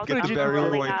saw House of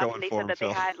rolling up, and they said that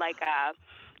they had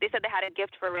they said they had a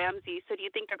gift for Ramsay. So do you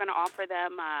think they're gonna offer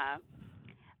them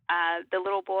the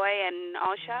little boy and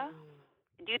Asha?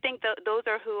 Do you think those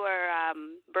are who are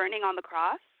burning on the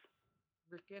cross?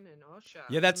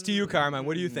 Yeah, that's to you, Carmine.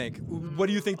 What do you think? What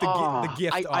do you think the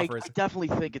gift offers? I definitely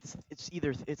think it's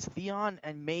either Theon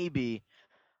and maybe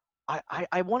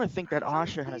I want to think that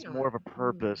Asha has more of a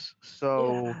purpose.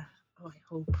 So Yeah. Oh, I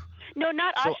hope. No,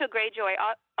 not Asha Greyjoy.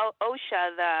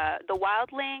 Osha, the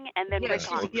wildling, and then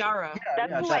she's Yara.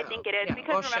 That's who I think it is. Yeah,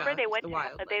 Because Osha, remember they went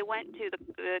to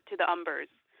the Umbers.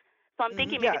 So I'm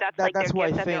thinking maybe that's like their who I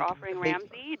gift that they're think offering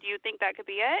Ramsay. Do you think that could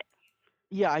be it?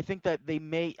 yeah, I think that they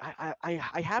may.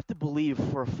 I have to believe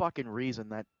for a fucking reason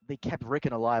that they kept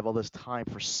Rickon alive all this time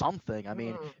for something. I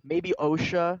mean, maybe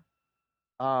Osha,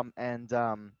 and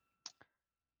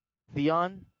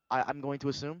Theon. I'm going to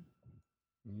assume.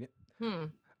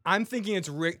 I'm thinking it's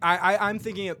Rick. I'm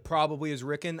thinking it probably is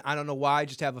Rickon. I don't know why. I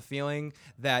just have a feeling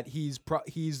that he's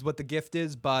what the gift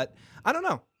is, but I don't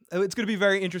know. It's going to be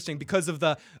very interesting because of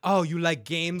the you like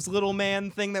games, little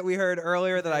man thing that we heard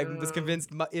earlier that I was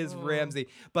convinced is Ramsay.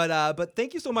 But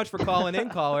thank you so much for calling in,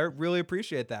 caller. Really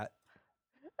appreciate that.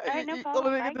 No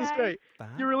problem. Let me get this straight.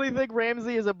 You really think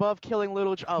Ramsay is above killing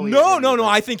little? No.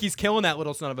 I think he's killing that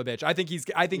little son of a bitch. I think he's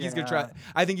gonna try.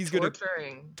 I think he's gonna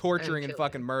torturing and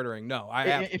fucking murdering. No,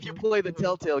 if you play the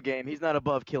Telltale game, he's not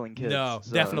above killing kids. No,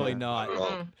 so, definitely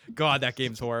not. God, that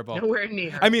game's horrible. Nowhere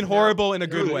near. I mean, horrible in a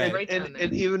good way.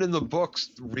 And even in the books,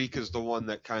 Reek is the one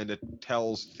that kind of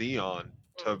tells Theon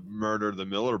to murder the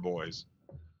Miller boys.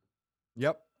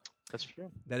 Yep. That's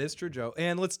true. That is true, Joe.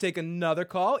 And let's take another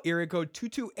call. Area code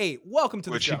 228. Welcome to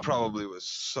the show. Which he probably was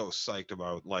so psyched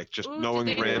about. Like, just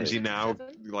knowing Ramsay now,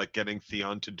 like, getting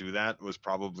Theon to do that was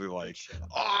probably, like,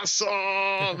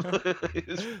 awesome!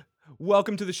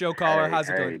 Welcome to the show, caller. How's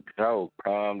it going? Joe,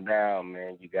 calm down,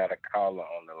 man. You got a caller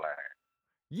on the line.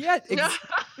 Yeah,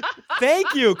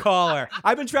 Thank you, caller.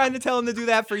 I've been trying to tell him to do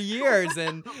that for years,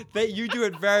 and that you do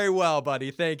it very well,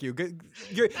 buddy. Thank you.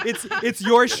 It's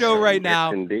your show right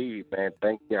now. Yes, indeed, man.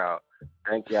 Thank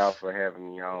y'all for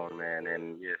having me on, man.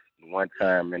 And yes, one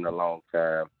time in a long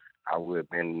time, I would have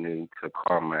been new to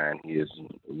Carmine. He is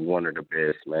one of the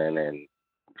best, man. And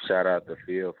shout out to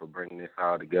Phil for bringing this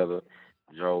all together,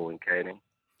 Joe and Katie.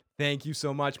 Thank you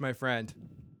so much, my friend.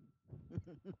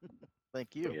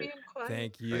 Thank you. Thank you.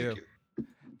 Thank you.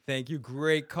 Thank you.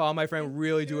 Great call, my friend.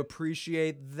 Really do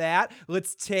appreciate that.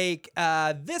 Let's take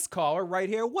this caller right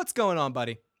here. What's going on,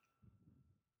 buddy?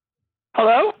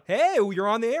 Hello? Hey, you're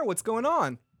on the air. What's going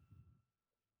on?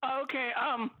 Okay.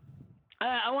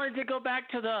 I wanted to go back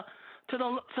to the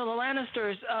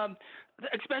Lannisters,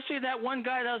 especially that one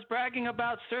guy that was bragging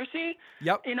about Cersei.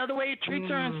 Yep. You know, the way he treats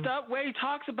her and stuff, the way he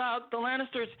talks about the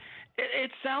Lannisters,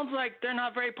 it sounds like they're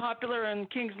not very popular in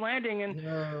King's Landing. And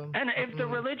if the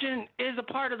religion is a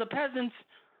part of the peasants,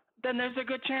 then there's a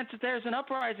good chance that there's an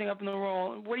uprising up in the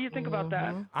role. What do you think about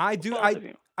that? I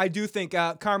do think,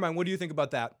 Carmine, what do you think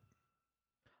about that?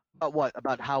 What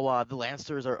about how the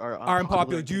Lannisters are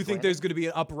unpopular? Do you think there's going to be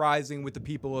an uprising with the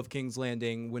people of King's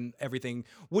Landing when everything?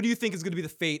 What do you think is going to be the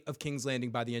fate of King's Landing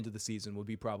by the end of the season? Would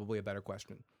be probably a better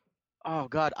question. Oh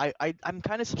God, I'm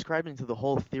kind of subscribing to the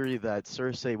whole theory that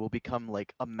Cersei will become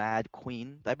like a mad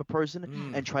queen type of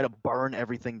person and try to burn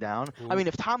everything down. I mean,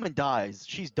 if Tommen dies,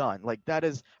 she's done. Like that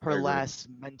is her last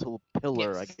mental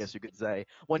pillar, I guess you could say.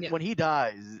 When he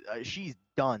dies, she's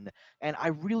done. And I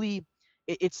really.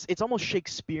 It's almost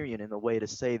Shakespearean in a way to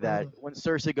say that when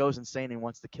Cersei goes insane and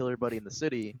wants to kill everybody in the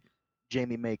city,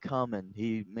 Jaime may come and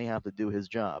he may have to do his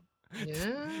job. Yeah.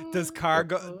 Does Carr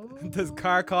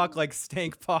cock like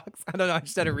stank pox? I don't know. I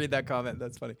just had to read that comment.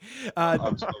 That's funny.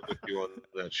 I'm so with you on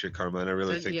that shit, Carmine. I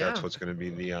really think that's what's going to be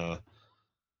the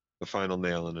final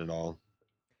nail in it all.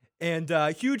 And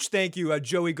huge thank you,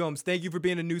 Joey Gomes. Thank you for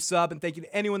being a new sub, and thank you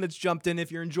to anyone that's jumped in.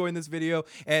 If you're enjoying this video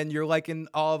and you're liking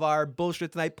all of our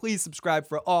bullshit tonight, please subscribe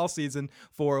for all season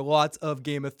for lots of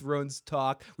Game of Thrones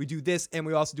talk. We do this, and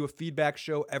we also do a feedback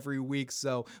show every week,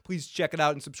 so please check it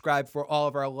out and subscribe for all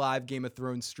of our live Game of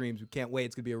Thrones streams. We can't wait.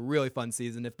 It's going to be a really fun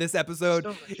season. If this episode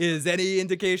is any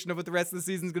indication of what the rest of the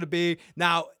season is going to be,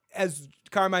 now, as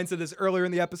Carmine said this earlier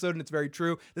in the episode, and it's very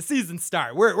true. The season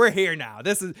start. We're here now.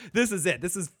 This is it.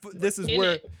 This is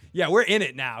where we're in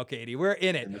it now, Katie. We're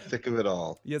in it. In the thick of it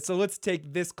all. Yeah. So let's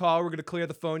take this call. We're gonna clear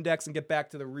the phone decks and get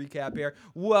back to the recap here.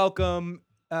 Welcome,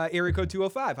 area code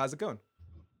 205. How's it going?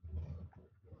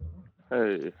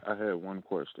 Hey, I had one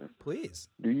question. Please.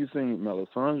 Do you think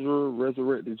Melisandre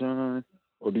resurrected Jon,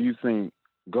 or do you think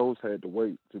Ghost had to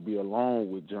wait to be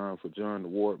alone with Jon for Jon to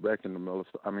ward back into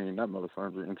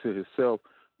Melisandre into himself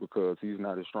because he's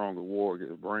not as strong a ward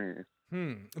as Bran?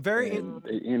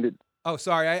 They ended. Oh,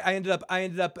 sorry. I ended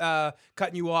up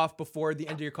cutting you off before the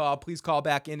end of your call. Please call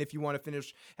back in if you want to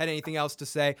finish. Had anything else to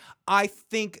say? I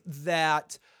think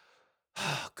that.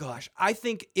 Oh gosh, I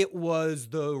think it was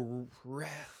the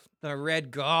Red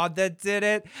God that did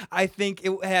it. I think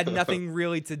it had nothing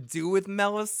really to do with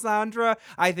Melisandre.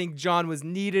 I think Jon was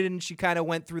needed and she kind of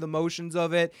went through the motions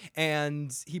of it.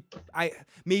 And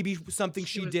maybe something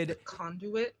she did.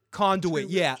 Conduit,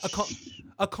 yeah.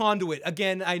 A conduit.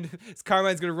 Again,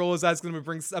 Carmine's going to roll his eyes, going to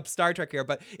bring up Star Trek here,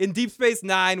 but in Deep Space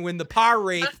Nine, when the Power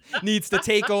Wraith needs to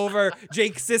take over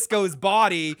Jake Sisko's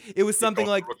body, it was something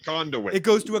like it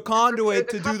goes to a conduit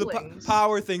to do the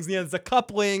power things. Yeah, there's a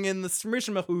coupling in the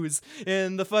Smishmahoos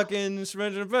in the fucking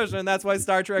Smishmahoos, and that's why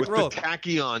Star Trek rolls. The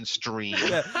tachyon stream.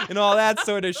 Yeah, and all that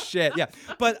sort of shit. Yeah,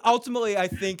 but ultimately, I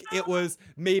think it was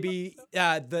maybe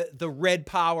the red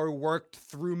power worked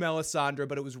through Melisandre,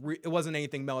 but it wasn't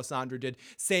anything Melisandre did.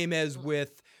 Same as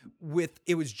with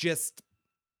it was just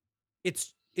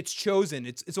it's chosen.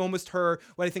 It's almost her.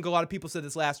 What I think a lot of people said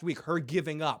this last week. Her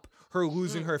giving up, her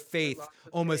losing her faith,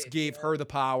 almost gave her the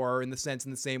power in the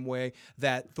same way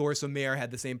that Thorso Mayer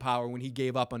had the same power when he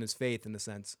gave up on his faith in the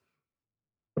sense.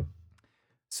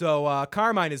 So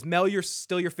Carmine, is Mel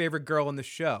still your favorite girl in the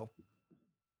show?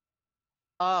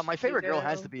 My favorite girl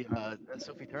has to be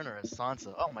Sophie Turner as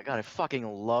Sansa. Oh my god, I fucking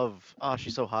love. Oh,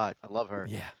 she's so hot. I love her.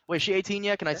 Yeah. Wait, is she 18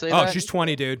 yet? Can I say that? Oh, she's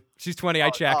 20, dude. She's 20. I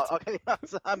checked. Okay,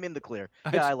 I'm in the clear.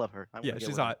 Yeah, I love her. Yeah,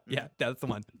 she's hot. Yeah, that's the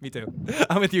one. Me too.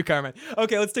 I'm with you, Carmine.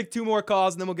 Okay, let's take 2 more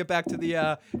calls and then we'll get back to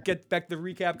the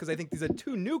recap because I think these are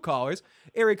 2 new callers.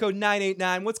 Area code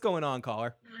 989. What's going on,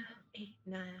 caller?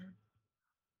 989.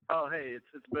 Oh, hey,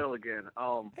 it's Bill again.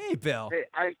 Hey, Bill.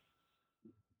 Hey,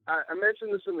 I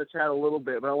mentioned this in the chat a little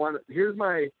bit, but here's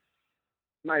my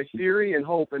theory and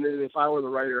hope, and then if I were the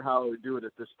writer, how I would do it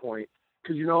at this point.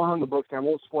 Because you know how in the books, I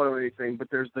won't spoil anything, but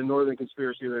there's the Northern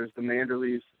Conspiracy, there's the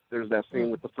Manderleys, there's that scene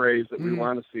with the phrase that we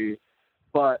want to see.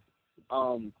 But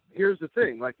here's the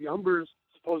thing: like the Umbers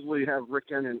supposedly have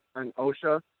Rickon and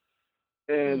Osha,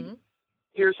 and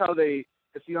here's how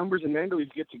if the Umbers and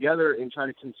Manderleys get together and try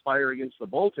to conspire against the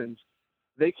Boltons,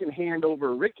 they can hand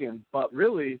over Rickon, but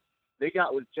really they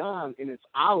got with Jon, and it's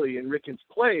Ollie in Rickon's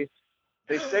place.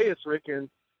 They say it's Rickon,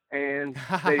 and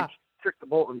they trick the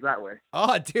Boltons that way.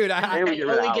 Oh, dude, and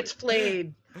Ollie gets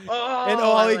flayed. Oh, and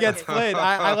Ollie gets flayed.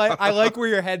 I like where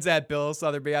your head's at, Bill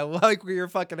Sotheby. I like where your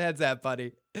fucking head's at,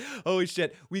 buddy. Holy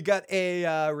shit. We got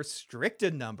a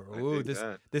restricted number. Ooh,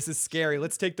 this is scary.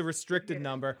 Let's take the restricted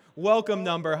number. Welcome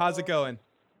number. How's it going?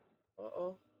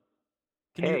 Uh-oh.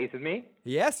 Hey, is it me?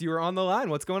 Yes, you were on the line.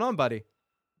 What's going on, buddy?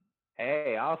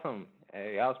 Hey, awesome.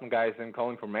 Hey, awesome, guys. I'm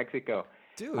calling from Mexico.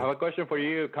 Dude. I have a question for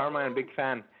you, Carmine, big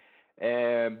fan.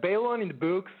 Balon in the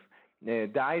books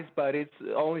dies, but it's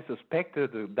only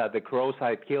suspected that the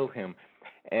Crow's-Eye killed him.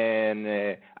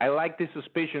 And I like this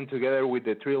suspicion together with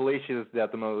the three leashes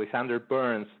that Melisandre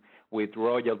burns with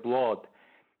royal blood.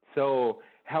 So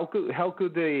how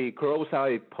could the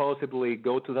Crow's-Eye possibly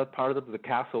go to that part of the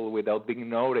castle without being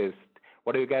noticed?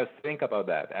 What do you guys think about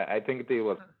that? I think they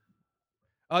was...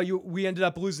 We ended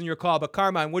up losing your call, but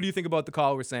Carmine, what do you think about the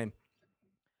call we're saying?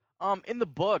 In the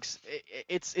books,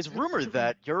 it's rumored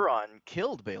that Euron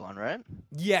killed Balon, right?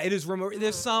 Yeah, it is rumored.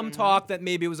 There's some talk that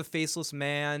maybe it was a faceless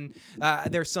man.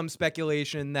 There's some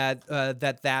speculation that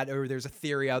or there's a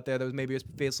theory out there that maybe it was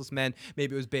faceless man,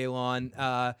 maybe it was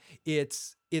Balon.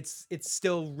 It's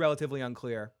still relatively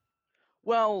unclear.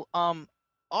 Well,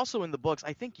 also in the books,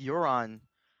 I think Euron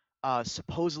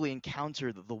supposedly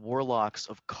encountered the warlocks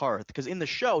of Karth, because in the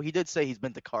show he did say he's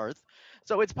been to Karth,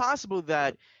 so it's possible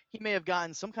that he may have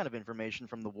gotten some kind of information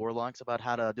from the warlocks about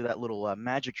how to do that little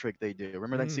magic trick they do.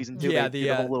 Remember that in season 2? Yeah, the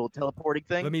whole little teleporting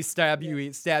thing. Let me stab you,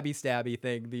 stabby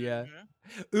thing.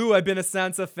 Ooh, I've been a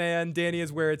Sansa fan. Dany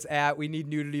is where it's at. We need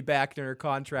nudity back in her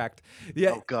contract.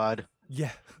 Yeah. Oh God.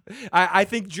 Yeah, I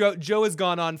think Joe has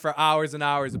gone on for hours and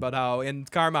hours about how, and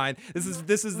Carmine,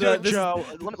 Joe,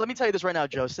 let me tell you this right now,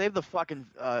 Joe. Save the fucking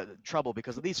trouble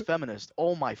because of these feminists.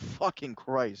 Oh my fucking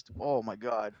Christ. Oh my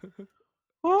God.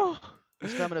 Oh,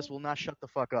 these feminists will not shut the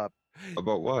fuck up.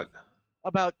 About what?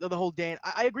 About the whole Dan.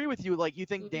 I agree with you. Like, you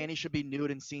think Dany should be nude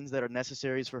in scenes that are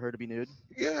necessaries for her to be nude?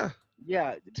 Yeah.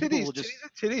 Yeah.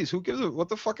 Titties. Who gives a? What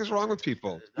the fuck is wrong with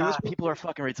people? People are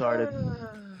fucking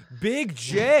retarded. Big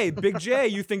J,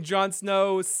 you think Jon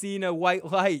Snow seen a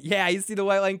white light? Yeah, you see the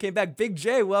white light and came back. Big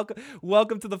J,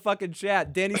 welcome to the fucking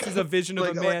chat. Dany sees a vision of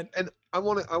a man. And I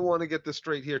want to get this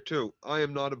straight here too. I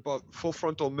am not above full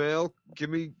frontal male. Give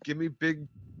me big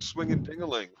swinging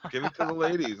dingaling. Give it to the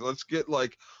ladies. Let's get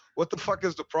what the fuck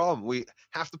is the problem?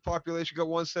 Half the population got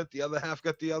one set, the other half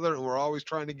got the other, and we're always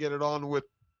trying to get it on with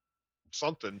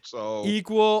something. So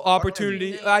equal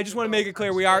opportunity. I just want to make it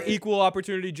clear we are equal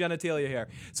opportunity genitalia here.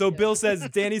 So Bill says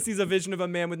Dany sees a vision of a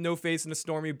man with no face in a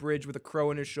stormy bridge with a crow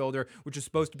on his shoulder, which is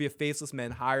supposed to be a faceless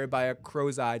man hired by a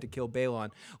crow's eye to kill Balon.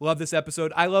 Love this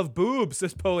episode. I love boobs,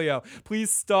 says Polio. Please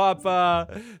stop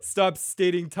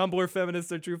stating Tumblr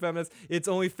feminists are true feminists. It's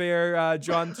only fair.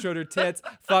 Jon showed her tits.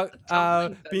 Fuck.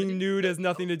 Being nude has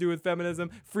nothing to do with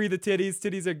feminism. Free the titties.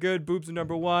 Titties are good. Boobs are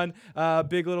number one.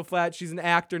 Big Little Flat. She's an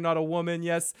actor, not a woman.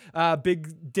 Yes.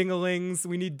 Big dingalings.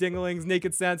 We need dingalings.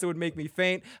 Naked Sansa would make me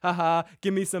faint. Haha.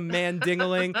 Give me some man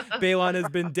dingaling. Balon has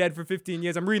been dead for 15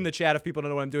 years. I'm reading the chat if people don't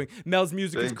know what I'm doing. Mel's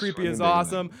music is creepy as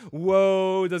awesome.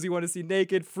 Whoa. Does he want to see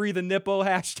naked? Free the nipple.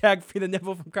 Hashtag free the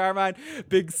nipple from Carmine.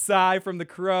 Big sigh from the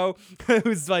crow.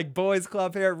 Who's like boys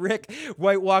club here. Rick.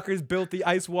 White Walkers built the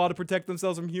ice wall to protect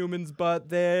themselves from humans, but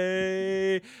with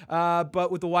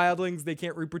the wildlings they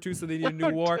can't reproduce, so they need a new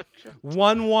war.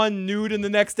 1-1 nude in the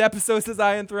next episode, says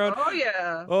Iron Throne. Oh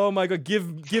yeah. Oh my God. Give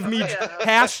me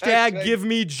hashtag give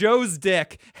me Joe's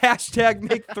dick. Hashtag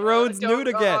make Thrones nude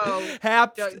again.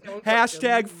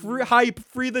 Hashtag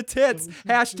free the tits.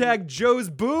 Hashtag Joe's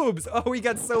boobs. Oh, we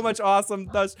got so much awesome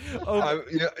stuff. Oh.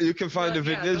 You can find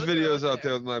there's videos out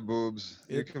there with my boobs.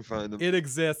 You can find them. It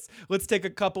exists. Let's take a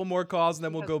couple more calls and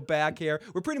then we'll go back here.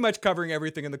 We're pretty much covering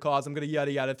everything in the calls. I'm gonna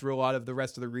yada through a lot of the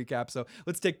rest of the recap. So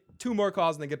let's take 2 more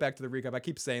calls and then get back to the recap. I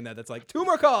keep saying that. That's like 2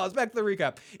 more calls. Back to the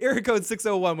recap. Area code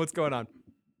 601. What's going on?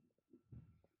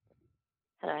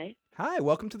 Hello. Hi.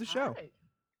 Welcome to the show.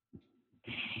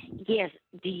 Yes.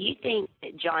 Do you think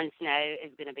that Jon Snow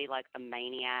is going to be like a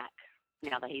maniac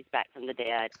now that he's back from the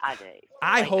dead? I do.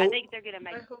 I think they're going to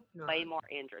make it way more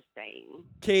interesting.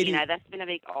 Katie. That's been a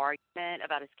big argument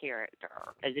about his character.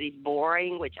 Is that he's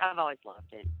boring, which I've always loved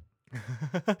him.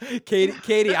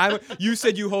 Katie, you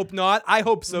said you hope not. I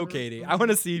hope so, Katie. I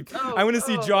want to see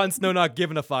Jon Snow not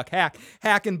giving a fuck.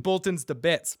 Hacking Boltons to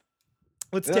bits.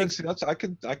 I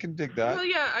can dig that. Well,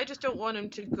 yeah, I just don't want him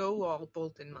to go all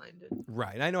Bolton-minded.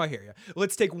 Right, I know, I hear you.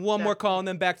 Let's take one more call and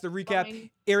then back to the recap. Fine.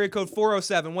 Area code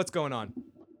 407, what's going on?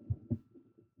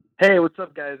 Hey, what's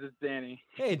up, guys? It's Danny.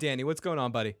 Hey, Danny, what's going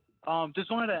on, buddy?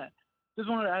 Just wanted to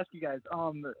ask you guys.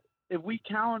 If we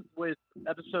count with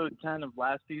episode 10 of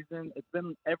last season, it's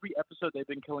been every episode they've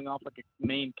been killing off like a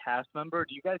main cast member.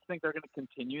 Do you guys think they're going to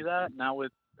continue that now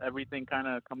with everything kind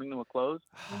of coming to a close?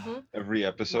 Every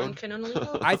episode.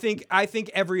 I think I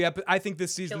think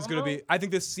this season's gonna be. I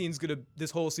think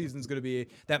this whole season's gonna be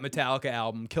that Metallica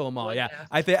album, Kill 'Em All. Yeah,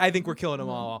 I think we're killing them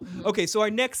all. Okay, so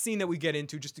our next scene that we get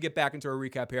into, just to get back into our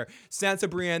recap here, Sansa,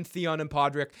 Brienne, Theon, and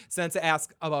Podrick. Sansa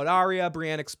asks about Arya.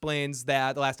 Brienne explains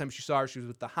that the last time she saw her, she was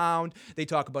with the Hound. They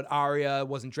talk about Arya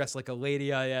wasn't dressed like a lady.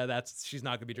 Yeah, she's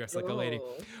not gonna be dressed like a lady.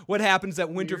 What happens at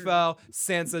Winterfell?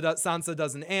 Sansa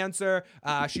doesn't answer.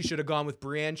 She should have gone with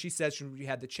Brienne. She says she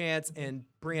had the chance, and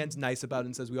Brienne's nice about it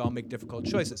and says we all make difficult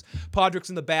choices. Podrick's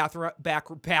in the background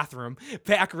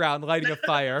lighting a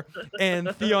fire,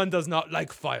 and Theon does not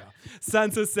like fire.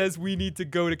 Sansa says we need to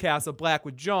go to Castle Black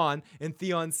with Jon, and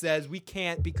Theon says we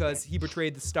can't because he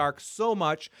betrayed the Stark so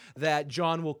much that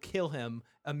Jon will kill him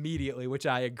immediately, which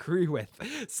I agree with.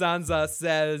 Sansa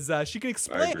says she can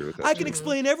explain. I can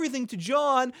explain everything to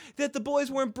Jon, that the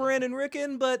boys weren't Bran and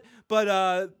Rickon, but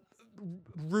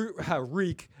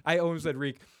Reek. I almost said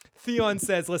Reek. Theon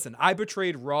says, listen, I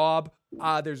betrayed Robb.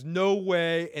 There's no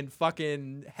way in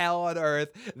fucking hell on earth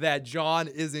that Jon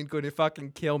isn't going to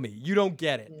fucking kill me. You don't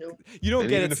get it. Nope. You don't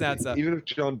get it, Sansa. Even if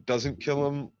Jon doesn't kill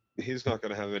him, he's not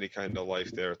going to have any kind of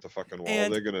life there at the fucking wall.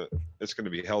 It's going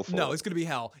to be hell for him. No, it's going to be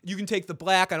hell. You can take the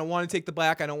black. I don't want to take the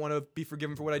black. I don't want to be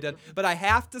forgiven for what I did. But I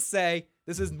have to say,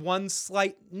 this is one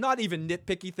slight, not even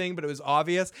nitpicky thing, but it was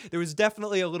obvious. There was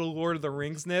definitely a little Lord of the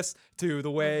Rings-ness to the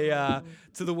way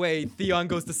Theon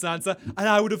goes to Sansa, and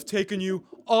I would have taken you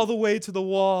all the way to the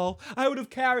wall. I would have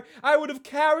carried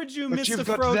you, but Mr. You've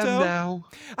got Frodo. Them now.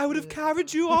 I would have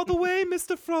carried you all the way,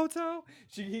 Mr. Frodo.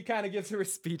 He kind of gives her a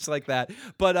speech like that.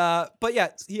 But yeah,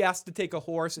 he has to take a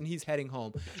horse, and he's heading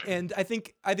home. And I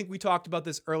think we talked about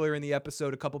this earlier in the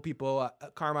episode. A couple people,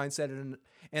 Carmine said it,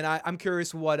 and I'm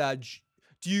curious what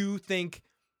do you think?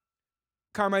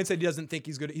 Carmine said he doesn't think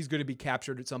he's going to be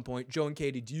captured at some point. Joe and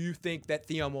Katie, do you think that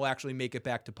Theon will actually make it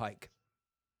back to Pike?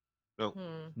 No.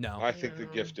 No. I think the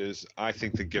gift is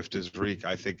Reek.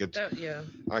 I think it's yeah.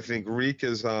 I think Reek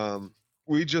is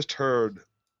we just heard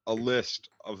a list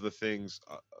of the things,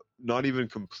 not even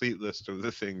complete list of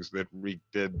the things that Reek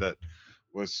did that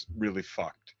was really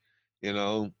fucked,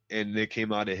 and they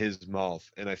came out of his mouth.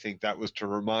 And I think that was to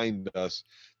remind us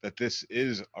that this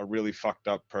is a really fucked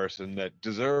up person that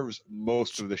deserves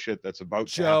most of the shit that's about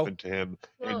to happen to him,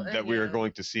 and that we are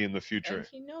going to see in the future. And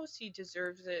he knows he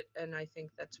deserves it, and I think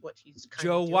that's what he's kind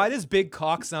Joe, of doing. why does big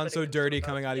cock sound so dirty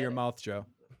coming out of your mouth, Joe?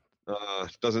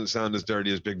 Doesn't sound as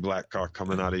dirty as big black cock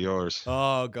coming out of yours.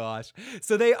 Oh gosh.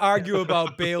 So they argue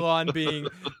about Balon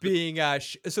being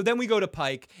so then we go to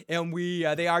Pike, and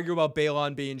they argue about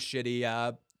Balon being shitty.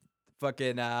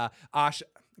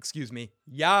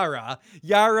 Yara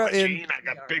Gene, I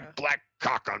got big black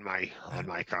cock on my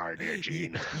card here,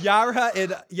 Gene. Yara,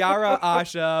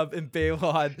 Asha, and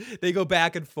Balon, they go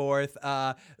back and forth.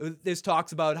 There's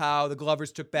talks about how the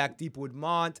Glovers took back Deepwood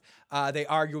Mont. They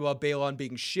argue about Balon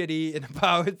being shitty and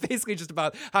basically just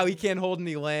about how he can't hold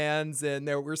any lands, and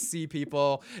we're sea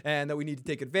people, and that we need to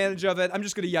take advantage of it. I'm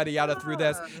just going to yada yada through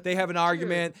this. They have an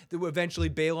argument that eventually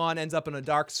Balon ends up on a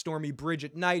dark, stormy bridge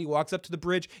at night. He walks up to the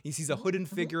bridge. He sees a hooded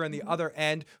figure on the other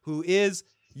end who is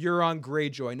Euron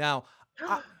Greyjoy. Now,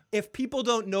 if people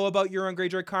don't know about Euron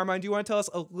Greyjoy, Carmine, do you want to tell us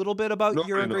a little bit about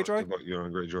Euron Greyjoy? About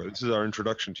Euron Greyjoy. This is our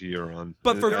introduction to Euron.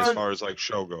 But as far as like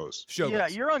show goes.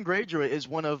 Euron Greyjoy is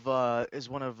one of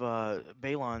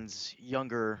Balon's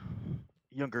younger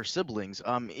siblings.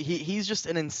 He's just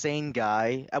an insane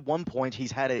guy. At one point, he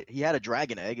had a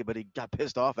dragon egg, but he got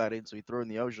pissed off at it, so he threw it in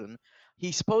the ocean.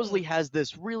 He supposedly has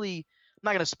this really, I'm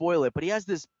not gonna spoil it, but he has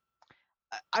this.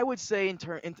 I would say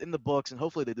in the books, and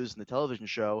hopefully they do this in the television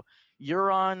show,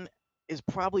 Euron is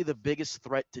probably the biggest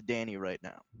threat to Dany right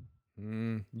now.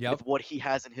 Yep. With what he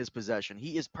has in his possession.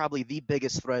 He is probably the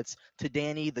biggest threats to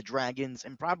Dany, the dragons,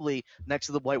 and probably next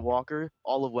to the White Walker,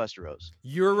 all of Westeros.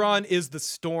 Euron is the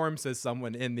storm, says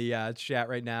someone in the chat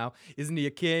right now. Isn't he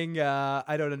a king?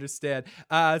 I don't understand.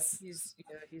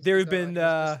 There have been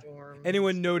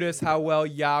anyone notice how well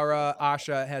Yara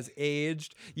Asha has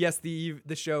aged? Yes, the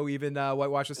show even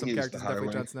whitewashes some characters,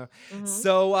 definitely Jon Snow.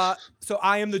 So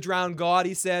I am the drowned god,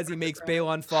 he says. He makes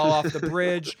Balon fall off the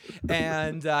bridge,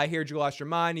 and here heard you lost your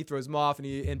mind. He throws him off,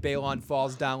 and Balon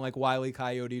falls down like Wile E.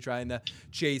 Coyote trying to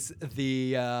chase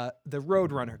the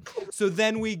Roadrunner. So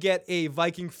then we get a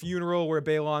Viking funeral where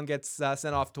Balon gets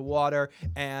sent off to water,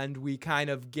 and we kind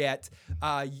of get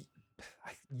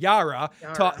Yara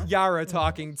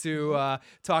talking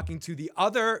to the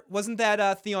other. Wasn't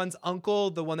that Theon's uncle,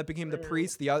 the one that became the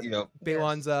priest? The other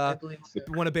Balon's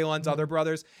one of Balon's other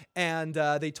brothers, and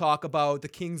they talk about the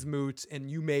King's Moot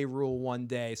and you may rule one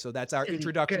day. So that's our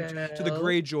introduction to the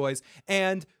Greyjoys.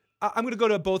 And I'm going to go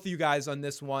to both of you guys on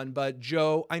this one, but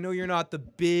Joe, I know you're not the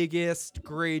biggest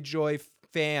Greyjoy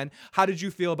fan. How did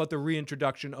you feel about the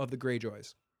reintroduction of the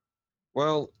Greyjoys?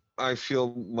 Well, I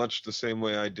feel much the same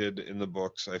way I did in the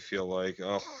books. I feel like,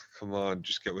 oh, come on,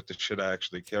 just get with the shit I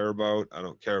actually care about. I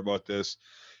don't care about this.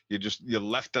 You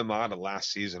left them out of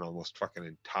last season almost fucking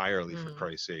entirely, for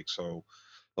Christ's sake. So,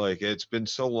 like, it's been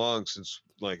so long since,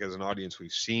 like, as an audience,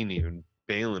 we've seen even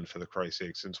Balon, for the Christ's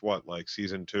sake, since what, like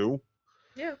season 2?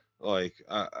 Yeah. Like,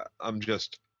 I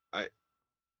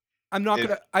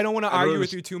don't want to argue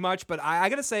with you too much, but I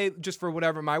got to say, just for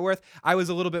whatever my worth, I was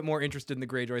a little bit more interested in the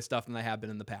Greyjoy stuff than I have been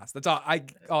in the past. That's all I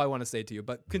want to say to you,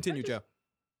 but continue, Joe.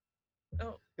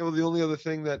 Oh. Yeah, well, the only other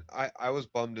thing that I was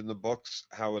bummed in the books,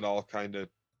 how it all kind of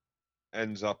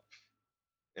ends up,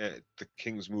 the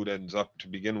King's Moot ends up to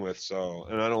begin with. So,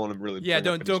 and I don't want to really. Yeah,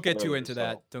 don't get too into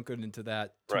that. Don't go into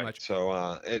that too much. So,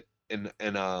 I don't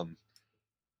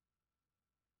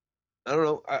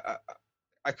know.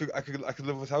 I could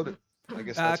live without it. I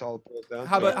guess that's all it boils down to.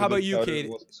 How about you, Katie?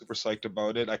 I wasn't super psyched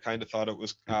about it. I kind of thought it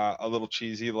was a little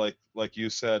cheesy, like you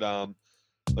said.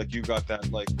 Like you got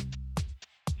that like.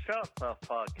 Shut the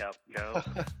fuck up, Joe.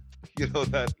 You know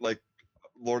that like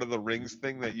Lord of the Rings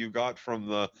thing that you got from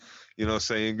the,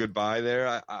 saying goodbye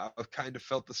there. I kind of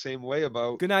felt the same way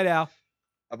about. Good night, Al.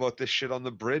 About this shit on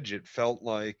the bridge. It felt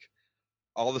like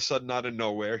all of a sudden, out of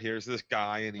nowhere, here's this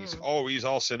guy, and he's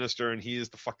all sinister, and he is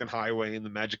the fucking highway and the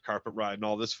magic carpet ride and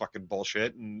all this fucking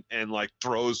bullshit, and like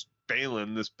throws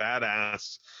Balon, this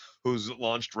badass who's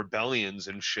launched rebellions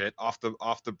and shit, off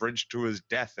the bridge to his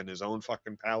death in his own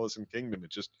fucking palace and kingdom.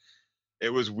 It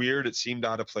was weird. It seemed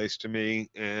out of place to me,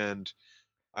 and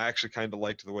I actually kind of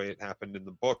liked the way it happened in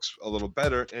the books a little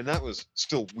better, and that was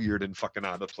still weird and fucking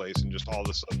out of place, and just all of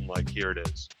a sudden, like, here it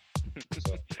is.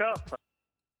 So. Shut the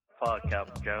fuck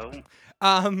up, Joe.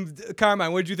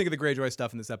 Carmine, what did you think of the Greyjoy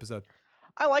stuff in this episode?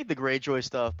 I like the Greyjoy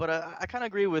stuff, but I kind of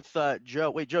agree with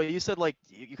Joe. Wait, Joe, you said like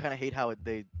you kind of hate how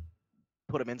they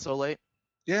put him in so late.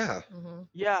 Yeah.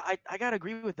 Yeah, I gotta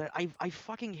agree with that. I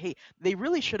fucking hate. They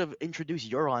really should have introduced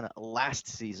Euron last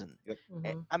season. Yep.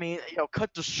 I mean,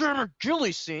 cut the Summer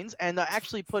Gilly scenes and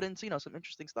actually put in some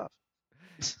interesting stuff.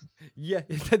 Yeah,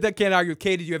 that can't argue.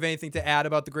 Katie, do you have anything to add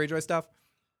about the Greyjoy stuff?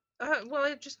 Well,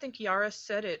 I just think Yara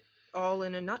said it all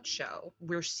in a nutshell.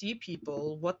 We're sea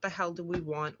people. What the hell do we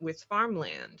want with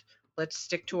farmland? Let's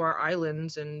stick to our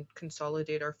islands and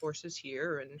consolidate our forces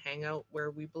here and hang out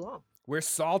where we belong. We're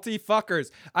salty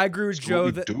fuckers. I agree with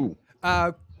Joe that.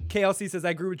 KLC says,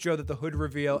 I agree with Joe that the hood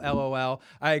reveal, LOL.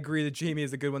 I agree that Jaime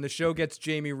is a good one. The show gets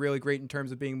Jaime really great in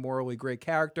terms of being morally great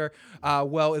character.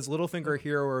 Well, is Littlefinger a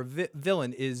hero or a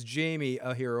villain? Is Jaime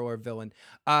a hero or a villain?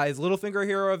 Is Littlefinger a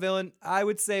hero or a villain? I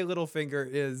would say Littlefinger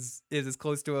is as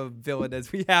close to a villain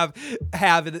as we have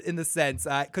in the sense,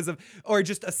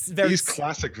 He's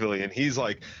classic villain. He's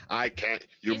like,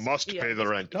 you must pay the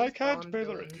rent. I can't pay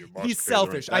the rent. He's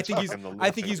selfish. I think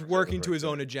he's working to his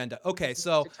own agenda. Okay,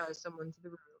 so.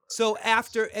 So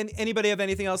after, and anybody have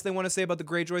anything else they want to say about the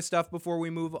Greyjoy stuff before we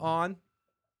move on?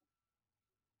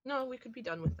 No, we could be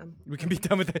done with them. We can be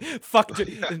done with it. Fuck.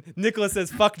 Nicholas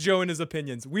says, fuck Joe and his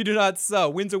opinions. We do not so.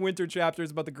 Winds of Winter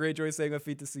chapters about the Greyjoy saying a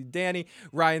feat to see Dany.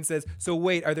 Ryan says, so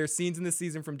wait, are there scenes in this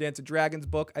season from Dance of Dragons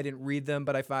book? I didn't read them,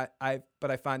 but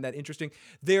I find that interesting.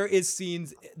 There is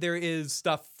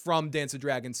stuff from Dance of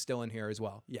Dragons still in here as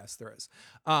well. Yes, there is.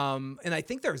 And I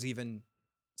think there's even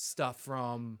stuff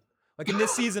from... Like in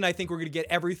this season, I think we're going to get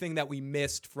everything that we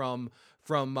missed from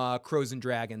Crows and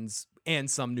Dragons and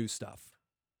some new stuff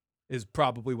is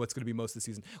probably what's going to be most of the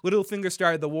season. Littlefinger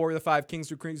started the War of the Five Kings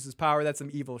to increase his power. That's some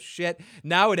evil shit.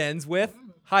 Now it ends with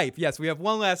hype. Yes, we have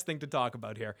one last thing to talk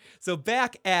about here. So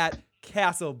back at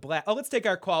Castle Black. Oh, let's take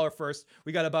our caller first.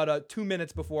 We got about 2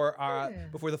 minutes before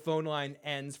the phone line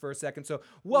ends for a second. So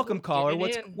welcome, caller.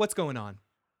 What's going on?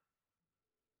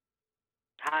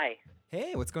 Hi.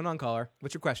 Hey, what's going on, caller?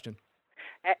 What's your question?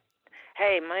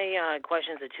 Hey, my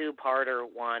question's a two-parter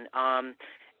one.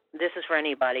 This is for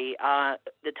anybody.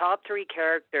 The top three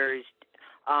characters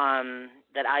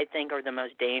that I think are the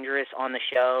most dangerous on the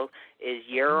show is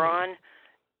Euron,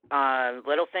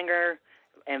 Littlefinger,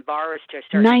 and Varys to a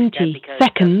certain 90 extent because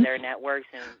seconds. of their networks,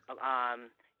 and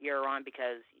Euron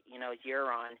because it's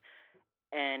Euron.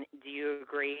 And do you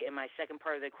agree? And my second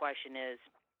part of the question is,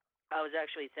 I was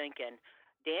actually thinking,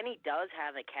 Dany does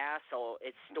have a castle.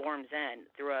 It's Storm's End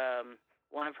through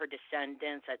one of her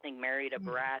descendants. I think married a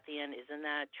Baratheon. Isn't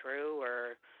that true?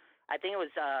 Or I think it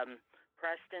was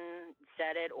Preston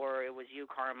said it, or it was you,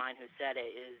 Carmine, who said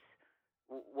it.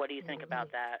 What do you think about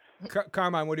that?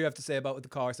 Carmine, what do you have to say about what the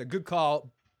caller said? Good call,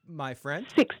 my friend.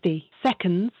 60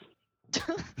 seconds.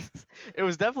 It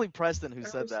was definitely Preston who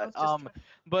said that.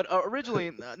 But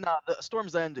originally, the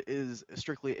Storm's End is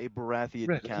strictly a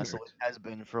Baratheon castle. It has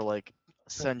been for like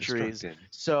centuries.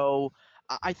 So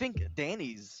I think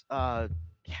Dany's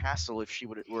castle, if she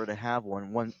were to have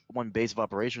one base of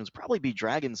operations, would probably be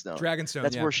Dragonstone. Dragonstone.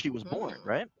 That's yeah. where she was born,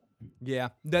 right? Yeah,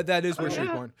 that is where she was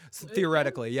born.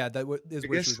 Theoretically, yeah, is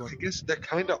where she was born. I guess they're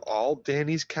kind of all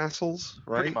Dany's castles,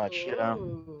 right? Pretty much, yeah.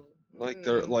 Like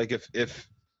they're like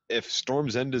if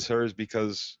Storm's End is hers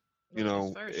because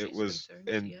it was,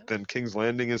 and then King's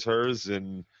Landing is hers,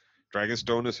 and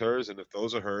Dragonstone is hers, and if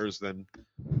those are hers, then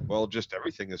just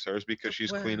everything is hers because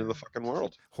she's queen of the fucking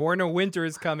world. Horn of Winter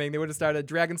is coming. They would have started.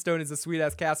 Dragonstone is a sweet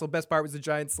ass castle. Best part was the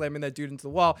giant slamming that dude into the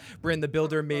wall. Bran the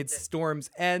Builder made Storm's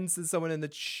End, says someone in the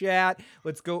chat.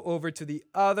 Let's go over to the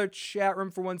other chat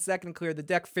room for 1 second and clear the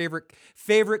deck.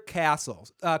 Favorite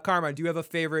castles. Carmine, do you have a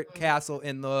favorite castle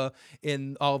in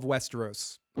all of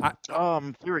Westeros?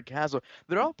 Favorite castle.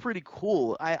 They're all pretty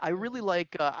cool. I really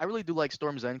do like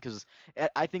Storm's End because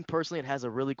I think personally it has a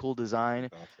really cool design.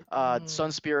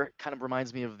 Sunspear kind of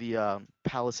reminds me of the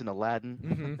palace in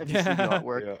Aladdin. If you see the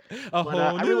artwork. But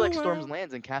I really like Storm's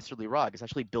Lands and Casterly Rock. It's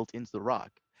actually built into the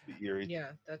rock.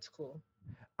 Yeah, that's cool.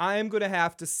 I'm going to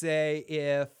have to say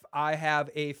if I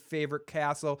have a favorite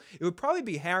castle, it would probably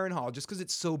be Harrenhal, just because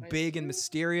it's so big and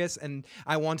mysterious, and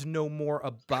I want to know more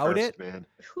about it. Man.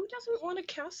 Who doesn't want a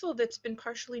castle that's been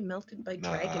partially melted by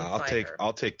dragon fire?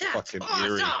 I'll take That's fucking awesome!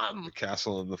 Eyrie, the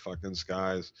castle in the fucking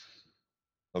skies.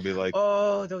 I'll be like,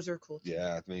 oh, those are cool.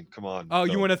 Yeah, I mean, come on. Oh,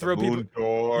 you want to throw people?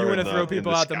 You want to throw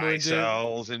people out the moon, dude?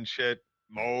 Cells and shit,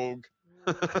 Moog.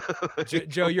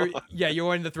 Joe, you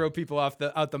wanted to throw people out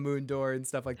the moon door and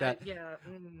stuff like that. Yeah.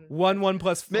 1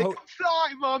 plus 4. Make them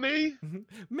fly, mummy.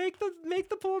 Make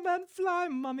the poor man fly,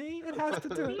 mummy. It has to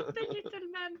do. Make the little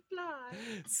man fly.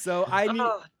 So I need.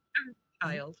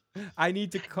 Child. I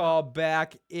need to call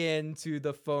back into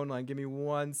the phone line. Give me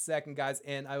 1 second, guys,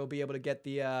 and I will be able to get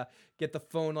the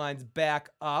phone lines back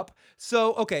up.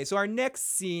 So okay, so our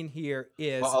next scene here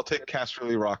is. Well, I'll take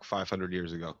Casterly Rock 500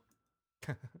 years ago.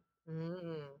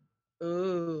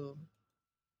 Ooh.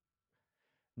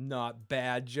 Not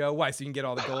bad, Joe. Why? So you can get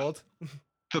all the gold?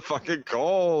 The fucking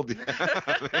gold.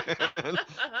 Yeah, man.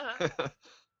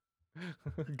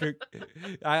 Good.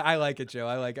 I like it, Joe.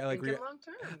 I like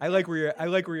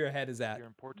where your head is at. Your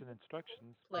important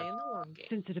instructions. Playing the long game.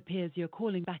 Since it appears you're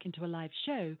calling back into a live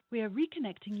show, we are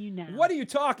reconnecting you now. What are you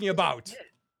talking about?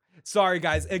 Sorry,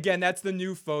 guys. Again, that's the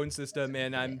new phone system,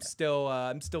 and I'm still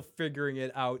figuring it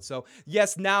out. So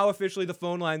yes, now officially the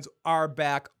phone lines are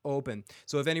back open.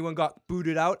 So if anyone got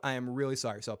booted out, I am really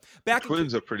sorry. So back. The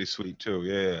twins are pretty sweet too.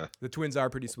 Yeah. The twins are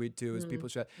pretty sweet too, as people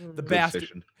should. The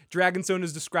bastard. Dragonstone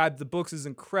has described the books as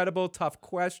incredible. Tough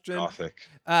question. Gothic.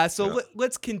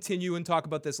 Let's continue and talk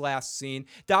about this last scene.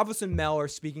 Davos and Mel are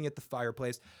speaking at the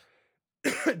fireplace.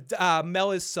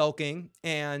 Mel is sulking,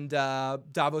 and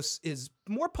Davos is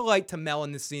more polite to Mel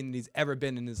in this scene than he's ever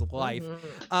been in his life.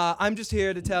 I'm just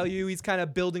here to tell you, he's kind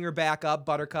of building her back up,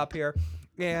 Buttercup here,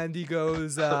 and he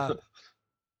goes, do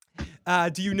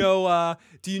you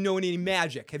know any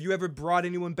magic? Have you ever brought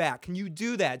anyone back? Can you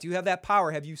do that? Do you have that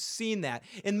power? Have you seen that?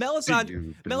 And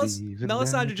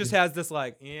Melisandre just has this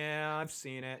like, yeah, I've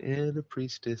seen it. In a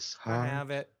priestess heart. I have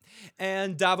it.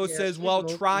 And Davos says, well,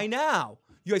 try now.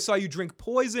 I saw you drink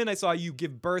poison. I saw you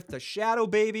give birth to shadow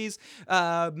babies.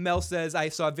 Mel says, I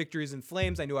saw victories in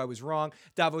flames. I knew I was wrong.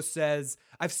 Davos says,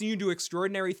 I've seen you do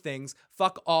extraordinary things.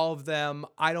 Fuck all of them.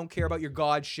 I don't care about your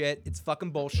god shit. It's fucking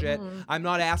bullshit. I'm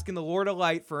not asking the Lord of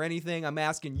Light for anything. I'm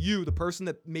asking you, the person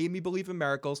that made me believe in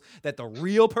miracles, that the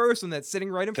real person that's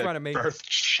sitting right in front of me, birth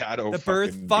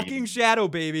fucking shadow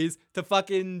babies, to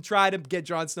fucking try to get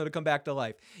Jon Snow to come back to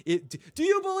life. Do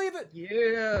you believe it?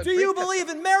 Yeah. Do you believe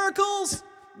in miracles?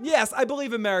 Yes, I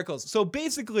believe in miracles. So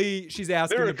basically, she's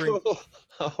asking to bring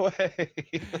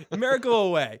miracle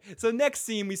away. So next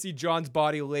scene, we see Jon's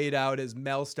body laid out as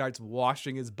Mel starts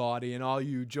washing his body, and all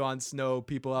you Jon Snow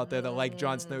people out there that like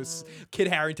Jon Snow's Kit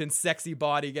Harington's sexy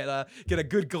body get a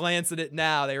good glance at it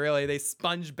now. They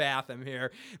sponge bath him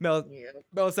here.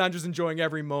 Melisandre's enjoying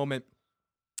every moment,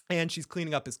 and she's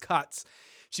cleaning up his cuts.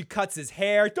 She cuts his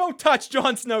hair. Don't touch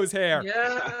Jon Snow's hair.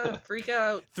 Yeah, freak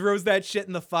out. Throws that shit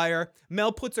in the fire.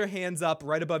 Mel puts her hands up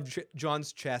right above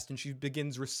Jon's chest, and she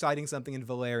begins reciting something in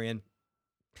Valerian.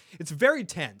 It's very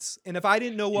tense. And if I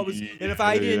didn't know what was, and if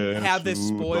I didn't have this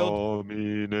spoiled,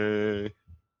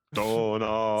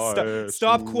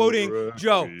 stop quoting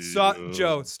Joe.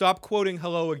 Stop quoting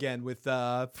 "Hello Again" with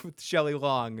Shelley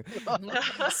Long.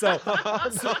 So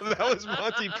that was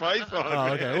Monty Python.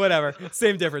 Oh, okay, man. whatever.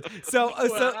 Same difference. So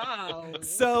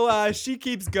she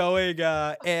keeps going,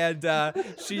 and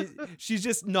she's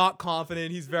just not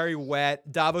confident. He's very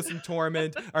wet. Davos and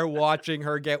Tormund are watching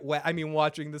her get wet. I mean,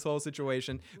 watching this whole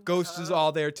situation. Ghost is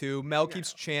all there too. Mel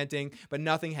keeps chanting, but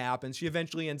nothing happens. She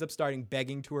eventually ends up starting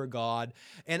begging to her god.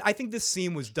 And I think this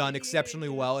scene was done exceptionally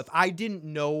well. If I didn't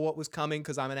know what was coming,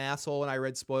 because I'm an asshole and I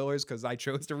read spoilers, because I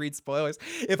chose to read spoilers.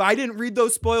 If I didn't read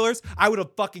those spoilers, I would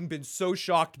have fucking been so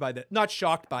shocked by that. Not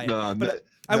shocked by it, but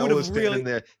I would have really.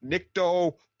 There.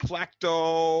 Nicto,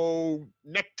 Placto,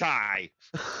 necktie.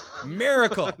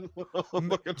 Miracle. I'm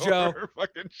looking Joe. over her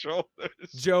fucking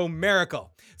shoulders. Joe,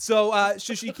 miracle. So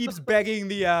she keeps begging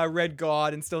the Red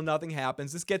God, and still nothing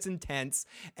happens. This gets intense,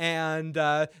 and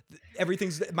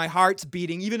my heart's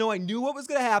beating. Even though I knew what was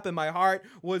going to happen, my heart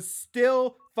was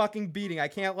still fucking beating. I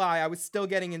can't lie. I was still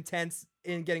getting intense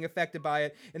and getting affected by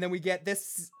it. And then we get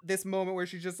this moment where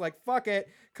she's just like, fuck it.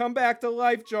 Come back to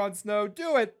life, Jon Snow.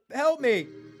 Do it. Help me.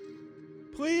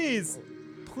 Please.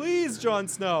 Please, Jon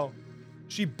Snow.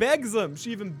 She begs him.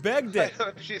 She even begged it.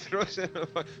 She throws in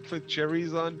with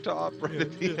cherries on top right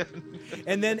at the end.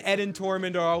 And then Ed and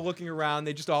Tormund are all looking around.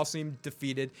 They just all seem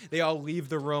defeated. They all leave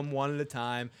the room one at a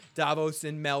time. Davos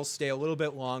and Mel stay a little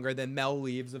bit longer. Then Mel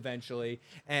leaves eventually.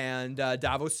 And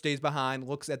Davos stays behind,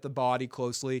 looks at the body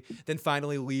closely, then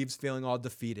finally leaves feeling all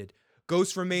defeated.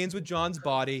 Ghost remains with Jon's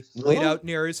body, laid out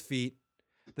near his feet.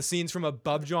 The scene's from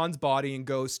above Jon's body and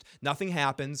Ghost. Nothing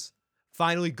happens.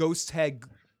 Finally, Ghost's head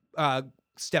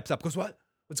steps up, goes, what?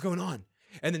 What's going on?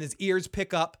 And then his ears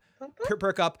perk up.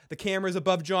 The camera's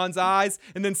above Jon's eyes,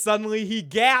 and then suddenly he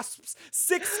gasps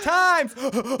 6 times.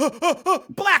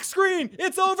 Black screen!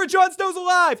 It's over! Jon Snow's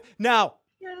alive! Now,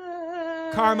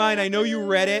 Carmine, I know you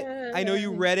read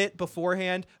it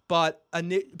beforehand, but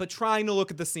trying to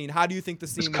look at the scene, how do you think the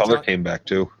scene His color came back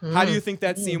too. How do you think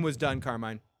that scene was done,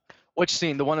 Carmine? Which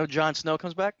scene? The one of Jon Snow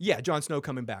comes back? Yeah, Jon Snow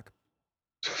coming back.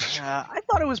 I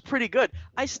thought it was pretty good.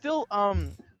 I still I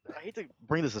hate to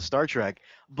bring this to Star Trek,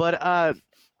 but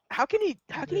how can he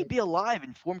be alive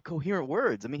and form coherent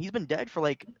words? I mean, he's been dead for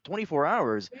like 24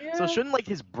 hours. Yeah. So shouldn't like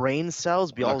his brain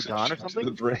cells be all gone or something?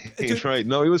 The brain, right?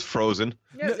 No, he was frozen.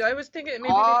 Yeah, I was thinking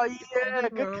maybe.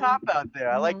 Good cop out there.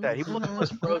 I like that. He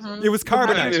was frozen. It was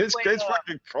carbonite. It's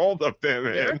fucking cold up there,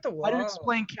 man. I didn't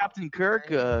explain Captain Kirk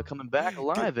coming back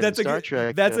alive in Star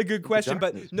Trek. That's a good question,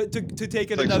 but to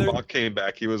take it Like another. Spock came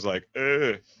back, he was like,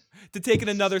 ugh. To take it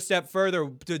another step further,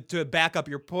 to back up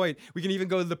your point, we can even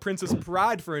go to the Princess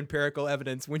Bride for empirical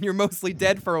evidence. When you're mostly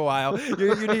dead for a while, he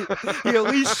at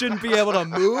least shouldn't be able to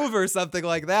move or something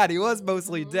like that. He was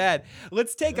mostly dead.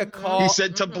 Let's take a call. He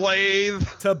said to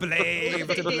blave. To blave.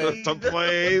 To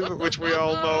blave, which we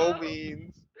all know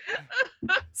means.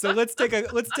 So we're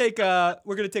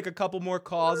gonna take a couple more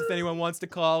calls if anyone wants to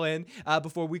call in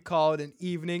before we call it an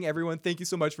evening. Everyone, thank you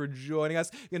so much for joining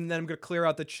us, and then I'm gonna clear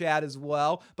out the chat as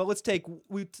well. But let's take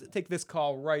this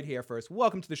call right here first.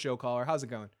 Welcome to the show, caller. How's it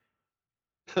going?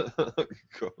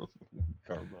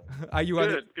 Are you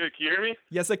good? Good. Can you hear me?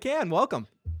 Yes, I can. Welcome.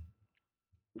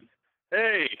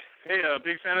 Hey,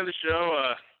 big fan of the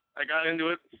show. I got into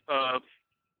it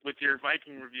with your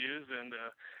Viking reviews, and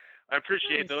I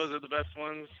appreciate those. They're the best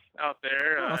ones out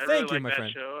there. Oh, I thank really you, like my that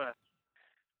friend. show.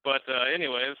 But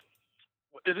anyways,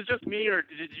 is it just me, or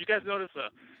did you guys notice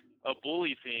a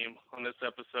bully theme on this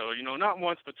episode? You know, not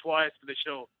once but twice did they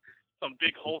show some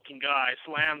big hulking guy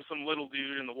slam some little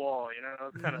dude in the wall. You know,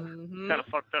 it's kind of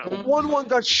fucked up. One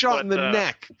got shot in the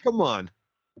neck. Come on.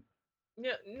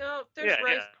 Yeah, no, there's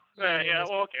yeah.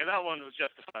 Well, okay, that one was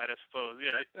justified, I suppose.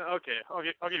 Yeah, okay, I'll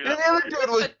give you And that. the other dude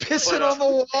was pissing on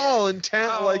the wall and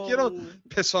like, you know,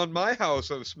 piss on my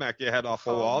house and smack your head off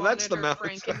the wall. That's the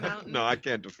mountain. No, I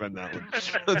can't defend that one.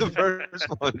 The first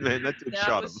one, man, that dude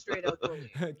shot him. Straight up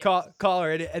bully.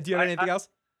 Caller, do you have anything else?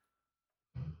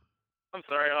 I'm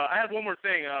sorry. I had one more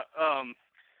thing.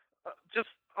 Just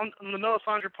on the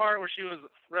Melisandre part where she was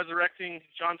resurrecting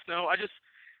Jon Snow, I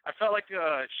felt like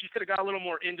she could have got a little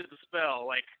more into the spell.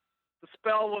 Like, the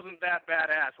spell wasn't that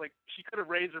badass. Like, she could have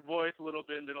raised her voice a little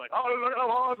bit and been like, I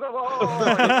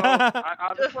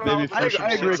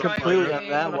agree completely on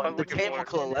that one. The table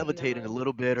could have levitated a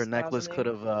little bit, or necklace could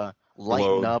have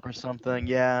lightened up or something.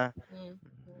 Yeah.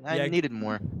 I needed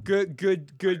more.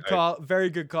 Good call. Very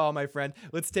good call, my friend.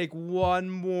 Let's take one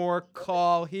more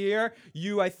call here.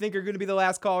 You, I think, are going to be the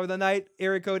last caller of the night.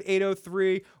 Area code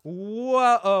 803.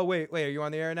 Whoa. Oh, wait. Are you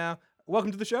on the air now?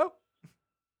 Welcome to the show.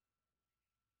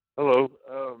 Hello.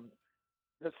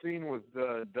 That scene with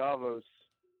Davos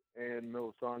and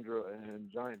Melisandre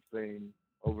and Giant Stain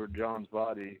over John's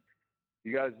body.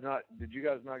 Did you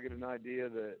guys not get an idea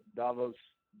that Davos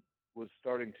was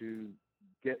starting to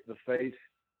get the face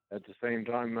at the same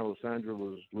time Melisandre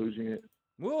was losing it?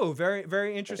 Whoa, very,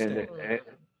 very interesting.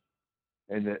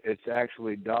 And that it's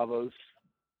actually Davos,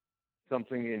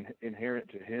 something inherent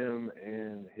to him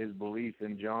and his belief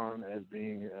in John as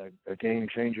being a game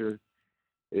changer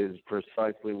is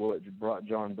precisely what brought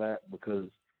John back, because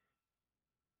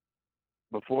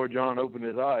before John opened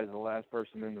his eyes, the last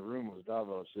person in the room was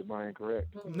Davos. Am I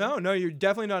incorrect? No, you're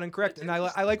definitely not incorrect. And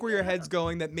I like where your head's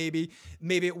going, that maybe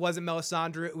it wasn't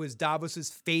Melisandre, it was Davos's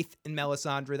faith in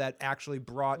Melisandre that actually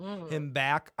brought him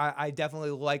back. I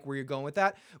definitely like where you're going with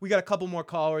that. We got a couple more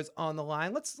callers on the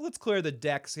line. Let's clear the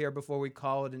decks here before we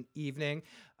call it an evening.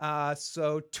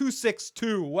 So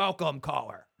 262, welcome,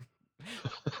 caller.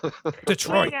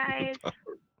 Detroit. Hey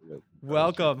guys.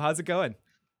 Welcome. How's it going?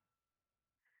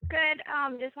 Good.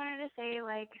 Just wanted to say,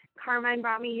 like, Carmine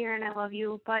brought me here and I love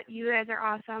you, but you guys are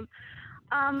awesome.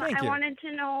 Thank I you. wanted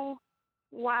to know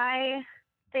why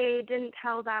they didn't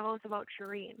tell Davos about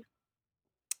Shireen.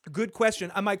 Good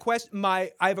question. My question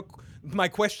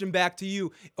back to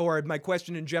you, or my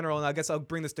question in general, and I guess I'll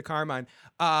bring this to Carmine.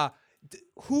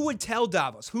 Who would tell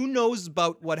Davos? Who knows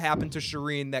about what happened to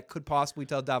Shireen that could possibly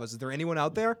tell Davos? Is there anyone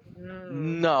out there?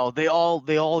 No, they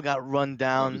all got run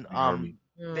down.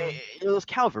 It was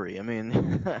cavalry. I mean,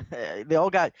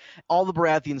 all the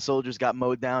Baratheon soldiers got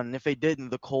mowed down, and if they didn't,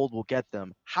 the cold will get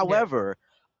them. However,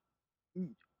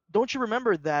 don't you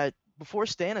remember that before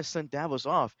Stannis sent Davos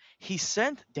off, he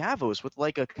sent Davos with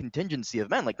like a contingency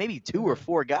of men, like maybe 2 or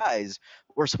 4 guys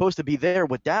were supposed to be there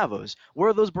with Davos. Where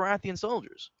are those Baratheon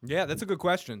soldiers? Yeah, that's a good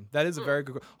question. That is a very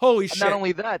good question. Holy shit. Not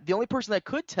only that, the only person that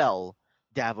could tell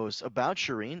Davos about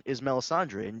Shireen is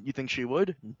Melisandre, and you think she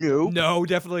would? No,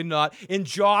 definitely not. And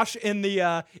Josh in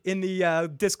the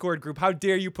Discord group, how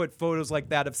dare you put photos like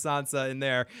that of Sansa in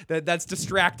there? That's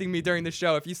distracting me during the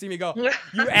show. If you see me go,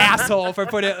 you asshole, for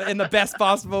putting it in the best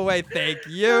possible way. Thank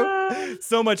you.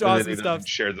 So much And then awesome he stuff. doesn't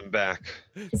share them back.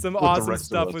 Some with the awesome rest of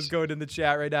stuff us. was going in the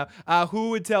chat right now. Who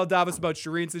would tell Davos about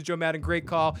Shireen? Says Joe Madden. Great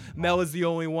call. Mel is the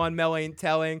only one. Mel ain't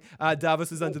telling.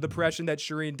 Davos is under the impression that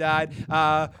Shireen died.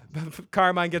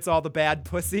 Carmine gets all the bad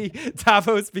pussy.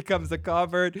 Davos becomes a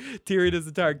convert. Tyrion is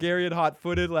a Targaryen,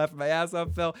 hot-footed. Laughing my ass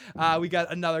off, Phil. We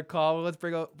got another call. Let's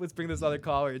bring this other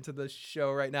caller into the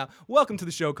show right now. Welcome to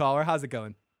the show, caller. How's it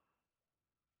going?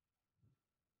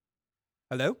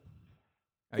 Hello?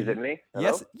 Is it me?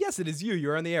 Hello? Yes, it is you.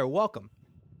 You're on the air. Welcome.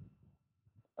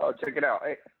 Oh, check it out.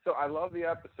 Hey, so I love the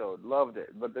episode, loved it,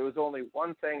 but there was only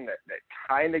one thing that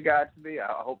kind of got to me. I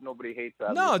hope nobody hates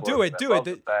that. No, do it.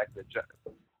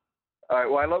 All right,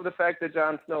 well, I love the fact that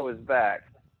Jon Snow is back,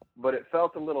 but it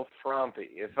felt a little frumpy.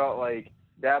 It felt like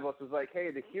Davos was like,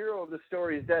 hey, the hero of the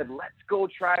story is dead. Let's go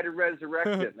try to resurrect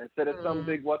him, instead of some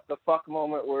big what the fuck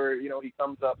moment where, he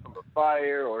comes up from a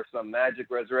fire or some magic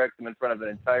resurrects him in front of an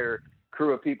entire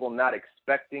crew of people not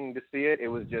expecting to see it. It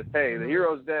was just, hey, the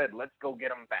hero's dead. Let's go get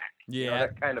him back. Yeah.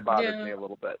 That kind of bothered me a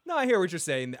little bit. No, I hear what you're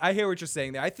saying. there.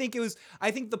 I think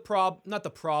not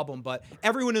the problem, but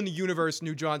everyone in the universe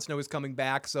knew Jon Snow was coming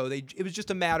back, so it was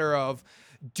just a matter of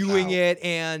doing it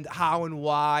and how and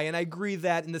why. And I agree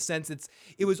that in the sense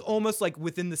it was almost like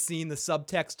within the scene, the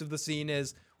subtext of the scene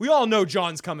is, we all know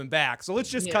Jon's coming back, so let's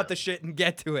just cut the shit and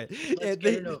get to it.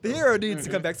 The hero needs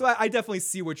to come back. So I definitely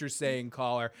see what you're saying,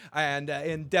 caller, and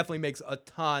definitely makes a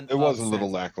ton. It was a little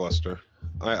lackluster.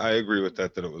 I agree with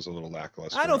that it was a little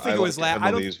lackluster. I don't think it was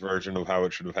Emily's version of how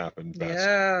it should have happened best.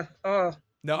 Yeah. Oh.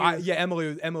 No,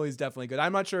 Emily's definitely good.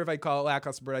 I'm not sure if I call it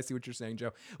lackluster, but I see what you're saying,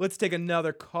 Joe. Let's take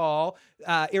another call.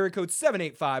 Area code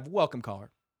 785. Welcome,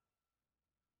 caller.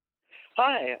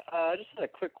 Hi, I just had a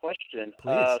quick question.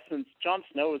 Please. Since Jon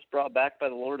Snow was brought back by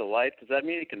the Lord of Light, does that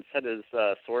mean he can set his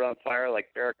sword on fire like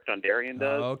Beric Dondarrion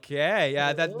does? Okay,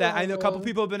 yeah, that I know a couple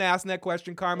people have been asking that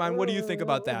question. Carmine, what do you think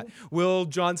about that? Will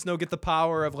Jon Snow get the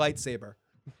power of lightsaber?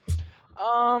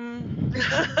 Well,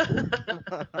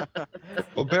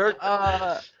 Beric.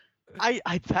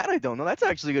 I don't know. That's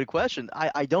actually a good question.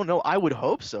 I don't know. I would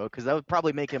hope so, because that would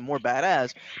probably make him more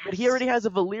badass. But he already has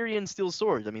a Valyrian steel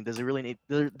sword. I mean, does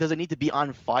it need to be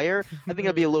on fire? I think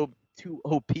that'd be a little too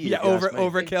OP. Yeah, if you ask me.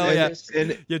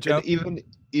 overkill. Yeah, Joe. And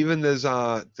even there's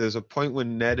a point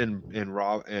when Ned and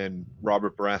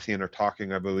Robert Baratheon are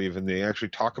talking, I believe, and they actually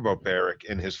talk about Beric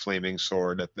and his flaming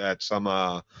sword at some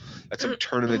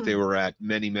tournament they were at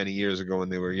many years ago when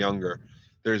they were younger.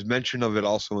 There's mention of it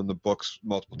also in the books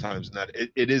multiple times, and that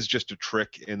it is just a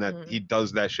trick, and that he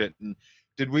does that shit. And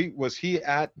was he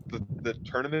at the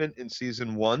tournament in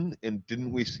season 1, and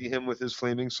didn't we see him with his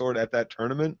flaming sword at that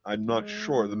tournament? I'm not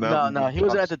sure. No, he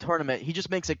was at the tournament. He just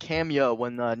makes a cameo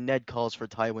when Ned calls for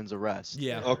Tywin's arrest.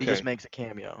 Yeah. He just makes a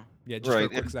cameo. Yeah, just for a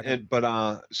quick second.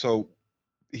 So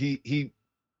he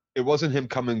it wasn't him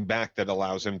coming back that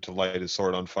allows him to light his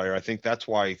sword on fire. I think that's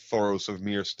why Thoros of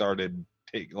Myr started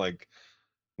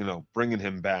bringing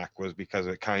him back, was because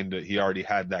he already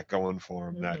had that going for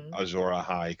him, that Azor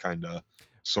Ahai kind of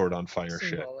sword on fire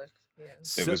shit.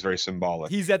 It was very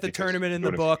symbolic. He's at the tournament in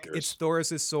the book. It's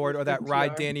Thoros' sword, or that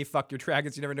ride, Danny, fuck your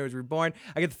dragons, you never know who's reborn.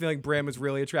 I get the feeling Bran was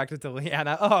really attracted to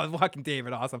Lyanna. Oh, fucking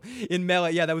David, awesome. In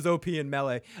Melee, yeah, that was OP in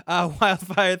Melee.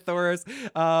 Wildfire Thoros.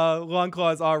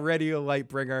 Longclaw is already a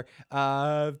Lightbringer.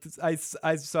 I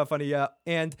saw funny,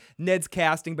 and Ned's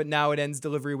casting, but now it ends,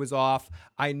 delivery was off.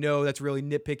 I know that's really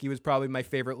nitpicky. Was probably my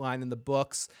favorite line in the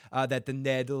books, that the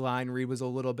Ned line read was a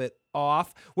little bit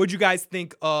off. What'd you guys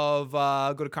think of,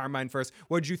 go to Carmine first.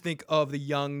 What'd you think of the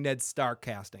young Ned Stark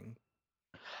casting?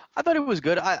 I thought it was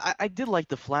good. I did like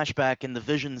the flashback and the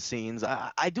vision scenes.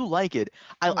 I do like it.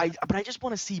 But I just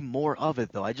want to see more of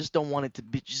it, though. I just don't want it to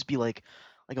be like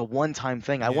a one-time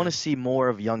thing. I want to see more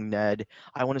of young Ned.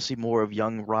 I want to see more of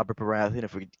young Robert Baratheon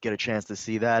if we get a chance to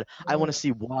see that. I want to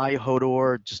see why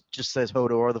Hodor just says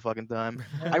Hodor the fucking time.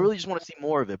 I really just want to see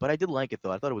more of it, but I did like it,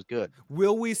 though. I thought it was good.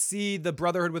 Will we see the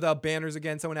Brotherhood without banners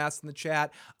again? Someone asked in the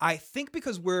chat. I think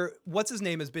because what's his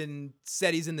name has been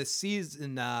said he's in this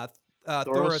season,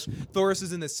 Thoros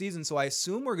is in this season, so I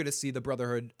assume we're going to see the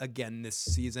Brotherhood again this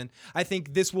season. I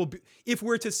think this will be, if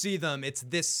we're to see them, it's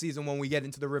this season when we get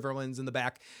into the Riverlands in the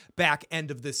back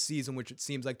end of this season, which it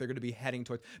seems like they're going to be heading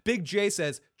towards. Big J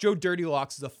says, Joe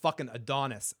Dirtylocks is a fucking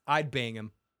Adonis. I'd bang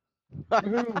him.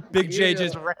 Big J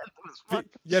just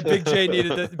Big J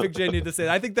needed to say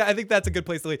that. I think that's a good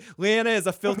place to leave. Lyanna is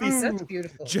a filthy. That's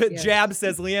beautiful. Jab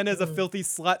says Lyanna is a filthy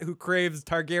slut who craves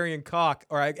Targaryen cock,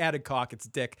 or I added cock. It's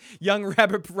dick. Young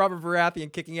Robert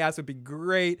Baratheon kicking ass would be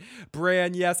great.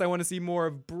 Bran, yes, I want to see more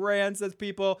of Bran, says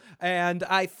people, and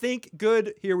I think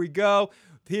good. Here we go.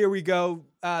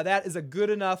 That is a good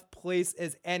enough place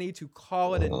as any to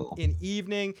call it an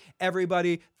evening.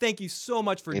 Everybody, thank you so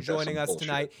much for joining us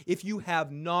tonight. If you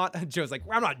have not, Joe's like,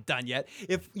 I'm not done yet.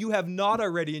 If you have not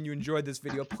already and you enjoyed this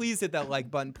video, please hit that like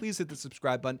button. Please hit the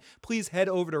subscribe button. Please head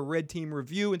over to Red Team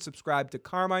Review and subscribe to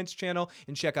Carmine's channel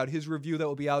and check out his review that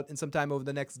will be out in sometime over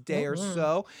the next day or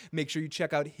so. Make sure you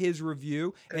check out his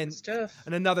review. And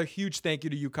another huge thank you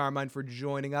to you, Carmine, for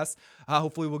joining us.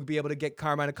 Hopefully we'll be able to get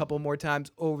Carmine a couple more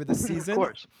times over the season. Of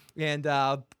course. And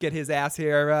get his ass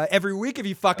here every week if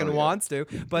he fucking wants to.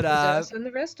 But us and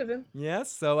the rest of him.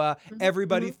 Yes. So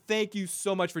everybody, thank you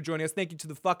so much for joining us. Thank you to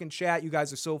the fucking chat. You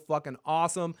guys are so fucking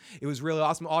awesome. It was really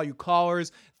awesome. All you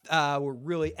callers were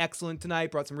really excellent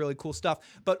tonight. Brought some really cool stuff.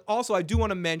 But also, I do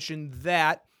want to mention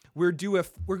that we're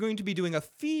going to be doing a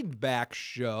feedback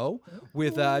show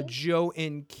with Joe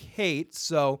and Kate.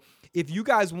 So if you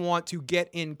guys want to get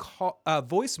in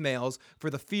voicemails for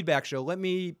the feedback show, let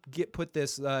me put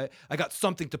this. I got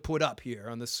something to put up here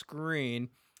on the screen.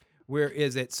 Where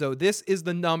is it? So this is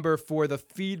the number for the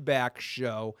feedback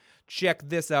show. Check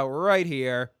this out right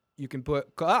here. You can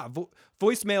put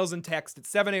voicemails and text at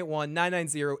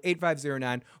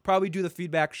 781-990-8509. Probably do the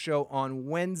feedback show on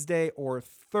Wednesday or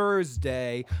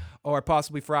Thursday or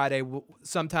possibly Friday,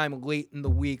 sometime late in the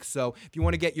week. So if you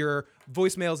want to get your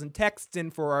voicemails and texts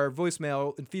in for our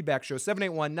voicemail and feedback show,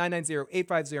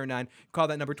 781-990-8509. Call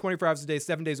that number 24 hours a day,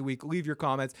 7 days a week. Leave your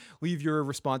comments, leave your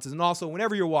responses. And also,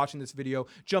 whenever you're watching this video,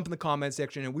 jump in the comment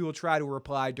section and we will try to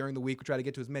reply during the week. We'll try to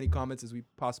get to as many comments as we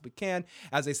possibly can.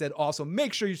 As I said, also,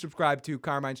 make sure you subscribe to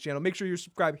Carmine's channel. Make sure you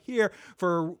subscribe here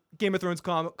for Game of Thrones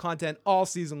content all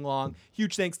season long.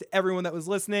 Huge thanks to everyone that was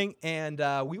listening, and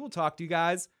we will talk to you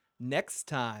guys next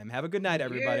time. Have a good night,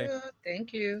 everybody.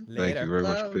 Thank you. Later. Thank you very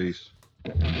much. Peace.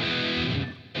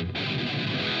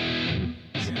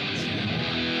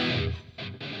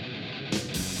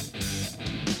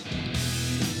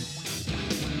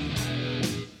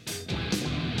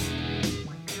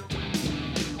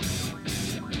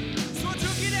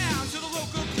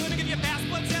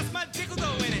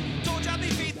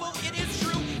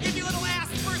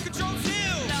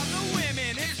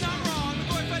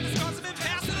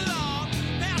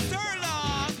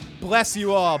 Bless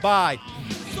you all. Bye.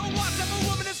 So watch if a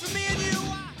woman is for me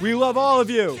We love all of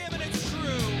you.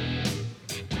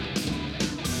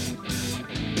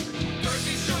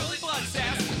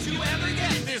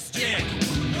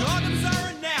 Condoms are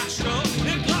unnatural,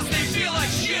 and plus they feel like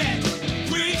shit.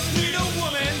 We need a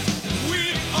woman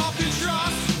we all can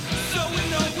trust, so we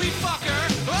know we fuck her,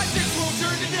 our dicks won't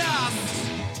turn to dust.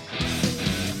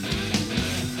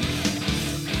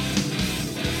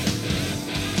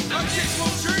 Our dicks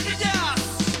won't turn to dust.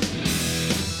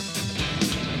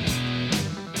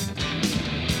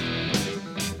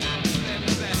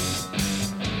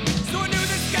 So I knew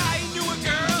this guy, he knew a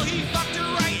girl, he fucked her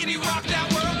right and he rocked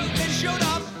that world, then showed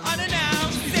up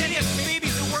unannounced. He said yes,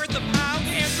 babies are worth a pound.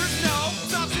 The answer is no.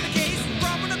 Stops in the case.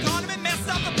 From an condom and messed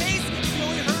up the pace. If you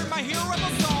only heard my hero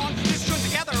rebel song, just join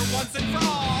together once and for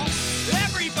all.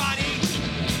 Everybody,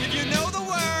 if you know the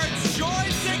words,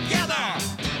 join together.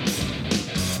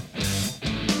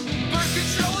 Birth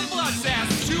control and blood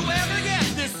tests to ever get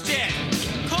this shit.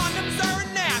 Condoms are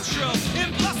unnatural,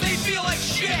 and plus they feel like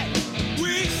shit.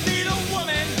 We need a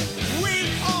woman. We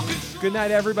all control. Good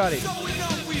night, everybody. So we know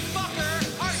we fuck her,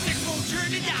 our dicks won't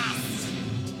turn to dust.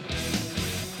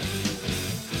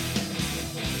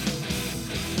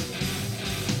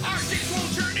 Our dicks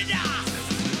won't turn to dust.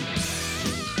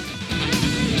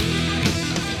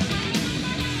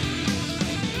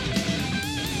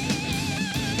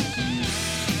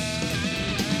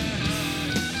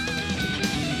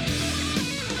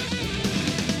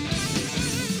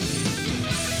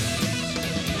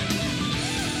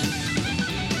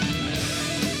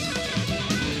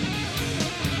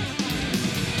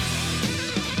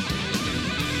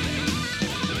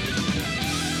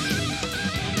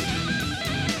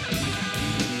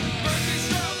 Birth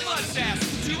control blood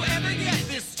tests to ever get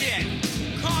this shit.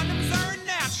 Condoms are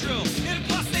unnatural, and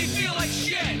plus they feel like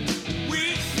shit.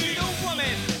 We need a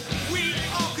woman we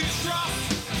all can trust,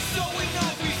 so we know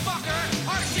if we fuck her,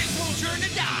 our dicks won't turn to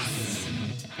dust.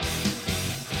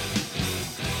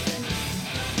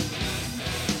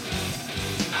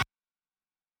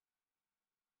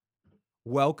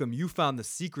 Welcome. You found the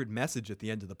secret message at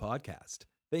the end of the podcast.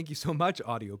 Thank you so much,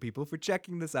 audio people, for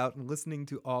checking this out and listening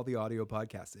to all the audio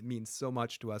podcasts. It means so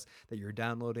much to us that you're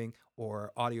downloading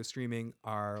or audio streaming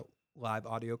our live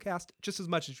audio cast just as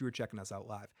much as you were checking us out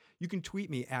live. You can tweet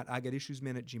me at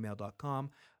igotissuesman@gmail.com.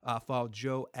 Follow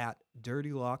Joe at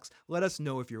DirtyLocks. Let us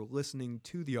know if you're listening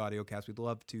to the audio cast. We'd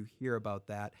love to hear about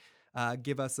that.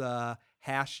 Give us a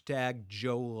hashtag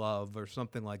Joe Love or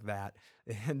something like that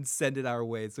and send it our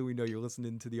way so we know you're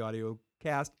listening to the audio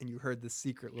cast and you heard the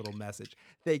secret little message.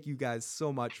 Thank you guys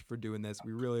so much for doing this.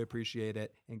 We really appreciate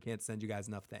it and can't send you guys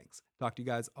enough thanks. Talk to you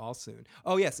guys all soon.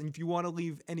 Oh, yes. And if you want to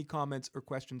leave any comments or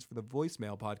questions for the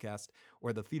voicemail podcast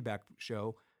or the feedback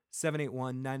show,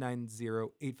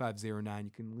 781-990-8509.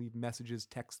 You can leave messages,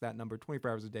 text that number 24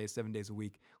 hours a day, 7 days a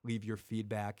week. Leave your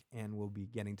feedback, and we'll be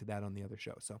getting to that on the other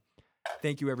show. So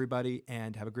thank you, everybody,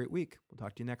 and have a great week. We'll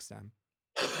talk to you next time.